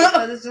though,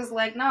 because it's just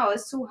like, no,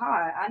 it's too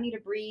hot. I need to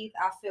breathe.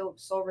 I feel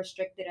so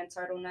restricted in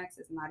turtlenecks.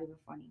 It's not even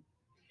funny.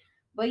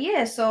 But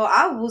yeah, so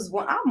I'm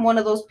one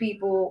of those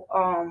people,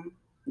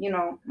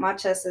 my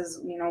chest is,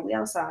 we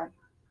outside.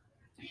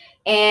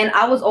 And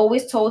I was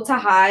always told to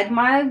hide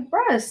my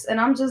breasts. And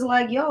I'm just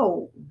like,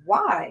 yo,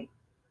 why?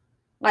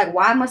 Like,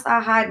 why must I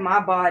hide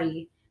my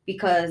body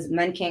because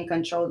men can't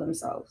control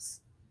themselves?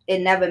 It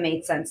never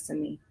made sense to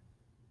me.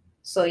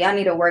 So y'all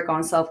need to work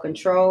on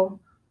self-control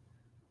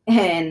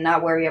and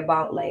not worry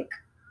about, like,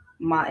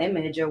 my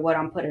image or what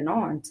I'm putting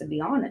on, to be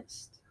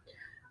honest.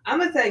 I'm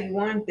going to tell you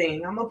one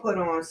thing. I'm going to put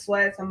on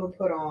sweats. I'm going to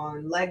put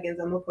on leggings.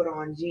 I'm going to put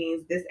on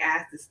jeans. This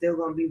ass is still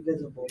going to be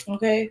visible.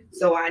 Okay.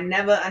 So I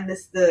never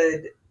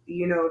understood,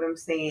 you know what I'm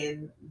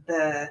saying,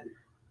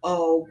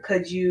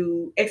 could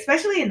you,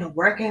 especially in the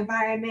work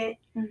environment,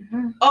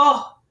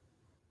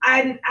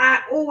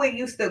 I always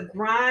used to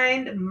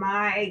grind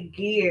my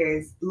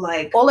gears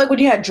like... Or like when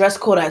you had dress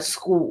code at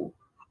school.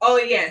 Oh,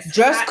 yes.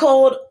 Dress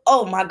code,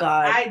 oh my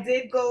God. I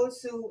did go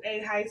to a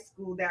high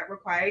school that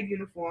required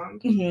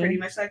uniforms, pretty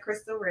much like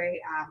Crystal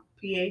Ray.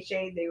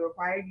 PHA, they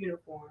required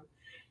uniforms.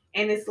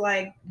 And it's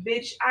like,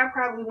 bitch, I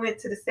probably went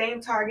to the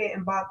same Target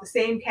and bought the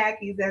same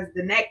khakis as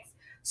the next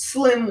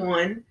slim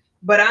one.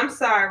 But I'm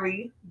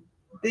sorry.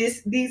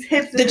 These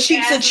hips... The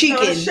cheeks are cheeking,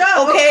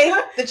 okay?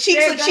 The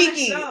cheeks are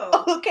cheeky,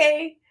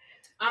 okay?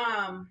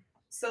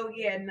 So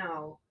yeah,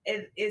 no,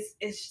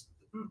 it's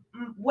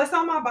what's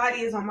on my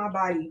body is on my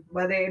body,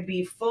 whether it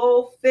be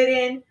full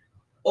fitting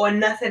or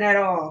nothing at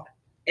all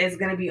is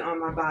going to be on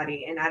my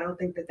body. And I don't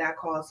think that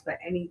calls for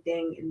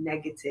anything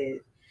negative,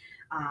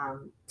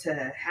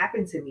 to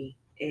happen to me.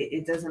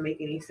 it doesn't make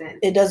any sense.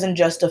 It doesn't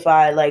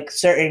justify like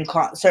certain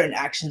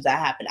actions that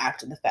happen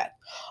after the fact.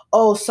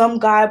 Oh, some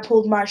guy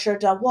pulled my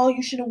shirt down. Well,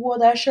 you should have wore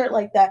that shirt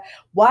like that.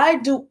 Why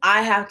do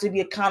I have to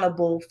be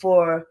accountable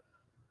for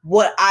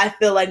what I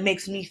feel like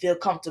makes me feel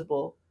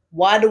comfortable?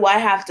 Why do I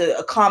have to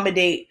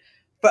accommodate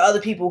for other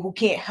people who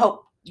can't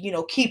help,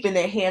 keeping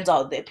their hands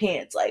out of their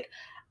pants? Like,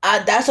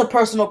 that's a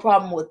personal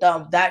problem with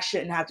them. That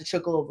shouldn't have to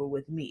trickle over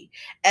with me.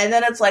 And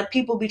then it's like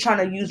people be trying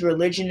to use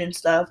religion and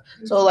stuff.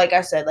 Mm-hmm. So like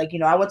I said, like,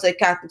 I went to a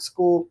Catholic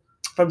school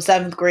from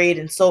 7th grade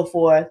and so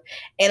forth.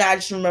 And I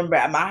just remember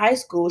at my high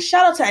school,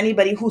 shout out to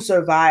anybody who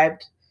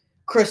survived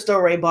Cristo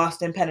Rey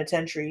Boston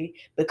Penitentiary,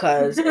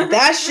 because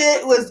that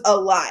shit was a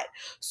lot.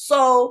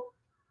 So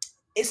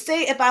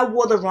say if I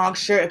wore the wrong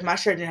shirt, if my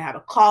shirt didn't have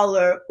a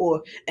collar,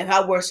 or if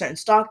I wore certain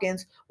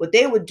stockings, what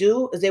they would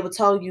do is they would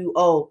tell you,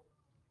 oh,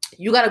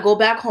 you got to go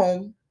back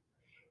home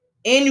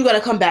and you got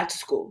to come back to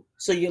school.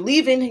 So you're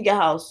leaving your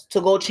house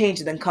to go change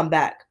and then come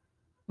back.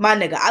 My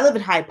nigga, I live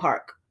in Hyde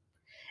Park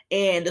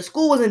and the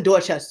school was in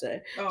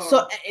Dorchester. Oh.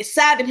 So it's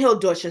Savin Hill,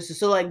 Dorchester.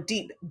 So like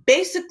deep,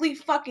 basically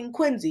fucking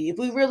Quincy. If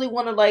we really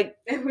want to like,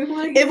 if we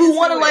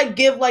want to like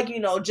give like,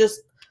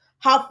 just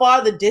how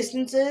far the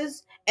distance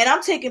is. And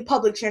I'm taking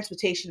public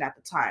transportation at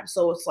the time.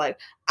 So it's like,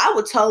 I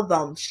would tell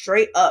them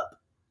straight up,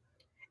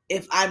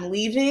 if I'm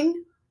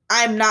leaving,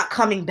 I'm not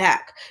coming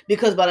back,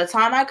 because by the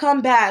time I come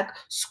back,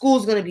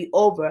 school's going to be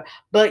over.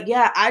 But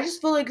yeah, I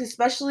just feel like,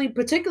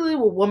 particularly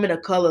with women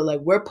of color, like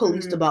we're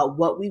policed about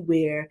what we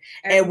wear.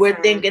 And we're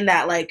thinking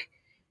that like,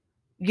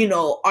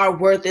 our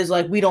worth is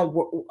like, we don't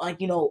like,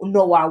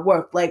 know our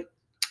worth. Like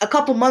a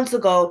couple months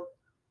ago,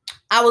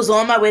 I was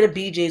on my way to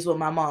BJ's with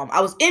my mom. I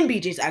was in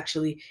BJ's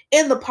actually,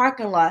 in the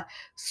parking lot.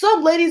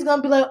 Some lady's going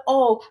to be like,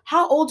 oh,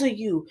 how old are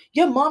you?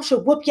 Your mom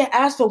should whoop your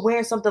ass for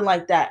wearing something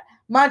like that.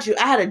 Mind you,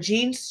 I had a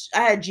jean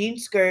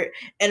skirt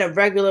and a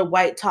regular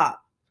white top.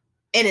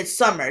 And it's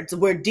summer.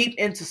 We're deep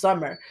into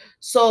summer.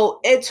 So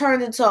it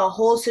turned into a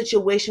whole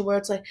situation where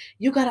it's like,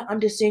 you got to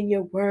understand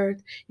your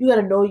worth. You got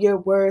to know your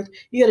worth.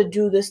 You got to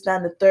do this,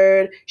 that, and the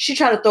third. She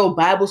tried to throw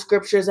Bible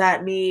scriptures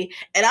at me.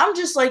 And I'm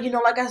just like,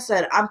 like I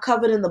said, I'm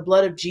covered in the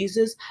blood of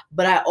Jesus.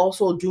 But I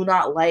also do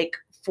not like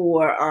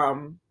for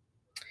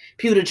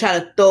people to try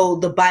to throw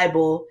the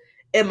Bible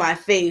in my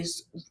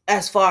face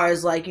as far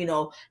as like,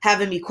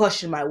 having me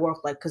question my worth,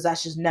 like, because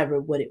that's just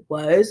never what it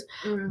was.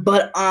 Mm-hmm.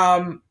 But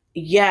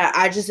yeah,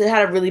 it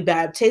had a really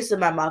bad taste in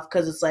my mouth,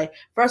 because it's like,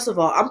 first of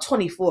all, I'm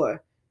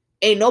 24.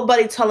 Ain't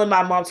nobody telling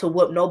my mom to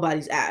whoop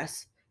nobody's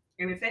ass.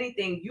 And if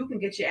anything, you can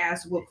get your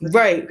ass whooped.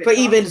 For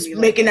even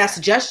making that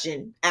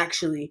suggestion,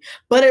 actually.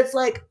 But it's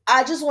like,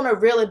 I just want to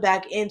reel it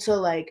back into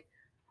like,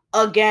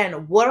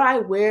 again, what I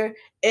wear,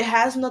 it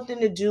has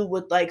nothing to do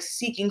with like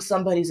seeking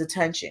somebody's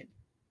attention.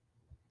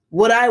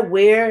 What I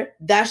wear,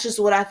 that's just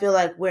what I feel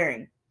like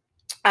wearing.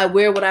 I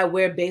wear what I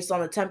wear based on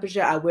the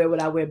temperature. I wear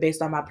what I wear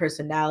based on my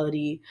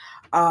personality.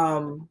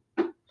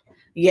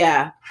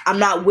 Yeah, I'm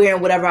not wearing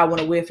whatever I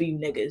want to wear for you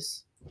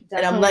niggas. Definitely.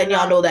 And I'm letting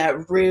y'all know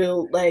that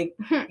real, like,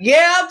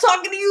 yeah, I'm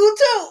talking to you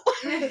too.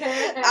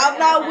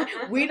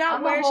 We're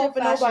not wearing shit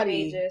for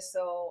nobody. Major,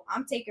 so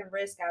I'm taking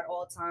risks at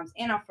all times.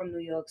 And I'm from New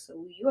York,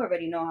 so you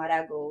already know how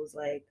that goes.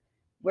 Like,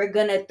 we're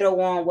gonna throw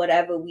on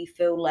whatever we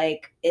feel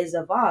like is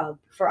a vibe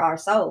for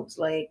ourselves.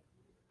 Like,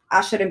 I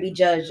shouldn't be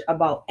judged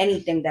about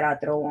anything that I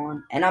throw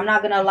on. And I'm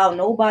not gonna allow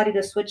nobody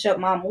to switch up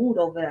my mood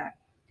over that.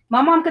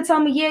 My mom could tell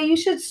me, yeah, you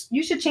should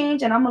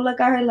change, and I'm gonna look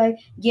at her like,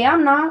 yeah,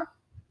 I'm not.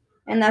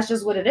 And that's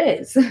just what it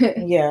is.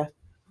 Yeah.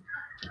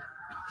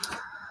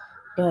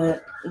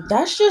 But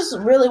that's just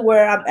really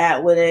where I'm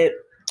at with it.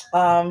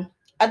 I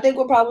think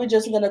we're probably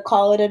just gonna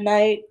call it a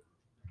night.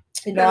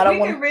 I don't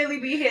want to really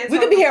be here. We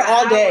could be here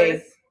all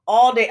day.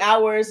 All day,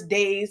 hours,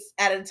 days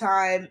at a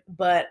time.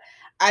 But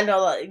I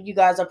know you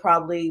guys are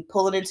probably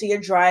pulling into your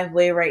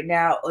driveway right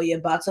now, or you're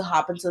about to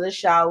hop into the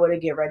shower to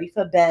get ready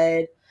for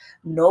bed.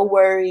 No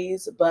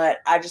worries. But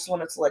I just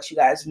wanted to let you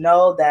guys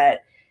know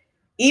that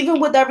even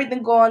with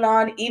everything going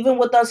on, even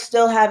with us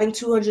still having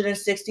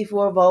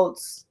 264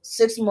 votes,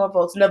 6 more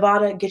votes,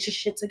 Nevada, get your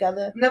shit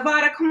together.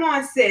 Nevada, come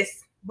on,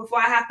 sis. Before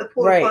I have to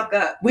pull the fuck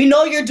up. We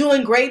know you're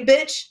doing great,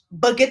 bitch,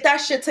 but get that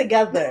shit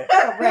together.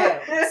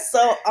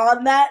 So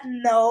on that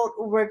note,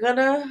 we're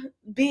gonna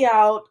be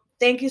out.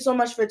 Thank you so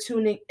much for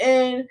tuning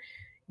in.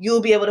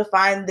 You'll be able to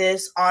find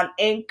this on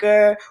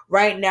Anchor.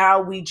 Right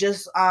now, we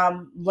just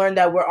learned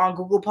that we're on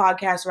Google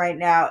Podcasts right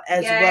now,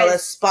 as well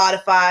as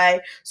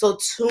Spotify. So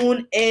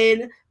tune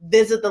in,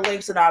 visit the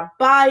links in our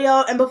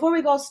bio. And before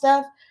we go,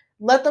 Steph,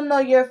 let them know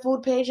your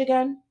food page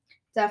again.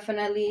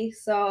 Definitely.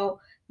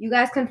 So you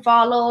guys can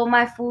follow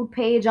my food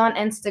page on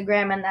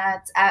Instagram, and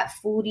that's at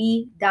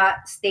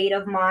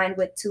foodie.stateofmind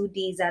with 2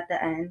 D's at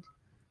the end.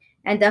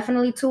 And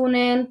definitely tune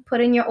in,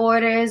 put in your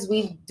orders.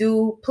 We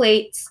do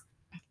plates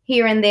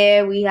here and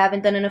there. We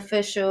haven't done an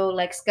official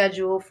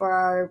schedule for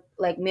our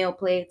meal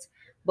plates,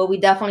 but we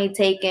definitely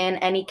take in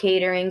any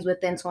caterings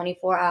within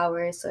 24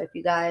 hours. So if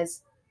you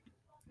guys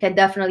can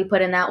definitely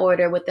put in that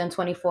order within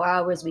 24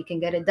 hours, we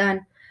can get it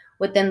done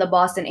within the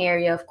Boston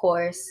area, of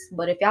course.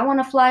 But if y'all want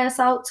to fly us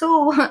out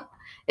too,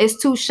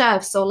 It's 2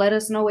 chefs, so let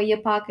us know where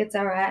your pockets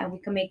are at, and we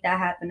can make that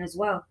happen as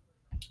well.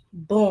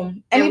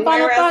 Boom. Any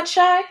final thoughts,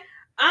 Shy?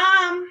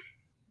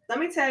 Let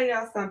me tell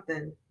y'all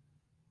something.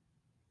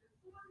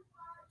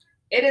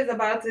 It is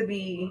about to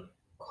be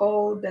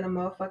cold than a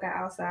motherfucker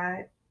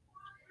outside.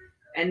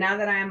 And now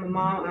that I am a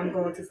mom, I'm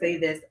going to say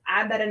this.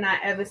 I better not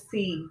ever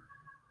see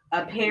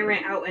a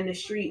parent out in the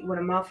street with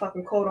a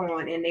motherfucking coat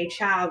on and their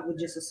child with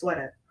just a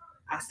sweater.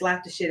 I'll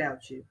slap the shit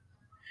out you.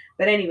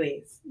 But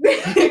anyways,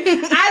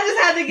 I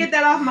just had to get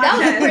that off my chest.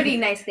 That was a pretty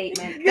nice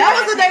statement.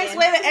 That was a nice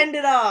way to end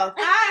it off.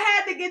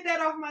 I had to get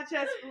that off my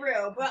chest for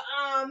real. But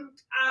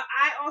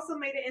I also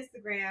made an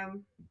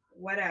Instagram,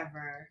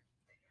 whatever.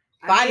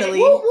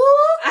 Finally,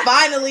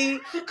 finally,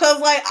 because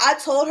like I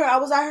told her I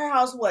was at her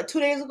house 2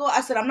 days ago.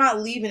 I said I'm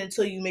not leaving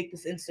until you make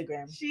this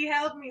Instagram. She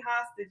held me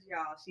hostage,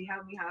 y'all. She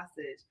held me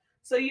hostage.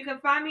 So you can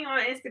find me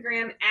on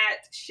Instagram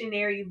at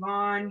Shaneri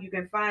Vaughn. You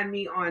can find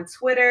me on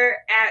Twitter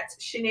at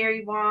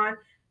Shaneri Vaughn.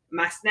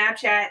 My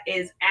Snapchat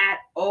is at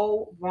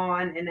O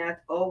Vaughn, and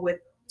that's O with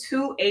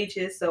 2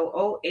 H's, so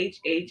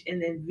OHH,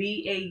 and then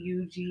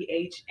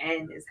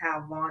VAUGHN is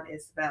how Vaughn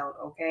is spelled,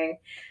 okay?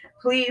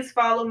 Please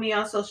follow me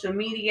on social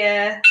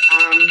media.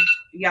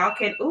 Y'all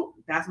can,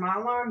 that's my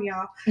alarm,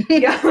 y'all.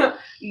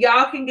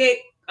 Y'all can get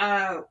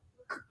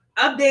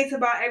updates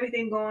about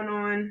everything going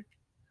on.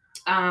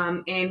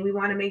 And we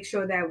want to make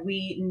sure that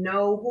we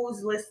know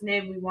who's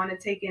listening. We want to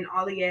take in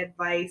all of your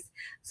advice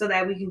so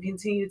that we can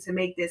continue to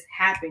make this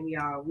happen,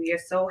 y'all. We are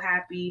so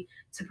happy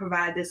to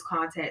provide this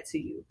content to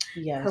you.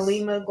 Yes.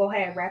 Halima, go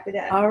ahead, wrap it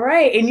up. All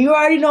right. And you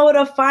already know where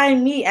to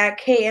find me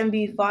at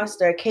KMB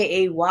Foster,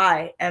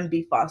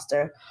 KAYMB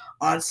Foster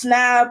on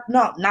Snap.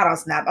 No, not on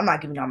Snap. I'm not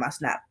giving y'all my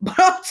Snap, but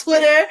on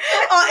Twitter,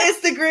 on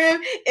Instagram,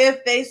 and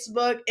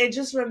Facebook. And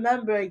just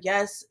remember,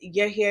 yes,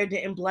 your hair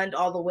didn't blend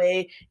all the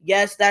way.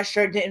 Yes, that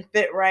shirt didn't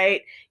fit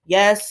right.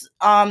 Yes,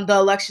 the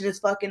election is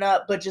fucking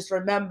up. But just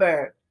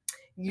remember,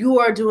 you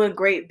are doing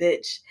great,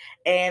 bitch.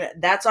 And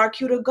that's our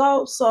cue to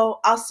go. So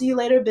I'll see you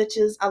later,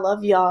 bitches. I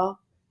love y'all.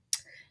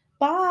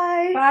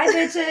 Bye. Bye,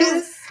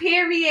 bitches.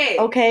 Period.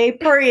 Okay,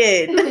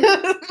 period.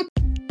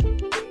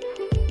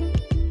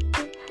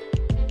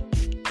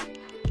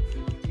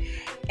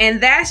 And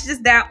that's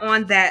just that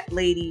on that,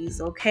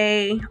 ladies,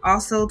 okay?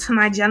 Also, to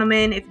my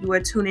gentlemen, if you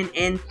are tuning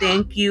in,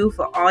 thank you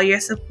for all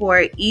your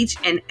support, each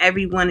and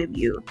every one of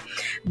you.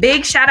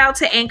 Big shout out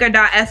to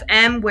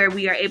Anchor.fm, where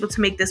we are able to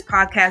make this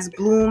podcast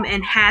bloom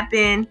and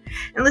happen.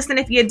 And listen,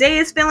 if your day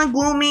is feeling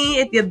gloomy,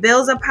 if your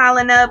bills are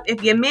piling up,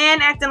 if your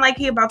man acting like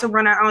he about to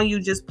run out on you,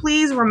 just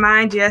please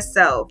remind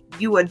yourself,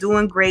 you are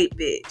doing great,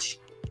 bitch.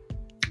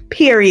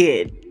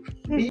 Period.